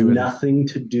absolutely has nothing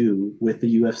to do with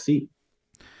the UFC.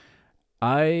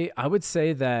 I would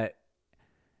say that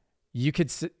you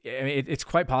could. It's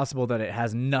quite possible that it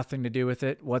has nothing to do with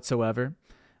it whatsoever.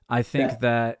 I think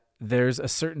that there's a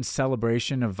certain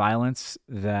celebration of violence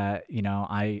that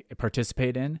I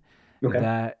participate in. Okay.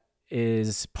 That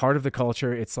is part of the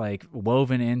culture. It's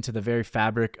woven into the very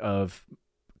fabric of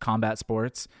combat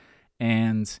sports,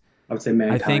 and I would say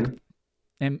mankind. I think,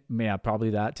 and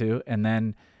probably that too. And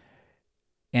then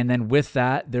with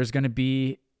that, there's going to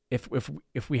be.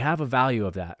 If we have a value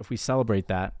of that, if we celebrate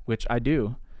that, which I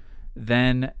do,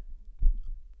 then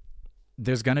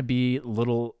there's going to be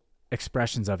little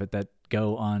expressions of it that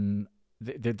go on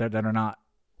that are not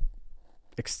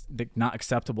not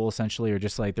acceptable essentially, or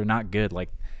just like they're not good.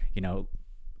 Like, you know,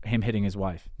 him hitting his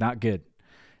wife, not good,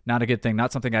 not a good thing,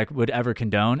 not something I would ever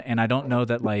condone. And I don't know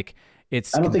that like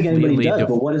it's I don't think anybody does,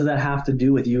 but what does that have to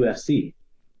do with UFC?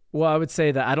 Well, I would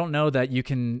say that I don't know that you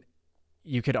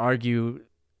could argue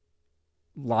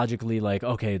logically like,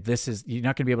 okay, you're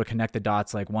not going to be able to connect the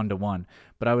dots like one to one.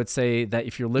 But I would say that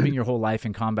if you're living your whole life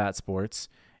in combat sports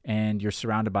and you're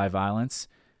surrounded by violence,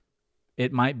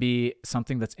 it might be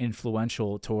something that's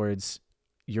influential towards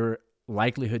your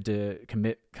likelihood to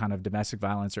commit kind of domestic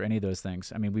violence or any of those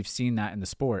things. I mean, we've seen that in the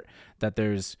sport, that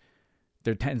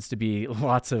there tends to be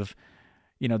lots of,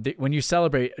 you know, when you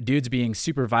celebrate dudes being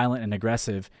super violent and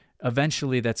aggressive,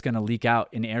 eventually that's going to leak out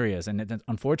in areas. And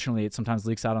unfortunately, it sometimes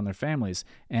leaks out on their families.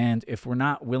 And if we're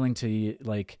not willing to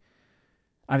like,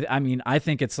 I mean, I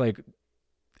think it's like,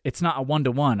 it's not a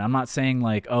one-to-one. I'm not saying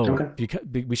like, because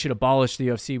we should abolish the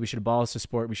UFC, we should abolish the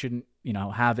sport, we shouldn't, you know,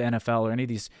 have NFL or any of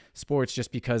these sports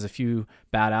just because a few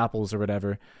bad apples or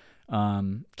whatever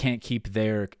can't keep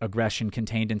their aggression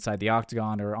contained inside the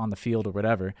octagon or on the field or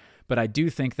whatever. But I do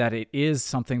think that it is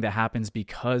something that happens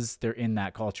because they're in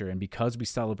that culture and because we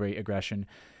celebrate aggression.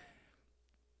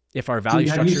 If our value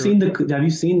structure... Have you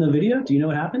seen the video? Do you know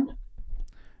what happened?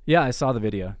 Yeah, I saw the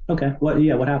video. Okay.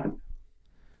 What happened?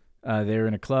 They were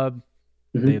in a club.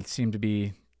 Mm-hmm. They seemed to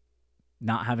be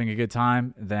not having a good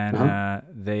time. Then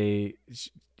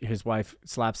his wife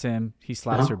slaps him. He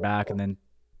slaps her back, and then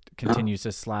continues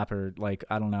to slap her. Like,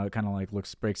 I don't know. It kind of like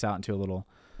breaks out into a little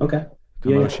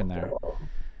commotion there.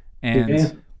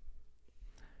 And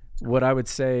what I would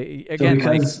say again,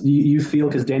 so because you feel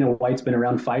because Dana White's been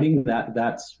around fighting,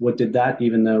 that's what did that,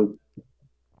 even though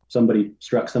somebody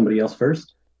struck somebody else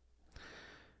first.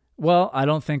 Well, I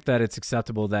don't think that it's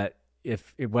acceptable that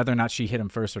if whether or not she hit him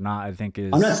first or not, I think is.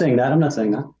 I'm not saying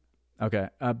that. Okay,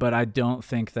 but I don't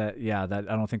think that. Yeah, I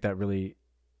don't think that really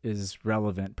is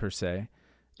relevant per se.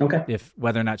 Okay. If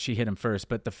whether or not she hit him first,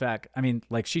 but the fact, I mean,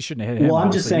 like she shouldn't have hit him. Well,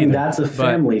 I'm just saying that's a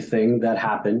family thing that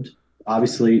happened.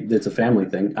 Obviously, it's a family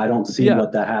thing. I don't see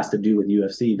what that has to do with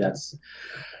UFC. That's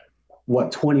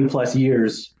what 20 plus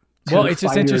years. Well, it's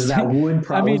just interesting. That would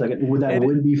probably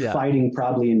would be fighting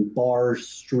probably in bars,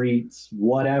 streets,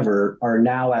 whatever, are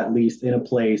now at least in a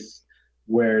place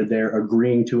where they're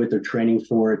agreeing to it, they're training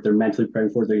for it, they're mentally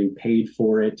preparing for it, they're getting paid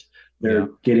for it, they're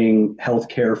getting health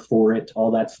care for it,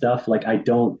 all that stuff. Like I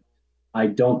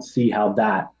don't see how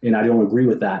that, and I don't agree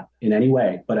with that in any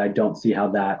way, but I don't see how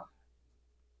that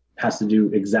has to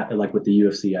do exactly like with the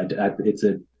UFC.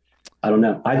 I don't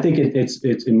know. I think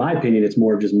it's in my opinion, it's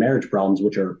more of just marriage problems,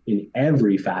 which are in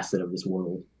every facet of this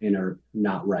world and are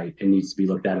not right and needs to be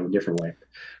looked at in a different way.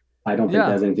 I don't think that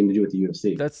has anything to do with the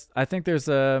UFC. I think there's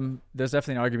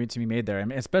definitely an argument to be made there. I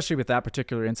mean, especially with that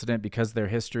particular incident, because their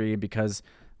history and because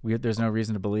there's no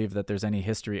reason to believe that there's any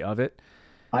history of it.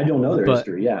 I don't know their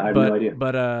history. Yeah, I have no idea.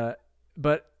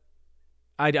 But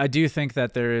I do think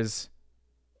that there is.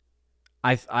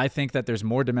 I think that there's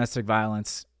more domestic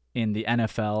violence in the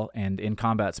NFL and in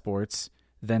combat sports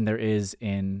than there is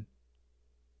in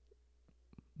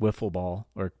wiffle ball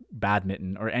or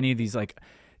badminton or any of these like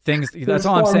things. That's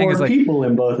all I'm saying is like people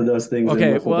in both of those things.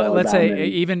 Okay, well, let's say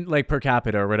even like per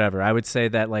capita or whatever. I would say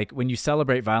that like when you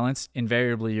celebrate violence,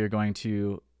 invariably you're going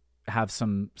to have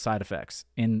some side effects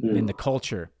in the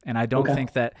culture, and I don't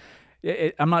think that.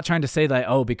 I'm not trying to say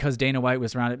that because Dana White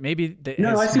was around it. Maybe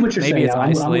I see what you're saying. It's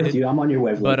isolated. I'm with you. I'm on your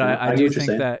wavelength. But I do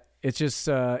think that it's just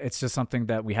something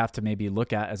that we have to maybe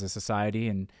look at as a society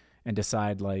and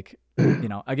decide like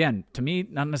again, to me,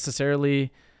 not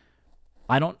necessarily.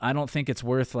 I don't think it's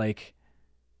worth like,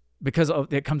 because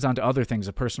it comes down to other things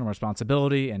of personal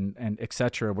responsibility and et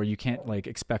cetera, where you can't like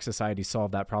expect society to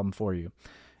solve that problem for you.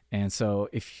 And so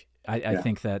if I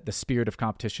think that the spirit of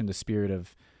competition, the spirit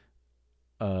of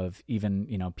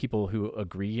even, people who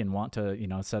agree and want to,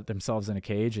 set themselves in a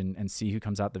cage and see who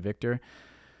comes out the victor.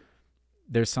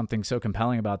 There's something so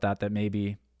compelling about that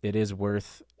maybe it is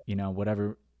worth,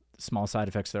 whatever small side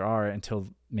effects there are until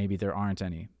maybe there aren't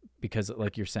any, because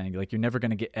like you're saying, like you're never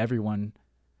going to get everyone.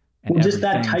 And just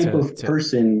that type of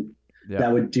person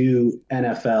that would do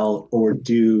NFL or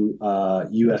do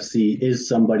UFC is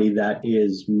somebody that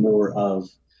is more of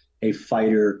a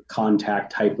fighter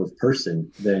contact type of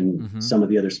person than some of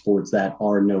the other sports that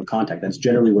are no contact. That's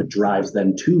generally what drives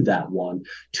them to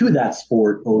that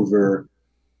sport over,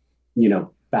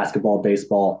 basketball,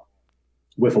 baseball,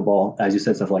 wiffle ball, as you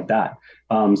said, stuff like that.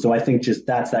 So I think just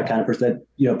that's that kind of person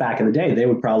that, back in the day, they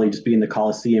would probably just be in the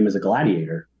Coliseum as a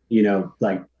gladiator,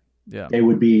 they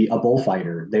would be a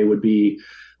bullfighter. They would be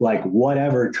like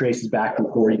whatever traces back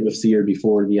before UFC or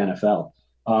before the NFL.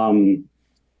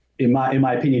 In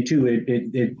my opinion too,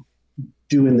 it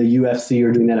doing the UFC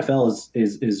or doing the NFL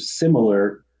is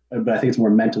similar, but I think it's more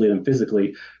mentally than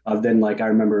physically. Then, like, I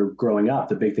remember growing up,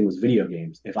 the big thing was video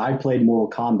games. If I played Mortal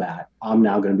Kombat, I'm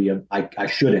now going to be I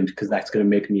shouldn't, because that's going to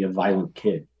make me a violent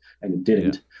kid, and it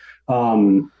didn't.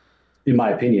 In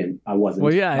my opinion, I wasn't.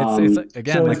 Well, yeah, it's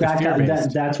again, so like,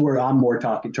 it's that's where I'm more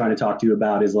trying to talk to you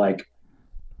about, is like,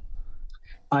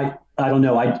 I don't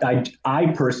know. I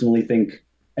personally think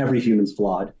every human's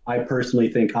flawed. I personally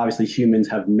think, obviously, humans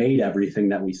have made everything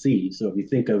that we see. So if you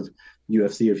think of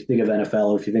UFC, or if you think of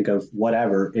NFL, or if you think of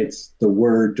whatever, it's the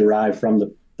word derived from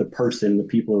the person, the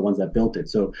people are the ones that built it.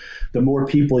 So the more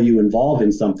people you involve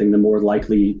in something, the more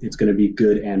likely it's going to be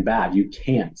good and bad. You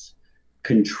can't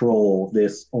control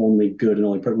this only good and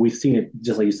only we've seen it,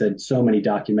 just like you said, so many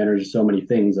documentaries, so many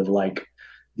things of like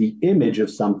the image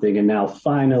of something, and now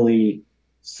finally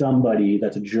somebody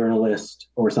that's a journalist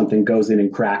or something goes in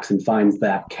and cracks and finds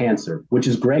that cancer, which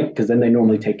is great, because then they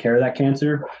normally take care of that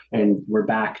cancer and we're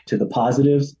back to the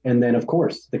positives. And then of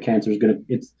course the cancer is going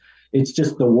to, it's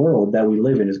just the world that we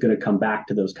live in is going to come back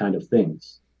to those kind of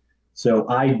things. So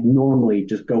I normally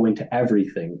just go into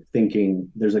everything thinking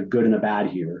there's a good and a bad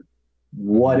here.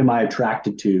 What am I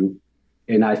attracted to?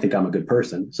 And I think I'm a good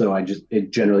person. So it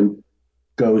generally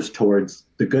goes towards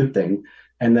the good thing.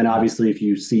 And then obviously if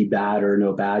you see bad or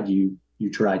no bad, you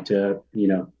try to,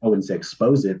 I wouldn't say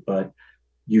expose it, but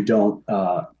you don't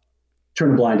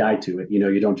turn a blind eye to it.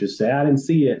 You don't just say, I didn't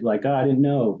see it. Like, oh, I didn't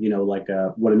know, like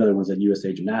what another one's at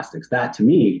USA Gymnastics. That to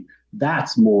me, that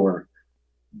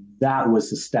was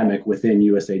systemic within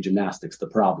USA Gymnastics, the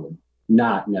problem,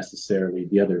 not necessarily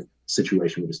the other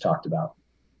situation we just talked about.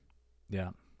 Yeah.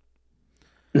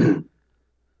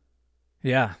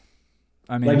 Yeah.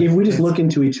 I mean, like, if we just look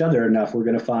into each other enough, we're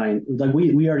going to find, like,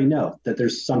 we already know that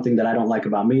there's something that I don't like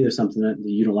about me. There's something that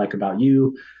you don't like about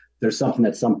you. There's something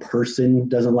that some person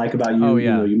doesn't like about you. Oh,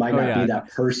 yeah. You might not be that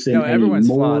person no, everyone's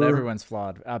anymore. flawed. Everyone's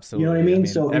flawed. Absolutely. You know what I mean?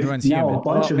 So everyone's if now human. a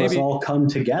bunch of us all come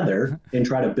together and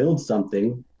try to build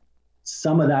something,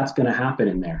 some of that's going to happen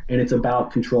in there. And it's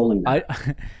about controlling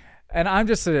that. And I'm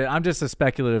just a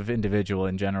speculative individual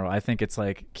in general. I think it's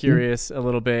like curious a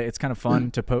little bit. It's kind of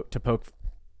fun to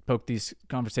poke these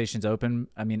conversations open.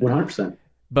 I mean, 100%.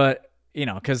 But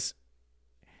because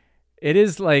it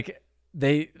is like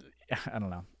I don't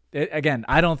know. Again,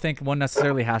 I don't think one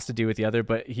necessarily has to do with the other,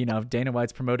 but Dana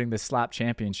White's promoting the slap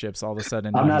championships all of a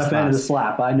sudden. I'm not a fan of the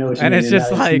slap. I know what you mean. And it's just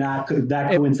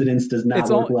that coincidence does not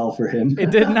work well for him. It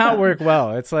did not work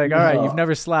well. It's like, all right, you've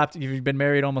never slapped. You've been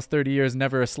married almost 30 years,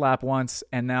 never a slap once,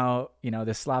 and now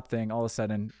this slap thing. All of a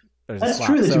sudden, there's that's a slap.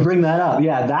 True that you bring that up.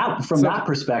 Yeah, that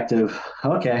perspective.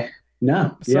 Okay.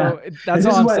 No. So that's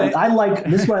all I'm saying.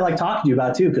 This is what I like talking to you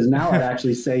about too, because now I'd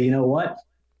actually say, you know what?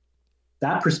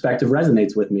 That perspective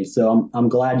resonates with me. So I'm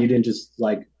glad you didn't just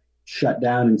like shut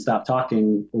down and stop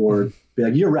talking or be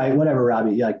like, you're right, whatever,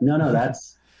 Robbie. You're like, no,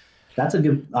 that's a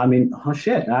good, I mean, oh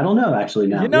shit. I don't know actually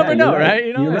now. You never know, right?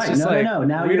 You're right. No.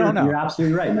 Now you're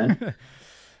absolutely right, man.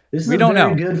 This is a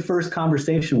very good first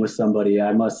conversation with somebody,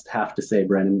 I must have to say,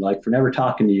 Brendan. Like, for never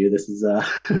talking to you, this is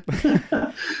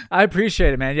I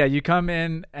appreciate it, man. Yeah, you come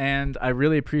in and I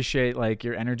really appreciate like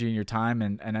your energy and your time,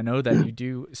 and I know that you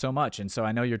do so much, and so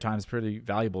I know your time is pretty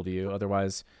valuable to you.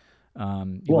 Otherwise, you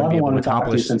wouldn't be able to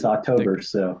accomplish since October.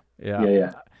 So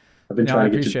yeah. I've been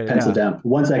trying to get you penciled down.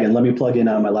 1 second, let me plug in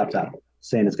my laptop.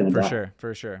 Saying it's going to die.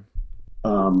 For sure.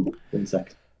 1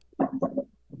 second.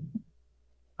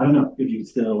 I don't know if you can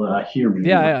still hear me.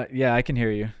 Yeah, I can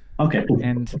hear you. Okay, cool.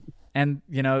 And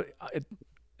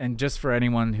and just for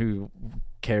anyone who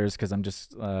cares, because I'm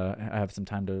just I have some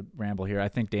time to ramble here. I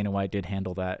think Dana White did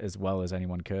handle that as well as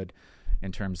anyone could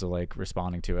in terms of like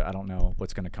responding to it. I don't know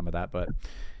what's going to come of that, but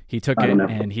he took it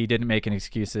and he didn't make any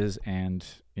excuses, and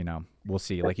we'll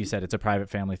see. Like you said, it's a private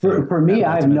family thing. For me,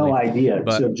 I have no idea.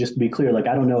 But, so just to be clear, like,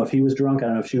 I don't know if he was drunk. I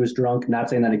don't know if she was drunk. Not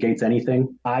saying that negates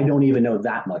anything. I don't even know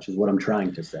that much is what I'm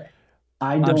trying to say.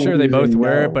 I'm sure they both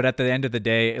were, but at the end of the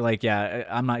day, like, yeah,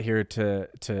 I'm not here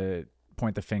to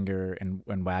point the finger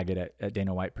and wag it at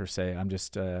Dana White per se. I'm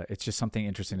just, it's just something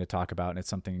interesting to talk about. And it's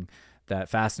something that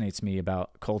fascinates me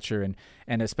about culture,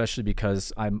 and especially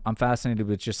because I'm fascinated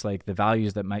with just like the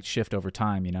values that might shift over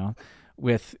time,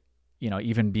 with,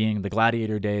 even being the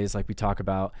gladiator days, like we talk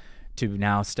about, to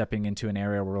now stepping into an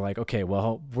area where we're like, okay,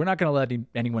 well, we're not going to let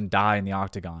anyone die in the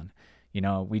octagon. We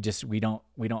don't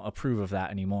approve of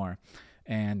that anymore.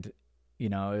 And,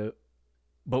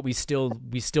 but we still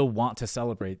want to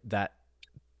celebrate that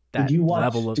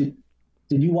level of.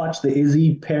 Did you watch the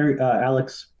Izzy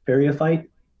Alex Pereira fight?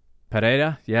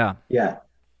 Pereira? Yeah. Yeah.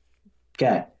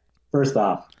 Okay. First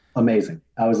off, amazing.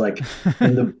 I was like,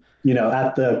 at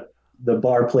the the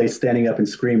bar place standing up and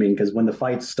screaming because when the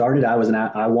fight started, I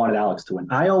wanted Alex to win.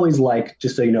 I always like,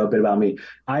 just so you know a bit about me,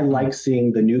 I like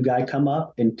seeing the new guy come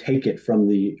up and take it from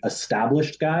the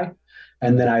established guy,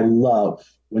 and then I love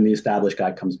when the established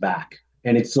guy comes back,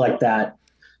 and it's like that.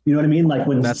 You know what I mean? Like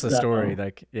when That's the story.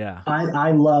 Like, yeah.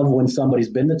 I love when somebody's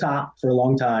been the top for a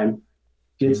long time,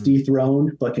 gets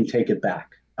dethroned, but can take it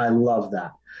back. I love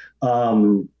that.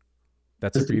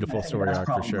 That's a beautiful story arc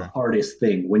for sure. The hardest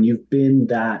thing when you've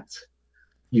been at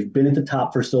the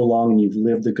top for so long and you've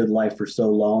lived a good life for so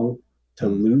long to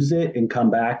lose it and come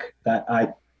back.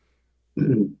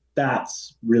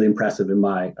 That's really impressive in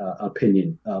my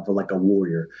opinion of like a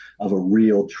warrior, of a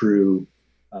real true,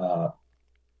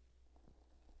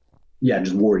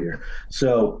 just warrior.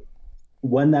 So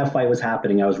when that fight was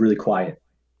happening, I was really quiet,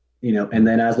 and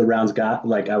then as the rounds got,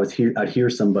 like I'd hear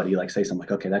somebody like say something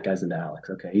like, okay, that guy's into Alex.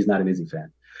 Okay, he's not an Izzy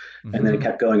fan. And then it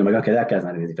kept going. I'm like, okay, that guy's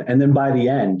not an Izzy fan. And then by the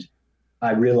end,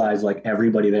 I realized like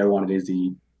everybody there wanted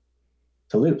Izzy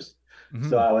to lose.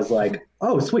 So I was like,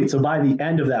 oh, sweet. So by the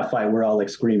end of that fight, we're all like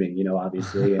screaming,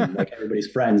 obviously, and like everybody's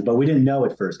friends, but we didn't know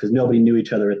at first because nobody knew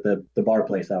each other at the bar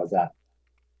place I was at.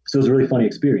 So it was a really funny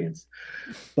experience.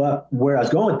 But where I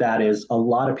was going with that is a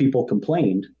lot of people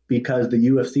complained because the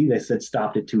UFC, they said,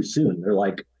 stopped it too soon. They're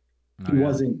like, he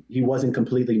wasn't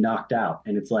completely knocked out.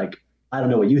 And it's like, I don't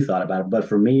know what you thought about it, but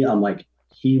for me, I'm like,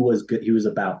 he was good. He was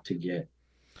about to get.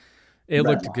 It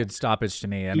looked a good stoppage to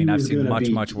me. I mean, I've seen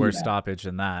much worse stoppage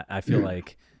than that. I feel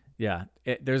like,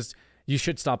 you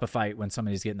should stop a fight when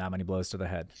somebody's getting that many blows to the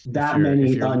head. That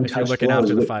many untouched blows. If you're looking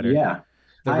after the fighter. Yeah.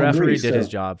 The referee did his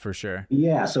job for sure.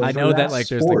 Yeah, so I know that like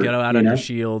there's the get out under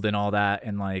shield and all that,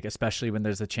 and like especially when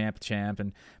there's a champ,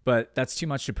 but that's too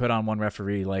much to put on one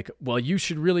referee. Like, well, you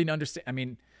should really understand. I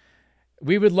mean,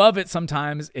 we would love it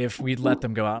sometimes if we'd let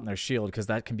them go out in their shield because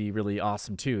that can be really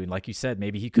awesome too. And like you said,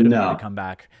 maybe he could have made a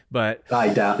comeback, but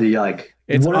I doubt. Like,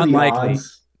 it's unlikely.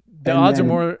 The odds are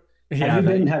more.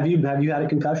 Have you had a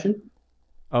concussion?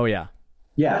 Oh yeah.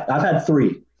 Yeah, I've had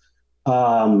 3.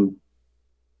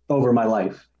 Over my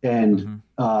life. And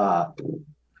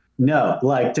no,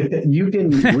 like you can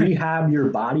rehab your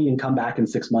body and come back in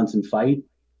 6 months and fight.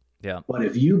 Yeah. But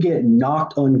if you get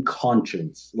knocked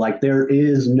unconscious, like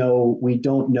we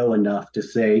don't know enough to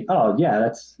say, oh yeah,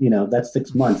 that's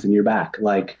 6 months and you're back.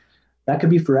 Like that could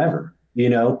be forever,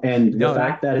 and the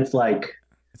fact that it's like,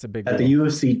 it's a big that the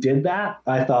UFC did that,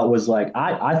 I thought was like,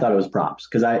 I thought it was props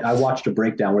because I watched a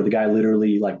breakdown where the guy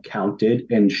literally like counted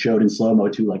and showed in slow-mo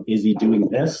too, like, is he doing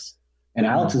this? And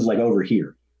Alex is like over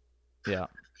here. Yeah.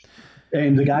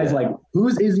 And the guy's like,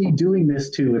 who's Izzy doing this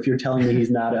to if you're telling me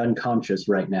he's not unconscious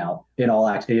right now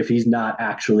if he's not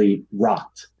actually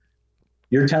rocked?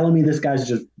 You're telling me this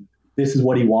is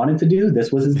what he wanted to do?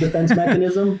 This was his defense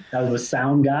mechanism? That was a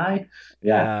sound guy?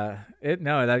 Yeah.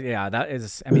 That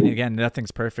is, I mean, again,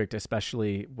 nothing's perfect,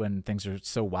 especially when things are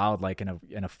so wild, like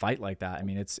in a fight like that. I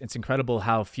mean, it's incredible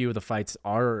how few of the fights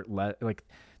are like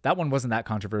that one wasn't that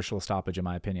controversial stoppage, in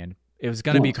my opinion. It was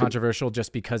going to be controversial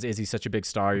just because Izzy's such a big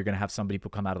star. You're going to have somebody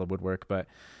come out of the woodwork, but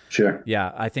sure.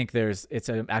 Yeah, I think it's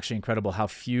actually incredible how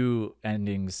few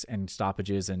endings and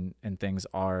stoppages and things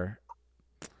are.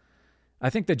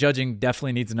 I think the judging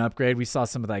definitely needs an upgrade. We saw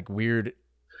some of like weird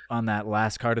on that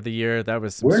last card of the year. That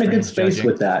was we're in a good space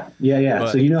judging. With that. Yeah.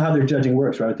 But, so you know how their judging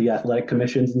works, right? With the athletic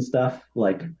commissions and stuff,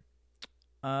 like.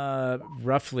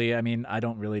 Roughly. I mean, I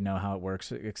don't really know how it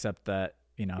works, except that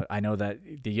I know that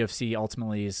the UFC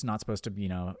ultimately is not supposed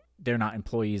to. They're not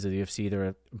employees of the UFC.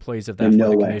 They're employees of the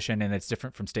athletic commission, and it's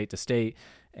different from state to state.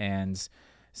 And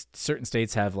certain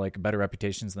states have like better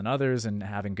reputations than others, and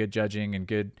having good judging and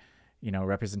good,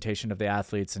 representation of the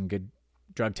athletes and good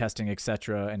drug testing,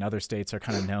 etc. And other states are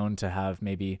kind of known to have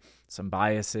maybe some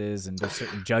biases, and there's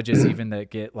certain judges even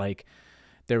that get like.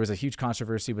 There was a huge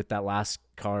controversy with that last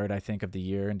card, I think, of the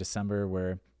year in December,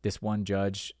 where this one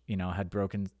judge, had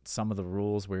broken some of the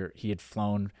rules where he had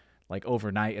flown like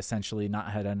overnight, essentially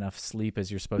not had enough sleep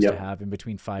as you're supposed to have in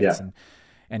between fights.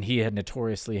 And he had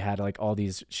notoriously had like all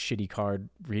these shitty card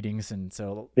readings. And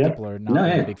so people are not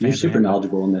really big fans. You're super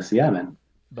knowledgeable in this. Yeah, man.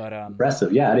 But,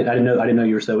 impressive. Yeah. I didn't know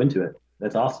you were so into it.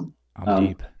 That's awesome. I'm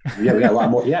deep. We got a lot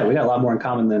more. Yeah. We got a lot more in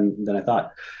common than I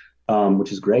thought,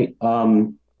 which is great.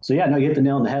 So yeah, no, you hit the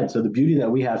nail on the head. So the beauty that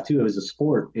we have too as a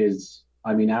sport is,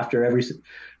 I mean,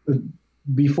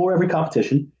 before every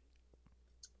competition,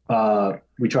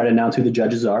 we try to announce who the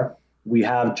judges are. We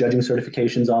have judging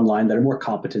certifications online that are more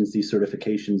competency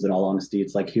certifications. In all honesty,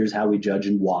 it's like, here's how we judge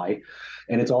and why.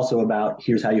 And it's also about,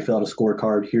 here's how you fill out a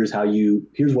scorecard. Here's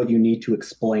what you need to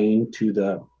explain to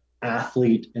the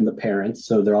athlete and the parents,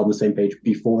 so they're all on the same page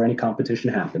before any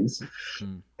competition happens.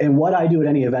 And what I do at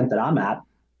any event that I'm at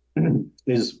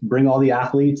is bring all the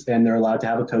athletes, and they're allowed to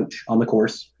have a coach on the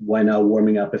course when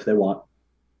warming up if they want.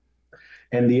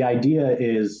 And the idea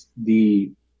is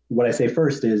what I say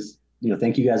first is,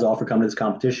 thank you guys all for coming to this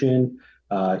competition.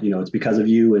 It's because of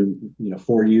you and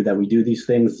for you that we do these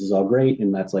things. This is all great,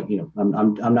 and that's like,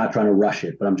 I'm not trying to rush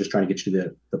it, but I'm just trying to get you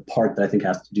to the part that I think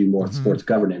has to do more with sports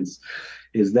governance.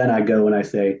 Is then I go and I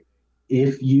say,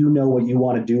 if you know what you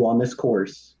want to do on this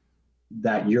course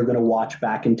that you're going to watch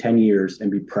back in 10 years and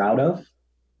be proud of,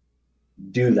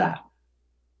 do that.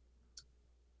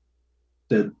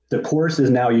 The course is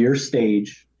now your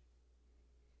stage.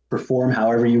 Perform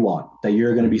however you want, that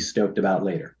you're going to be stoked about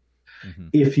later.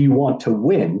 If you want to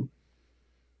win,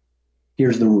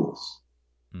 here's the rules.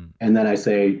 And then I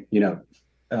say,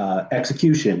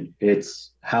 execution,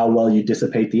 it's how well you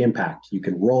dissipate the impact. You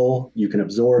can roll, you can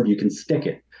absorb, you can stick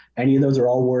it. Any of those are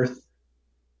all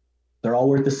they're all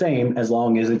worth the same, as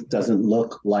long as it doesn't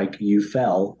look like you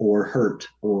fell or hurt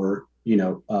or,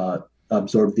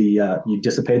 absorb you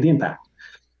dissipate the impact.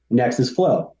 Next is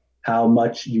flow, how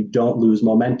much you don't lose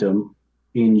momentum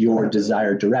in your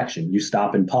desired direction. You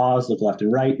stop and pause, look left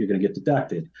and right, you're going to get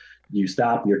deducted. You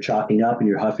stop, you're chalking up and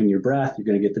you're huffing your breath, you're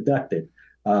going to get deducted.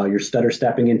 You're stutter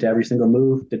stepping into every single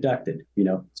move, deducted.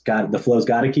 The flow's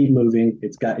got to keep moving.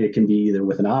 It can be either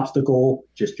with an obstacle,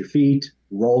 just your feet,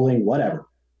 rolling, whatever.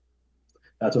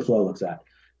 That's what flow looks at.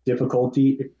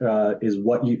 Difficulty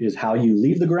is how you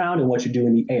leave the ground and what you do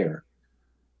in the air.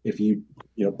 If you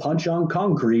punch on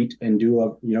concrete and do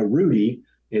a Rudy,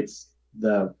 it's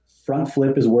the front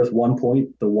flip is worth 1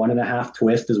 point. The 1.5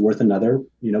 twist is worth another,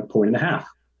 1.5 points.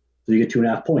 So you get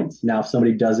 2.5 points. Now, if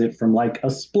somebody does it from like a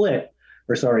split,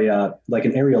 like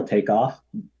an aerial takeoff,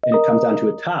 and it comes down to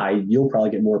a tie, you'll probably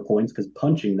get more points because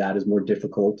punching that is more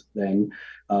difficult than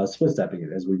split stepping it,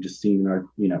 as we've just seen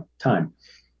in our time.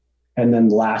 And then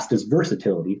last is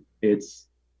versatility. It's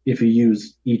if you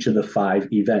use each of the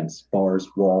 5 events: bars,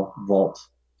 wall, vault,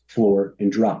 floor,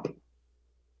 and drop.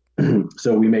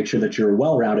 So we make sure that you're a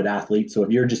well-rounded athlete. So if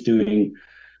you're just doing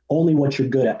only what you're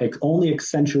good at, only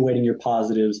accentuating your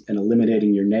positives and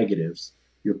eliminating your negatives,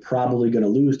 you're probably going to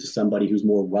lose to somebody who's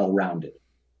more well-rounded.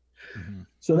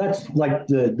 So that's like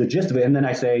the gist of it. And then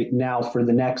I say, now for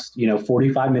the next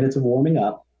 45 minutes of warming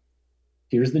up,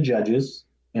 here's the judges.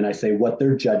 And I say what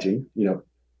they're judging,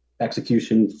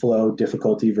 execution, flow,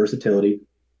 difficulty, versatility.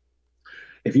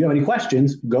 If you have any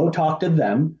questions, go talk to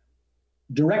them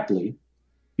directly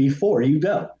before you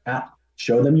go.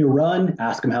 Show them your run,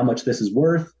 ask them how much this is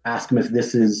worth, ask them if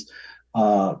this is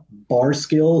a bar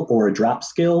skill or a drop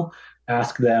skill,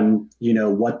 ask them,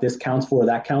 what this counts for,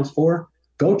 that counts for.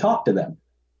 Go talk to them,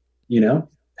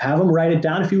 have them write it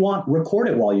down if you want, record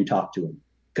it while you talk to them.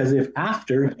 Because if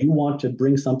after you want to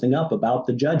bring something up about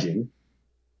the judging,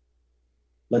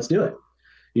 let's do it.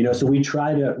 So we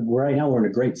try to, right now we're in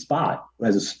a great spot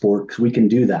as a sport because we can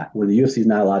do that, where the UFC is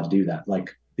not allowed to do that.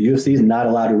 Like the UFC is not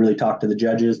allowed to really talk to the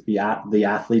judges. The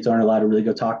athletes aren't allowed to really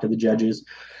go talk to the judges.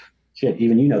 Shit,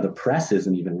 even, the press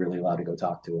isn't even really allowed to go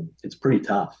talk to them. It's pretty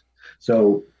tough.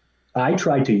 So I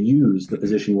try to use the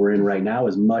position we're in right now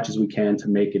as much as we can to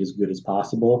make it as good as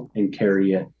possible and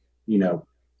carry it,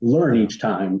 learn each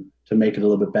time to make it a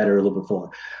little bit better, a little bit fuller.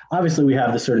 Obviously, we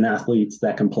have the certain athletes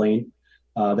that complain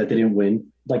that they didn't win.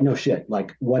 Like, no shit.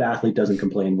 Like, what athlete doesn't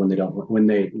complain when they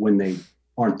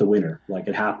aren't the winner? Like,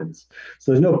 it happens.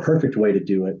 So there's no perfect way to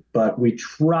do it, but we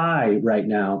try right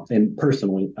now, and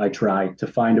personally, I try to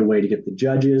find a way to get the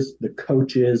judges, the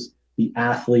coaches, the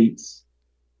athletes,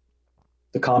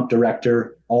 the comp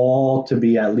director, all to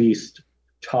be at least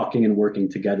talking and working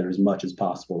together as much as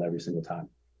possible every single time.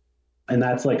 And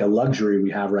that's like a luxury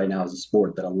we have right now as a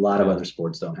sport that a lot of other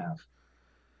sports don't have.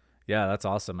 Yeah, that's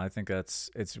awesome. I think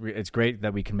it's great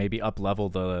that we can maybe up level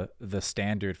the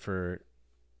standard for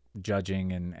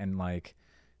judging and like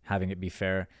having it be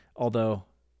fair. Although,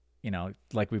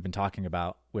 like we've been talking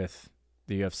about with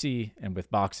the UFC and with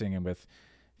boxing and with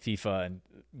FIFA and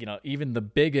even the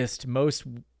biggest, most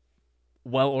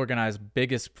well organized,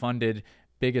 biggest funded,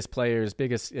 biggest players,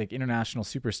 biggest like international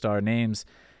superstar names,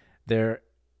 they're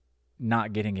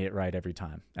not getting it right every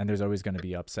time, and there's always going to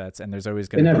be upsets, and there's always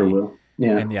going to be. They never will.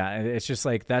 Yeah, and it's just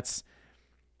like that's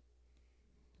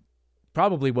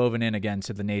probably woven in again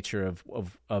to the nature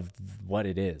of what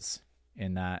it is,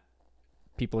 in that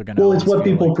people are going to. Well, it's what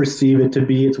people perceive it to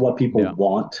be. It's what people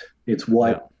want. It's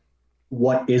what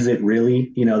is it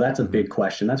really? That's a big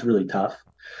question. That's really tough.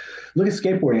 Look at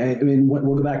skateboarding. I mean,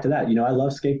 we'll go back to that. I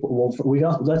love skateboard.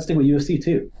 Well, let's stick with UFC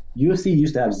too. UFC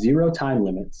used to have 0 time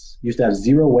limits, used to have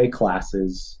 0 weight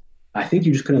classes. I think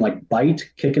you just couldn't like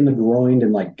bite, kick in the groin,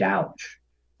 and like gouge.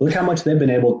 Look how much they've been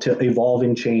able to evolve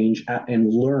and change and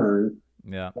learn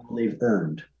Yeah. all they've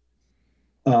earned.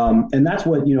 And that's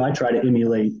what, I try to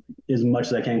emulate as much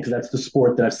as I can because that's the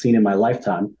sport that I've seen in my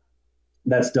lifetime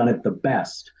that's done it the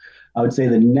best. I would say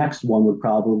the next one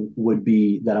would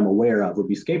be that I'm aware of would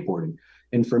be skateboarding.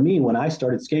 And for me, when I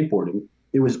started skateboarding,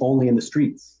 it was only in the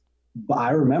streets. But I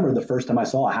remember the first time I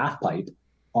saw a half pipe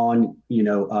on,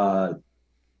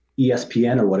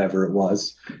 ESPN or whatever it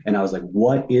was, and I was like,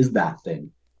 "What is that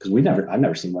thing?" Because I've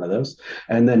never seen one of those.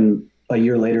 And then a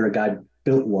year later, a guy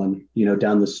built one,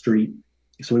 down the street,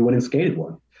 so we went and skated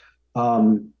one.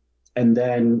 Um, and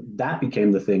then that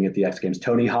became the thing at the X Games.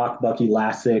 Tony Hawk, Bucky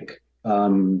Lasek,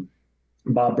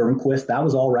 Bob Burnquist, that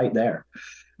was all right there.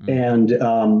 And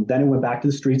then it went back to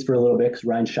the streets for a little bit because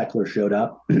Ryan Sheckler showed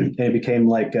up, and it became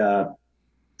like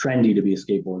trendy to be a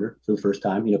skateboarder for the first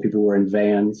time. People were in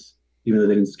Vans, even though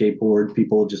they didn't skateboard.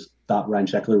 People just thought Ryan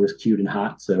Sheckler was cute and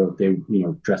hot, so they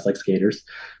dressed like skaters,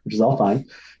 which is all fine.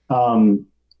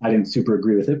 I didn't super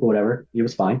agree with it, but whatever, it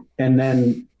was fine. And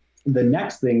then the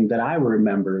next thing that I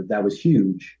remember that was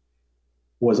huge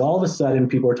was all of a sudden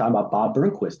people were talking about Bob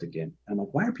Burnquist again. I'm like,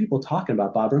 why are people talking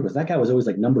about Bob Burnquist? That guy was always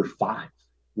like number 5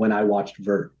 when I watched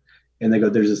Vert. And they go,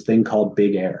 there's this thing called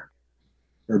Big Air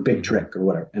or Big Trick or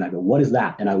whatever. And I go, what is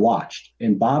that? And I watched.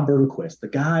 And Bob Burnquist, the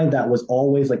guy that was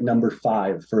always like number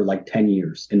 5 for like 10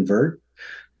 years in Vert,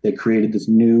 they created this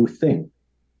new thing.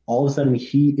 All of a sudden,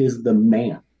 he is the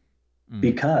man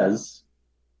because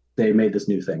they made this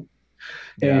new thing.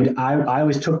 Yeah. And I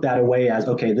always took that away as,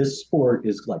 okay, this sport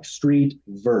is like street,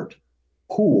 vert,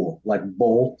 cool, like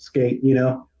bowl, skate,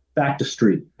 back to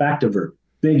street, back to vert,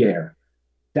 big air,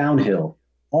 downhill,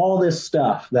 all this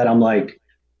stuff that I'm like,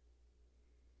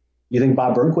 you think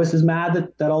Bob Burnquist is mad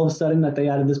that all of a sudden that they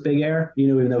added this big air,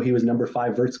 even though he was number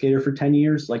 5 vert skater for 10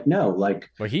 years? Like, no, like.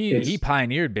 Well, he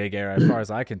pioneered big air as far as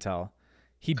I can tell.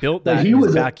 He built that in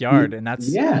his backyard, and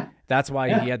that's why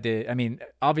he had the. I mean,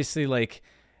 obviously, like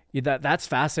that's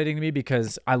fascinating to me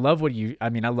because I love I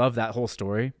love that whole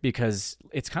story because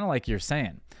it's kind of like you're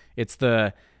saying.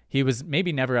 He was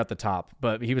maybe never at the top,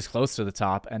 but he was close to the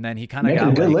top, and then he kind of got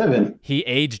a good living. He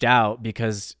aged out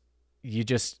because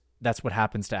that's what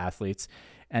happens to athletes.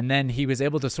 And then he was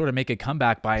able to sort of make a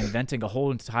comeback by inventing a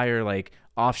whole entire like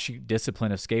offshoot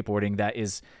discipline of skateboarding that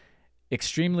is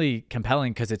extremely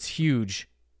compelling because it's huge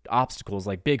obstacles,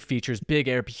 like big features, big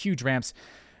air, huge ramps,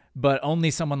 but only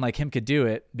someone like him could do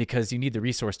it because you need the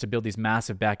resource to build these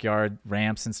massive backyard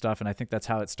ramps and stuff. And I think that's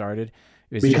how it started.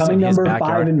 It was becoming number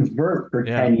 5 in vert for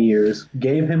 10 years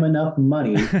gave him enough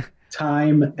money,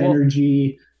 time,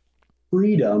 energy,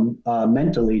 freedom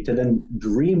mentally to then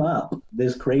dream up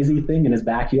this crazy thing in his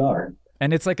backyard.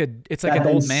 And it's like an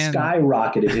old man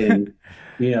skyrocketed him,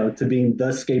 to being the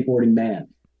skateboarding man.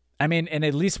 I mean, and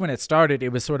at least when it started, it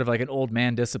was sort of like an old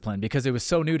man discipline because it was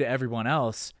so new to everyone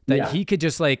else that he could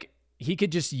just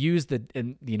use the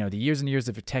years and years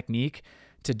of technique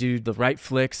to do the right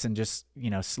flicks and just,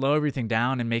 slow everything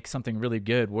down and make something really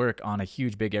good work on a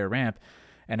huge big air ramp.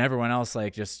 And everyone else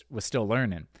like just was still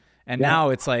learning. And now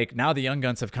it's like, now the young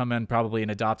guns have come in probably and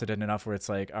adopted it enough where it's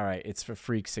like, all right, it's for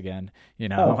freaks again, I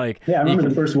remember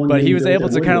the first one. But he was able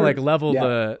to kind of like level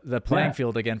the playing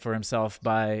field again for himself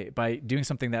by doing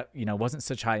something that, wasn't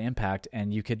such high impact,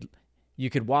 and you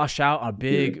could wash out a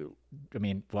big,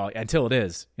 until it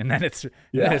is, and then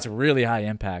it's really high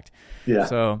impact. Yeah.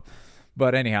 So,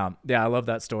 but anyhow, I love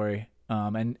that story.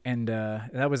 And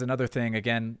that was another thing,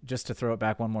 again, just to throw it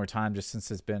back one more time, just since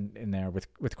it's been in there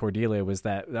with Cordelia, was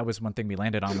that was one thing we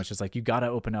landed on, which is like, you got to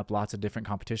open up lots of different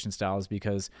competition styles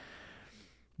because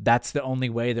that's the only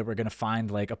way that we're going to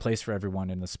find like a place for everyone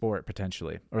in the sport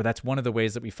potentially. Or that's one of the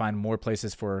ways that we find more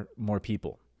places for more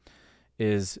people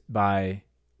is by,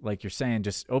 like you're saying,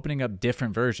 just opening up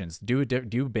different versions. Do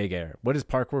big air. What does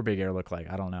parkour big air look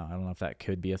like? I don't know. I don't know if that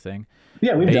could be a thing.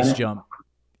 Yeah, we've done it. Jump.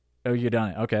 Oh, you've done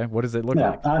it. Okay. What does it look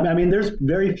like? There's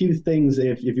very few things,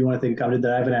 if you want to think of it,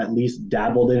 that I haven't at least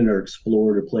dabbled in or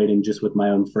explored or played in just with my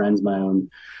own friends, my own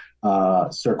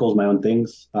circles, my own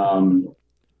things.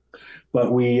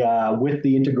 But we, with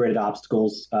the integrated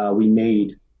obstacles, we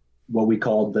made what we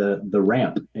called the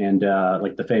ramp. And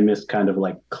like the famous kind of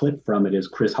like clip from it is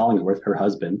Chris Hollingworth, her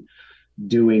husband,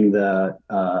 doing the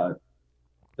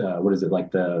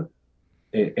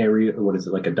aerial, what is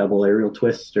it, like a double aerial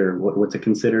twist, or what's it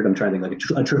considered? I'm trying to think,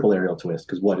 like a triple aerial twist,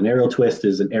 because an aerial twist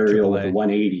is an aerial with a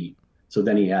 180. So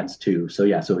then he adds 2. So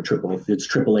it's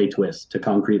triple A twist to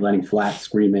concrete, landing flat,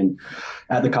 screaming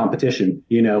at the competition,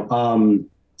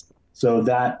 so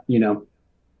that,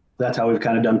 that's how we've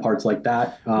kind of done parts like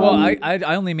that. Well, I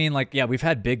only mean like, we've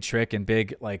had big trick and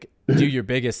big, like do your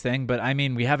biggest thing, but I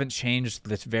mean, we haven't changed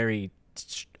this very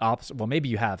opposite. Well, maybe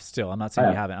you have still, I'm not saying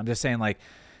you haven't. I'm just saying like,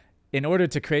 in order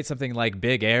to create something like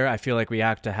Big Air, I feel like we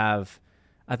have to have,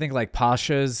 I think like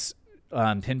Pasha's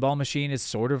pinball machine is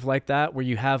sort of like that, where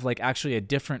you have like actually a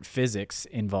different physics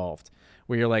involved,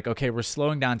 where you're like, okay, we're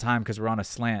slowing down time because we're on a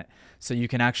slant. So you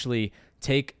can actually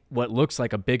take what looks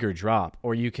like a bigger drop,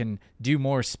 or you can do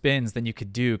more spins than you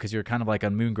could do because you're kind of like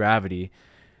on moon gravity.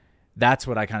 That's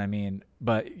what I kind of mean.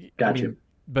 But Gotcha. I mean,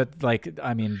 but like,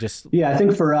 I mean, just Yeah, I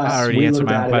think for I us, already we answered looked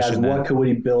my own at it as question then. what could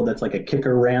we build that's like a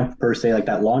kicker ramp per se, like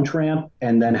that launch ramp,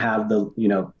 and then have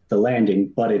the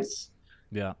landing, but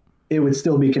Yeah. it would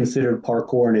still be considered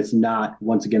parkour, and it's not,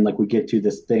 once again, like we get to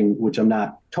this thing which I'm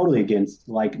not totally against,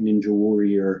 like Ninja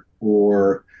Warrior, Mm.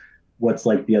 or what's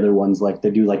like the other ones, like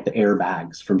they do like the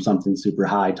airbags from something super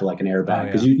high to like an Oh airbag,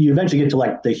 because yeah. you eventually get to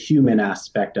like the human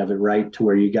aspect of it, right? To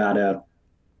where you gotta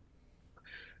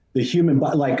the human,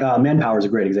 like Manpower is a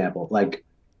great example. Like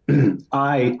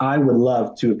I would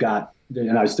love to have got,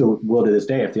 and I still will to this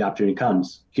day if the opportunity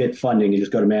comes, get funding and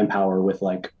just go to Manpower with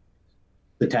like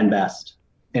the 10 best,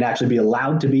 and actually be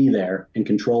allowed to be there and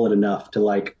control it enough to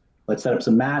like, let's set up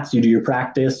some mats, you do your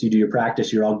practice,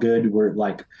 you're all good. We're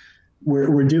like,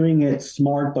 we're doing it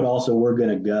smart, but also we're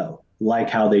gonna go like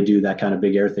how they do that kind of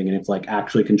big air thing, and it's like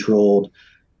actually controlled.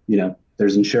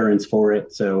 There's insurance for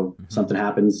it, so Mm-hmm. something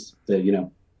happens that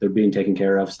they're being taken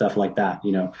care of, stuff like that.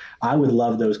 I would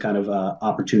love those kind of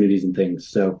opportunities and things.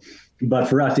 So, but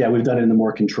for us, yeah, we've done it in a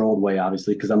more controlled way,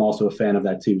 obviously, because I'm also a fan of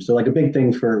that too. So like a big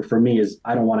thing for me is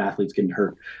I don't want athletes getting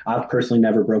hurt. I've personally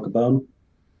never broke a bone.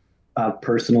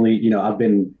 Personally,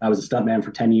 I was a stuntman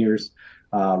for 10 years,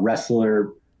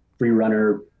 wrestler, free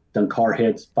runner, done car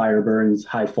hits, fire burns,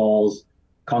 high falls,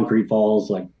 concrete falls,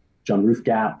 like John roof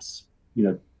gaps,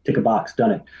 tick a box,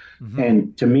 done it. Mm-hmm.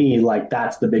 And to me, like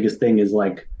that's the biggest thing is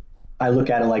like I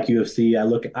look at it like UFC. I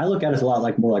look at it a lot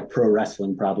like more like pro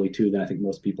wrestling probably too than I think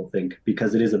most people think,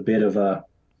 because it is a bit of a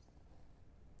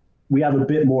we have a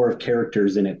bit more of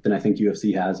characters in it than I think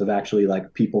UFC has, of actually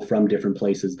like people from different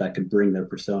places that could bring their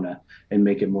persona and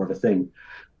make it more of a thing.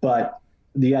 But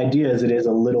the idea is it is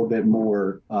a little bit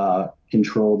more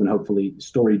controlled and hopefully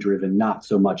story driven, not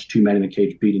so much two men in a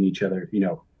cage beating each other,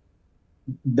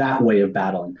 that way of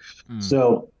battling. Mm.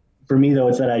 So for me, though,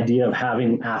 it's that idea of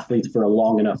having athletes for a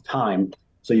long enough time.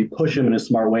 So you push them in a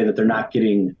smart way that they're not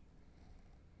getting,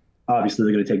 obviously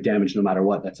they're going to take damage no matter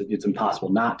what. It's impossible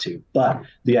not to. But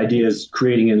the idea is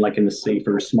creating in the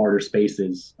safer, smarter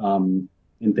spaces, and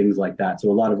things like that. So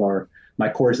a lot of my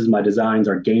courses, my designs,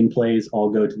 our gameplays all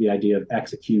go to the idea of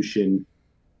execution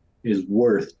is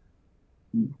worth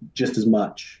just as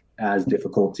much as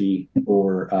difficulty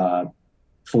or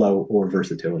flow or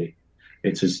versatility.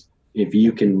 It's just if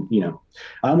you can,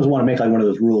 I almost want to make like one of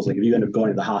those rules. Like if you end up going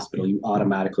to the hospital, you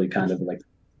automatically kind of like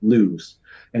lose.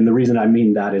 And the reason I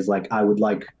mean that is like I would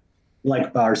like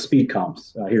our speed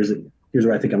comps. Here's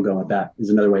where I think I'm going with that. Is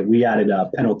another way we added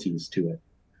penalties to it.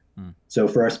 Mm. So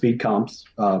for our speed comps,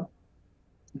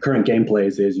 current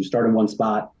gameplays is you start in one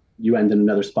spot, you end in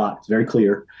another spot. It's very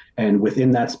clear, and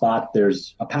within that spot,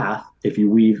 there's a path. If you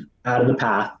weave out of the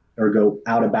path or go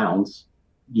out of bounds,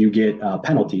 you get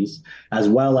penalties, as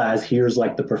well as here's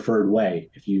like the preferred way.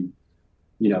 If you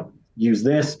use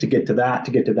this to get to that,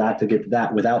 to get to that, to get to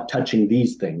that, without touching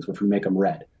these things, which we make them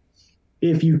red.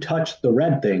 If you touch the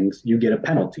red things, you get a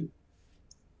penalty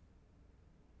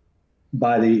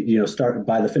by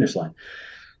the finish line.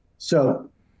 So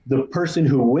the person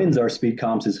who wins our speed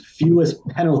comps is fewest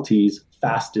penalties,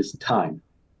 fastest time.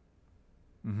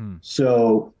 Mm-hmm.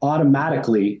 So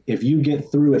automatically, if you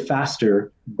get through it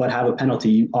faster but have a penalty,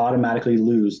 you automatically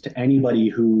lose to anybody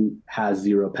who has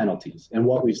zero penalties. And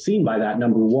what we've seen by that,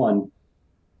 number one,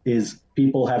 is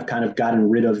people have kind of gotten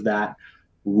rid of that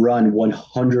run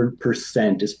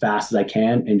 100% as fast as I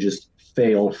can and just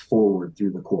fail forward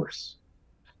through the course.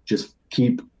 Just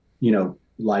keep,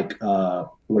 like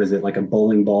what is it, like a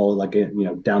bowling ball, like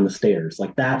down the stairs,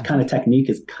 like that kind of technique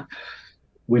is.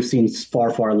 We've seen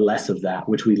far less of that,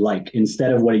 which we like.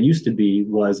 Instead of what it used to be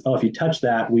was, if you touch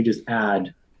that, we just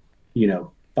add,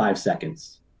 5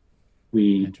 seconds.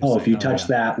 If you touch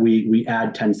that, we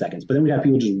add 10 seconds. But then we have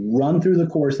people just run through the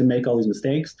course and make all these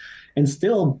mistakes, and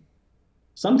still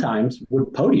sometimes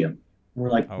would podium. We're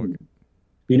like,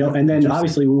 and then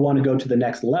obviously we want to go to the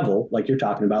next level, like you're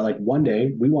talking about. Like one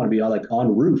day we want to be all like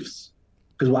on roofs,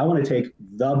 because I want to take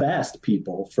the best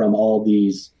people from all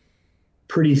these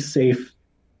pretty safe,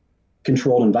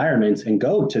 controlled environments and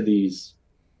go to these,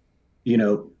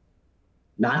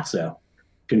 not so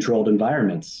controlled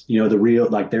environments. The real,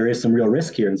 like there is some real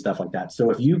risk here and stuff like that. So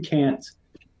if you can't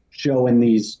show in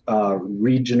these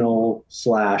regional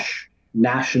 /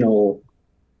 national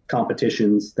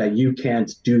competitions that you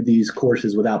can't do these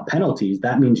courses without penalties,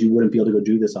 that means you wouldn't be able to go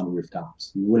do this on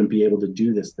rooftops. You wouldn't be able to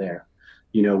do this there,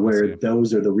 I where see.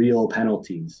 those are the real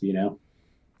penalties.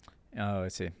 Oh, I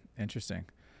see. Interesting.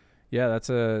 Yeah,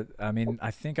 I mean,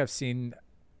 I think I've seen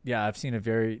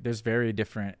there's very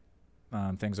different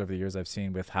things over the years I've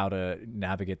seen with how to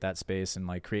navigate that space and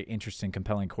like create interesting,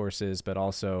 compelling courses, but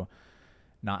also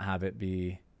not have it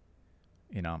be,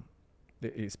 you know,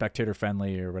 spectator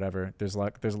friendly or whatever. There's a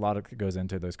lot that goes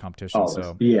into those competitions. Oh, So,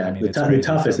 I yeah. mean, it's The crazy.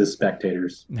 toughest So, is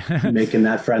spectators, making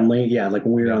that friendly. Yeah, like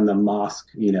when we were yeah. on the mosque,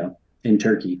 in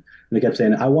Turkey, and they kept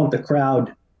saying, "I want the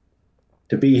crowd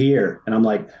to be here," and I'm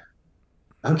like,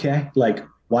 "Okay, like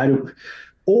why do?"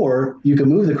 Or you could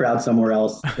move the crowd somewhere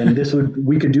else, and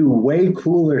we could do way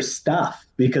cooler stuff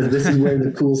because this is where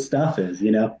the cool stuff is. Such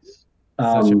a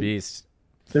Um, beast.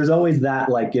 there's always that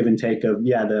like give and take of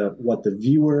the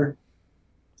viewer,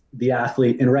 the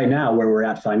athlete, and right now where we're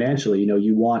at financially,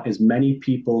 you want as many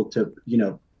people to,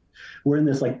 we're in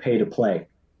this like pay to play,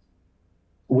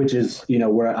 which is,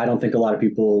 where I don't think a lot of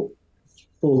people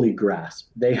fully grasp.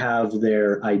 They have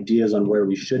their ideas on where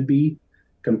we should be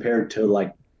compared to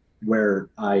like where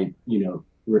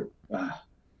uh,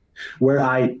 where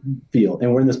I feel,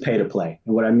 and we're in this pay to play.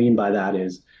 And what I mean by that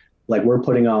is like we have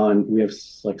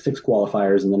like 6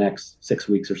 qualifiers in the next 6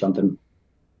 weeks or something.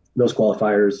 Those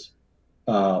qualifiers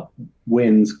uh,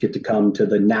 wins get to come to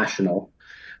the national.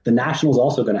 The national is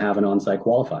also going to have an on-site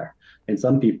qualifier. And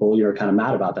some people, are kind of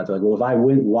mad about that. They're like, well, if I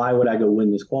win, why would I go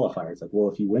win this qualifier? It's like,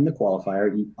 well, if you win the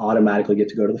qualifier, you automatically get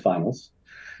to go to the finals.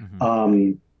 Hmm.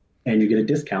 Um, and you get a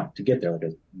discount to get there, like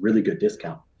a really good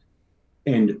discount.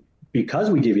 And because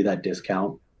we give you that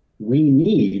discount, we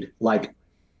need like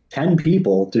 10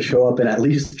 people to show up and at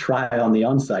least try on the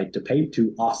on-site to pay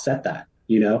to offset that,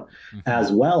 Hmm.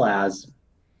 as well as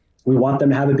we want them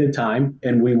to have a good time,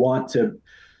 and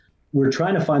we're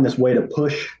trying to find this way to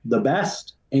push the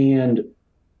best, and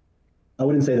I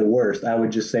wouldn't say the worst. I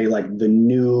would just say like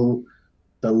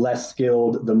the less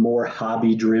skilled, the more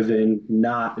hobby driven,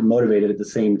 not motivated at the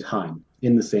same time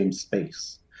in the same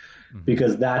space. Hmm.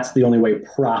 Because that's the only way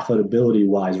profitability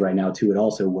wise right now too, it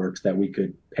also works, that we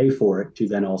could pay for it to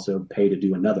then also pay to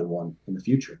do another one in the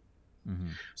future. Hmm.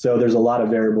 So there's a lot of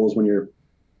variables when you're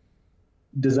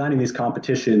designing these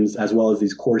competitions as well as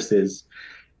these courses.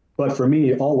 But for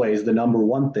me, always the number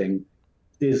one thing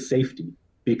is safety,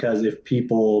 because if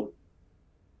people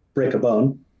break a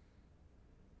bone,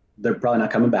 they're probably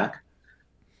not coming back.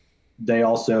 They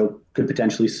also could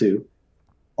potentially sue.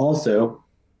 Also,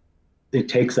 it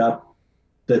takes up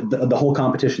the whole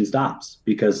competition stops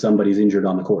because somebody's injured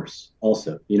on the course.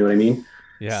 Also, you know what I mean?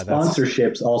 Yeah, that's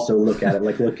Sponsorships also look at it.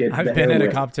 Like look at I've the been at a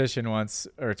airway. competition once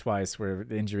or twice where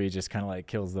the injury just kind of like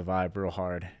kills the vibe real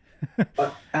hard.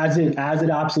 As it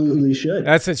absolutely should.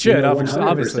 That's it should 100%.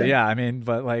 obviously, yeah. I mean,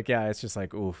 but like, yeah, it's just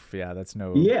like, oof, yeah, that's Yeah,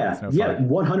 no yeah, fun.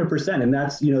 100%. And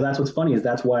that's what's funny is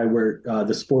that's why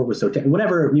the sport was so.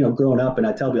 Whenever growing up, and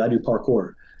I tell people I do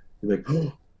parkour, they're like,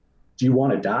 oh, "Do you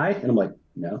want to die?" And I'm like,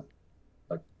 "No."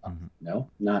 Like, Hmm. no,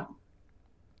 not.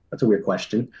 That's a weird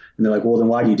question. And they're like, "Well, then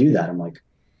why do you do that?" I'm like,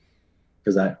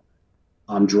 "Because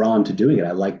I'm drawn to doing it.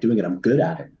 I like doing it. I'm good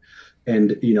at it."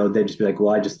 And they'd just be like, "Well,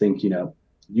 I just think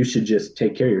you should just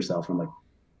take care of yourself." And I'm like,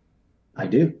 "I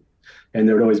do." And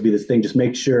there would always be this thing, just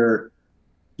make sure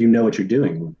you know what you're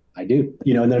doing. I do.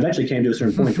 And then eventually came to a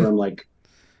certain point where I'm like,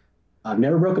 I've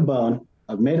never broke a bone.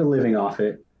 I've made a living off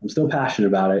it. I'm still passionate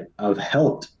about it. I've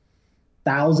helped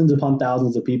thousands upon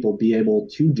thousands of people be able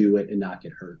to do it and not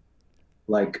get hurt.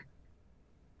 Like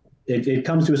it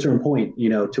comes to a certain point,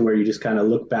 to where you just kind of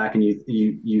look back and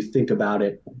you think about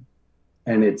it,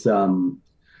 and it's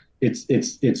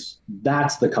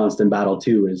that's the constant battle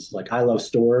too. Is like I love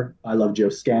Storr, I love Joe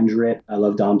Scandrett, I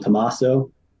love Dom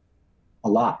Tomaso a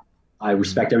lot. I Hmm.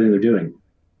 respect everything they're doing,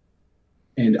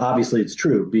 and obviously it's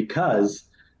true because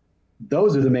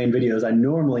those are the main videos I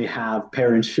normally have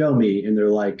parents show me, and they're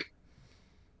like,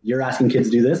 "You're asking kids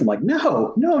to do this?" I'm like,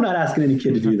 "No, no, I'm not asking any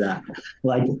kid to do that."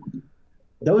 Like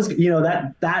those,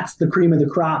 that's the cream of the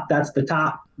crop. That's the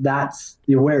top. That's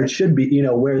where it should be.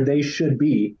 Where they should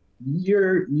be.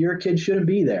 Your kid shouldn't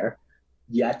be there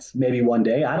yet. Maybe one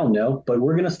day, I don't know. But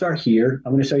we're gonna start here.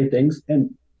 I'm gonna show you things,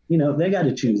 and they got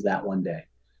to choose that one day.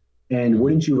 And Hmm.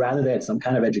 wouldn't you rather they had some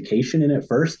kind of education in it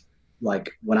first?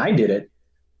 Like when I did it,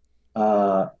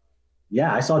 uh,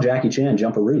 yeah, I saw Jackie Chan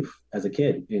jump a roof as a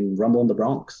kid in Rumble in the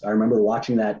Bronx. I remember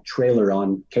watching that trailer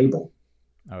on cable,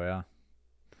 Oh yeah.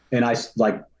 and I'm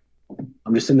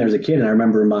just sitting there as a kid, and I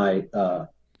remember my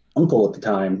uncle at the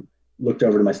time looked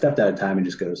over to my stepdad at the time and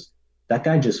just goes, "That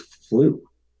guy just flew."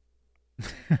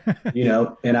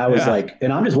 And I was Yeah. like,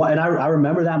 and I'm just, and I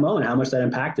remember that moment, how much that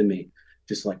impacted me.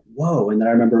 Just like, whoa. And then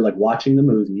I remember like watching the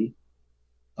movie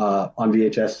on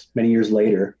VHS many years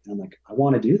later. And I'm like, I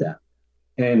want to do that.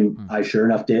 And Hmm. I sure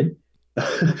enough did.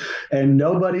 And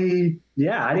nobody,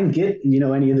 yeah, I didn't get,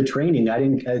 any of the training.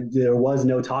 There was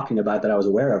no talking about that I was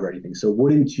aware of or anything. So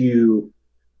wouldn't you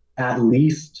at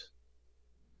least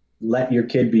let your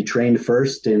kid be trained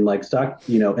first and like stuck,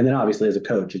 and then obviously as a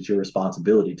coach, it's your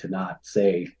responsibility to not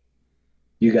say,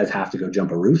 you guys have to go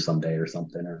jump a roof someday or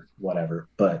something or whatever.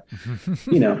 But,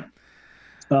 you know,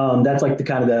 that's like the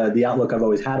kind of the outlook I've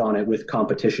always had on it with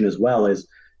competition as well. Is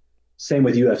same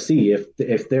with UFC.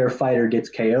 If their fighter gets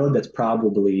KO'd, that's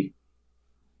probably,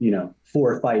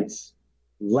 4 fights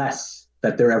less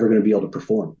that they're ever going to be able to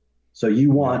perform. So you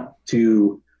Yep. want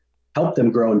to help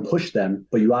them grow and push them,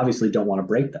 but you obviously don't want to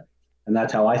break them. And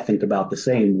that's how I think about the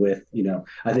same with,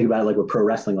 I think about it like with pro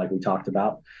wrestling, like we talked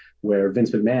about, where Vince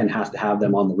McMahon has to have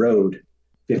them on the road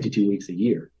 52 weeks a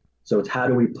year. So it's how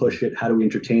do we push it? How do we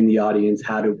entertain the audience?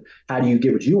 How do you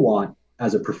get what you want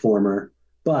as a performer?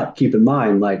 But keep in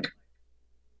mind, like,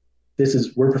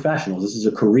 we're professionals. This is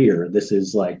a career. This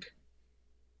is like,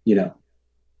 you know,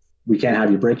 we can't have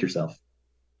you break yourself.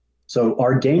 So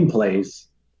our game plays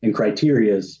and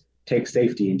criterias take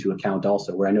safety into account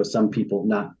also, where I know some people,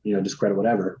 not, discredit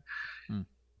whatever, Hmm.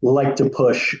 like to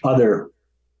push other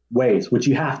ways, which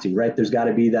you have to, right? There's got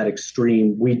to be that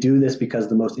extreme. We do this because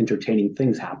the most entertaining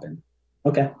things happen.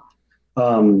 Okay.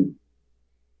 Um,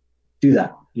 do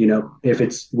that. If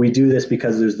we do this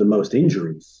because there's the most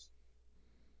injuries,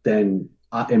 then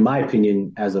in my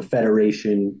opinion, as a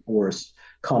federation or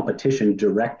competition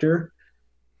director,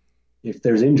 if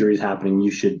there's injuries happening, you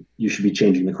should be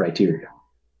changing the criteria.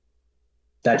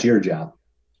 That's your job,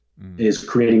 Hmm. is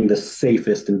creating the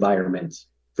safest environment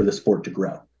for the sport to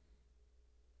grow.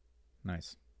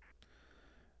 Nice.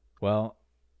 Well,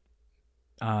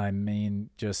 I mean,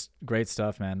 just great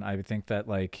stuff, man. I think that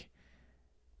like,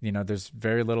 there's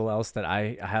very little else that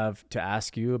I have to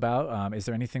ask you about. Is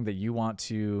there anything that you want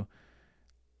to,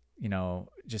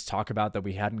 just talk about that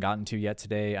we hadn't gotten to yet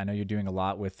today? I know you're doing a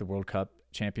lot with the World Cup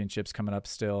championships coming up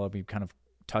still. We kind of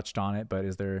touched on it, but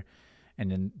is there,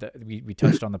 and then we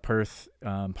touched on the Perth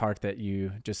park that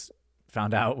you just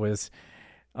found out was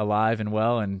alive and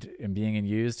well and being in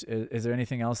used. Is there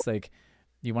anything else like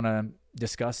you want to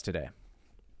discuss today?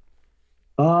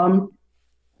 Um,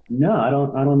 no, I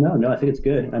don't know. No, I think it's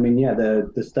good. I mean, yeah,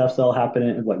 the stuff's all happening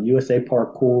at what USA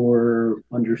Parkour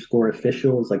underscore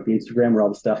officials, like the Instagram where all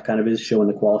the stuff kind of is showing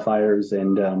the qualifiers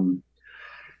and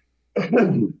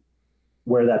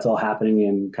where that's all happening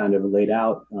and kind of laid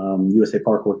out. USA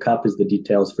Parkour Cup is the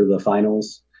details for the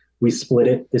finals. We split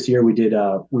it this year. We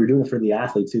were doing it for the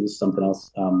athletes too. This is something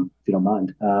else, if you don't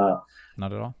mind. Not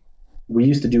at all. We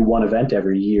used to do one event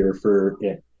every year for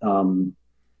it.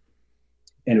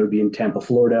 And it would be in Tampa,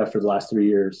 Florida for the last 3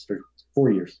 years or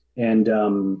 4 years. And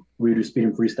we would do speed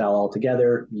and freestyle all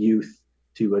together, youth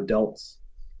to adults.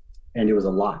 And it was a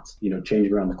lot,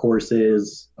 changing around the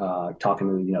courses, talking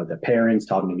to, the parents,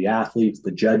 talking to the athletes,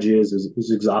 the judges. It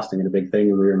was exhausting and a big thing.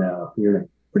 And we were in a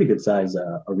pretty good size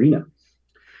arena.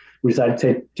 We decided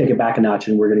to take it back a notch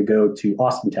and we're going to go to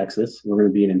Austin, Texas. We're going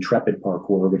to be in Intrepid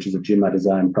Parkour, which is a gym I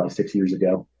designed probably 6 years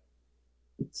ago.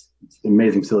 It's an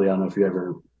amazing facility. I don't know if you've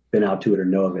ever been out to it or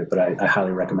know of it, but I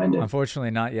highly recommend it. Unfortunately,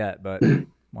 not yet, but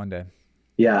one day.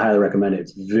 Yeah, I highly recommend it.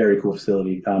 It's a very cool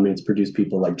facility. It's produced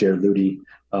people like Jared Ludy.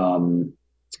 Um,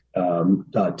 I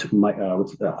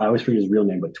always forget his real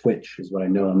name, but Twitch is what I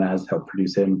know him as. Helped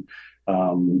produce him.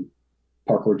 Um,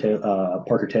 Parker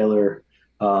Taylor.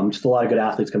 Just a lot of good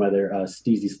athletes come out of there.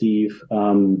 Steezy Steve.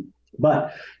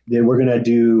 But then we're gonna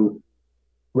do.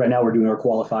 Right now, we're doing our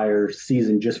qualifier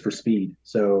season just for speed.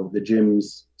 So the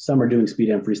gyms, some are doing speed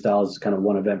and freestyle as kind of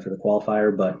one event for the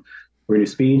qualifier, but we're gonna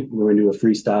do speed. We're gonna do a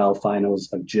freestyle finals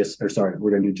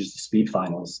we're gonna do just the speed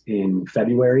finals in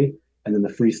February, and then the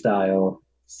freestyle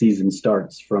season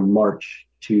starts from March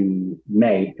to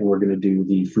May, and we're gonna do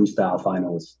the freestyle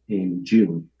finals in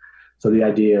June. So the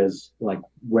idea is like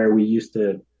where we used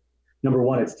to. Number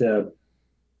one, it's to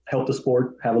help the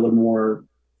sport have a little more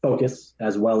focus,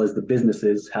 as well as the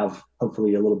businesses have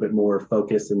hopefully a little bit more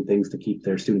focus and things to keep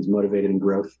their students motivated and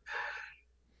growth.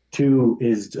 Two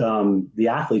is the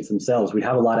athletes themselves. We'd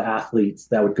have a lot of athletes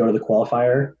that would go to the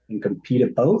qualifier and compete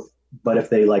at both, but if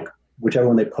they like whichever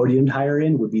one they podiumed higher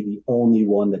in would be the only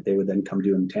one that they would then come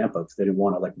do in Tampa because they didn't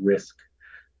want to like risk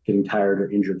getting tired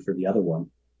or injured for the other one.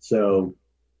 So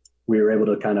we were able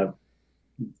to kind of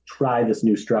try this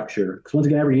new structure because once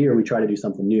again every year we try to do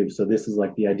something new. So this is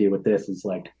like the idea with this is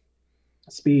like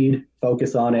speed,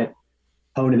 focus on it,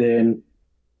 hone it in,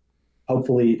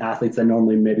 hopefully athletes that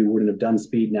normally maybe wouldn't have done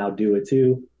speed now do it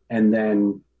too. And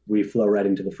then we flow right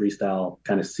into the freestyle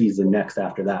kind of season next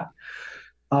after that.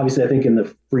 Obviously, I think in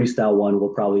the freestyle one,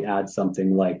 we'll probably add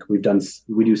something like we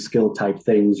do skill type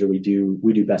things, or we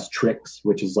do best tricks,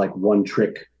 which is like one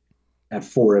trick at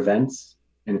 4 events,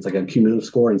 and it's like a cumulative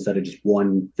score instead of just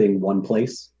one thing, one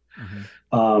place.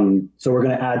 So we're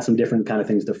going to add some different kind of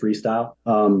things to freestyle,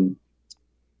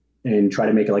 and try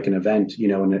to make it like an event,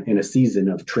 in a season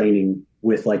of training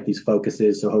with like these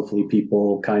focuses. So hopefully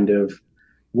people kind of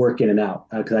work in and out.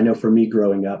 Because I know for me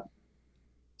growing up,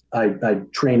 I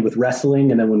trained with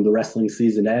wrestling, and then when the wrestling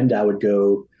season ended, I would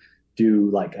go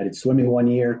I did swimming 1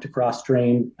 year to cross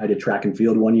train. I did track and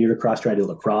field 1 year to cross train. I did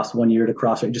lacrosse 1 year to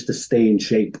cross train, just to stay in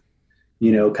shape,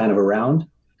 kind of around.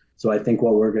 So I think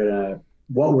what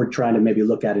we're trying to maybe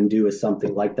look at and do is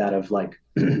something like that, of like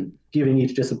giving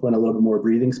each discipline a little bit more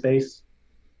breathing space,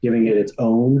 giving it its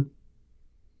own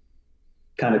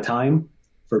kind of time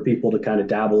for people to kind of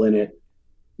dabble in it,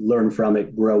 learn from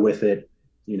it, grow with it,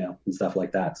 and stuff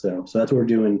like that. So that's what we're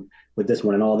doing with this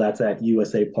one. And all that's at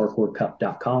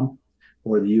usaparkourcup.com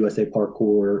or the USA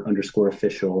Parkour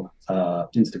 _official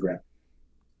Instagram.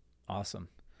 Awesome.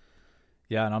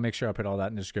 Yeah, and I'll make sure I put all that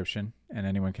in the description, and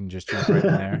anyone can just jump right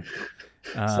in there.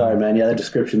 Sorry, man. Yeah, the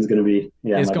description's going to be...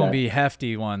 Yeah, it's going to be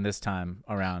hefty one this time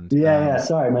around. Yeah.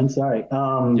 Sorry, man. Sorry.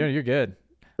 You're good.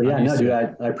 But yeah, no, dude,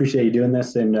 I appreciate you doing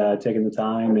this and taking the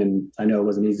time, and I know it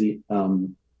wasn't easy.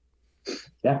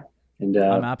 Yeah.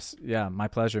 And my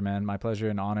pleasure, man. My pleasure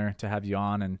and honor to have you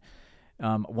on. And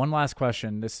one last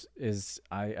question. This is,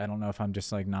 I don't know if I'm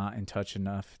just like not in touch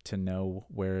enough to know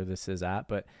where this is at,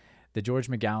 but the George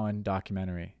McGowan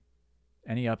documentary,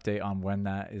 any update on when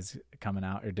that is coming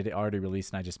out, or did it already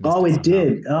release and I just missed it? It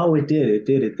did.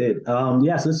 It did.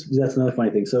 Yeah, so that's another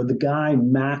funny thing. So the guy,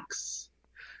 Max,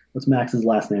 what's Max's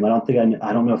last name? I don't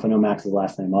know if I know Max's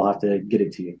last name. I'll have to get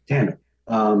it to you. Damn it.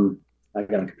 I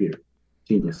got a computer.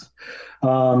 Genius.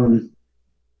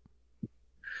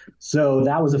 So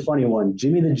that was a funny one.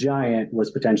 Jimmy the Giant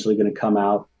was potentially going to come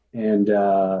out and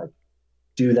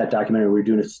do that documentary. We were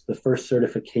doing the first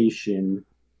certification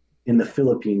in the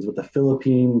Philippines with the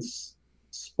Philippines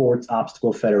Sports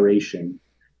Obstacle Federation.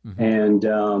 And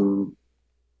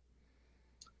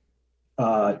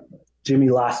Jimmy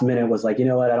last minute was like, you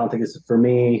know what? I don't think this is for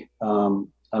me. I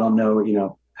don't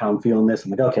know, how I'm feeling this.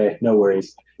 I'm like, okay, no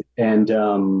worries.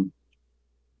 And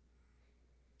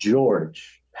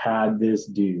George had this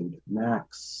dude,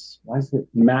 Max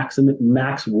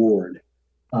Ward,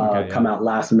 come out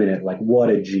last minute. Like, what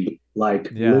a G.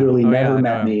 Like, literally never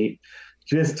met me.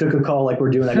 Just took a call like we're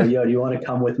doing. I go, yo, do you want to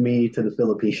come with me to the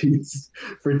Philippines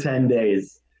for 10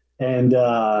 days? And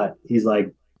he's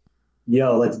like,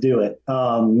 yo, let's do it.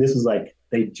 This was like,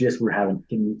 they just were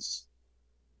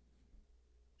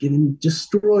getting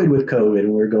destroyed with COVID,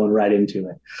 and we are going right into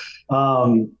it.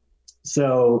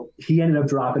 So he ended up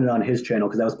dropping it on his channel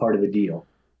because that was part of the deal.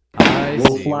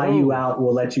 We'll fly you out.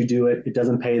 We'll let you do it. It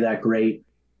doesn't pay that great,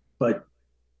 but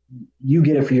you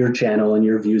get it for your channel and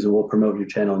your views, and we'll promote your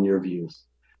channel and your views.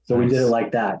 So we did it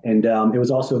like that. And it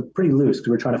was also pretty loose because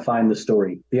we were trying to find the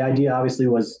story. The idea obviously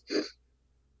was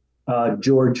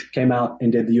George came out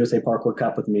and did the USA Parkour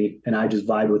Cup with me, and I just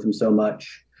vibed with him so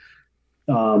much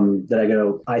that I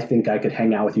go, I think I could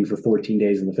hang out with you for 14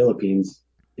 days in the Philippines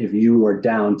if you are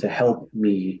down to help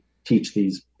me teach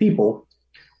these people,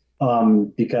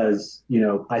 because,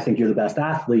 I think you're the best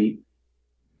athlete.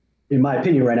 In my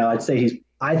opinion right now, I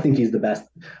think he's the best.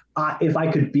 If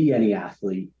I could be any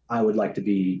athlete, I'd like to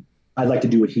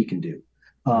do what he can do.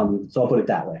 So I'll put it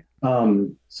that way.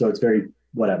 So it's very,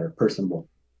 personable.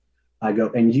 I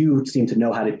go, and you seem to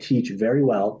know how to teach very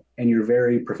well, and you're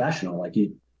very professional. Like,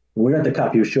 when we were at the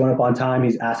Cup, he was showing up on time.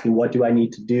 He's asking, what do I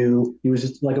need to do? He was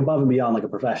just like above and beyond, like a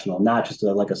professional, not just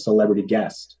like a celebrity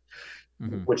guest,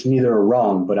 which neither are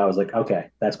wrong. But I was like, okay,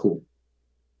 that's cool.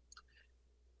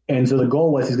 And so the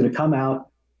goal was he's going to come out,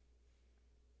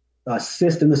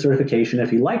 assist in the certification. If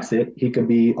he likes it, he could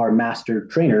be our master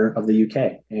trainer of the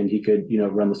UK, and he could,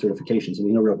 run the certification. So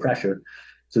there's no real pressure.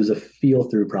 So it was a feel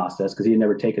through process because he had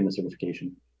never taken the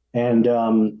certification. And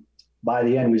by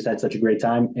the end, we just had such a great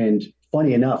time. And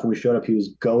funny enough, when we showed up, he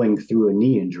was going through a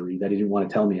knee injury that he didn't want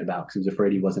to tell me about because he was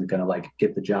afraid he wasn't going to like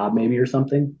get the job maybe or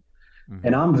something.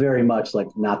 And I'm very much like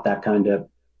not that kind of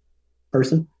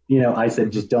person. I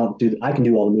said, just don't do I can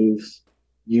do all the moves.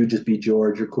 You just be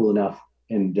George. You're cool enough.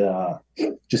 And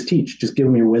just teach. Just give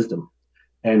him your wisdom.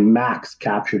 And Max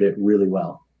captured it really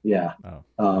well. Yeah.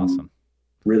 Awesome.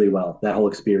 Really well, that whole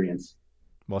experience.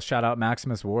 Well, shout out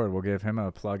Maximus Ward. We'll give him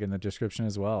a plug in the description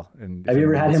as well. And have you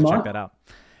ever had him on? Check that out.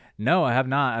 No, I have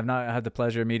not. I've not had the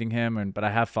pleasure of meeting him, but I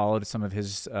have followed some of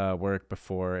his work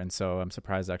before, and so I'm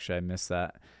surprised actually I missed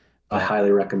that. I But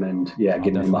highly recommend, yeah, I'll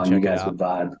getting him definitely on. You check it guys out. would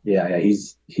vibe. Yeah, yeah.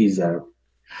 He's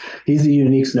a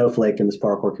unique snowflake in this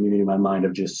parkour community in my mind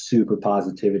of just super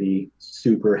positivity,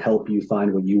 super help you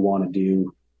find what you want to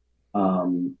do.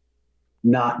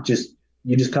 Not just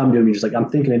you just come to him, you're just like, I'm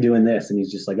thinking of doing this, and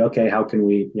he's just like, okay, how can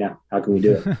we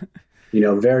do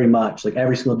it? Very much like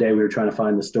every single day we were trying to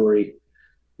find the story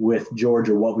with George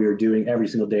or what we were doing. Every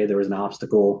single day there was an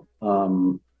obstacle.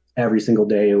 Every single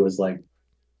day it was like,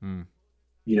 Mm.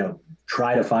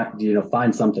 try to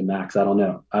find something, Max. I don't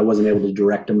know. I wasn't able to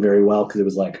direct him very well because it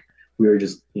was like we were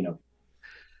just, in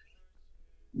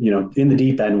the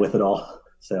deep end with it all.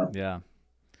 So Yeah.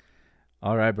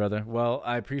 All right, brother. Well,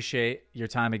 I appreciate your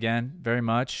time again very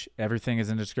much. Everything is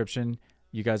in the description.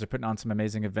 You guys are putting on some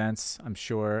amazing events. I'm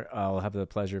sure I'll have the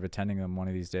pleasure of attending them one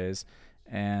of these days.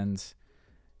 And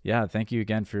yeah, thank you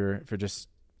again for just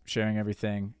sharing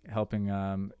everything, helping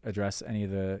address any of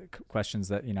the questions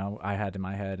that I had in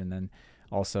my head, and then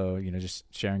also just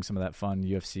sharing some of that fun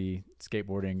UFC,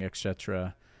 skateboarding,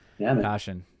 etc. yeah, man.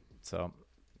 passion. So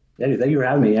Yeah, dude, thank you for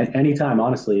having me. Anytime,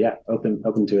 honestly. Yeah,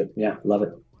 open to it. Yeah, love it.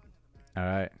 all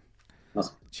right,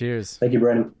 Awesome. cheers. Thank you,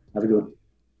 Brandon. Have a good one.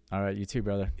 All right, you too,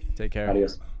 brother. Take care.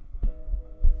 Adios.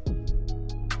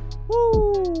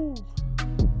 Woo!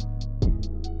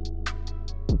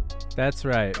 That's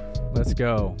right. Let's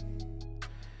go.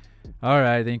 All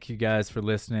right. Thank you guys for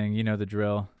listening. You know the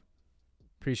drill.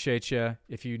 Appreciate you.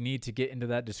 If you need to get into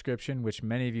that description, which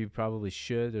many of you probably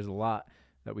should, there's a lot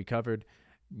that we covered.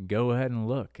 Go ahead and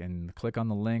look and click on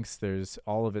the links. There's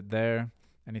all of it there.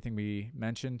 Anything we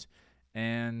mentioned.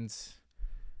 And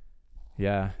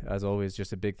yeah, as always,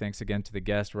 just a big thanks again to the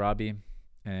guest, Robbie,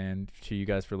 and to you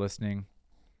guys for listening.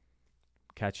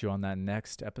 Catch you on that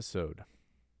next episode.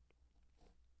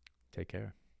 Take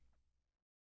care.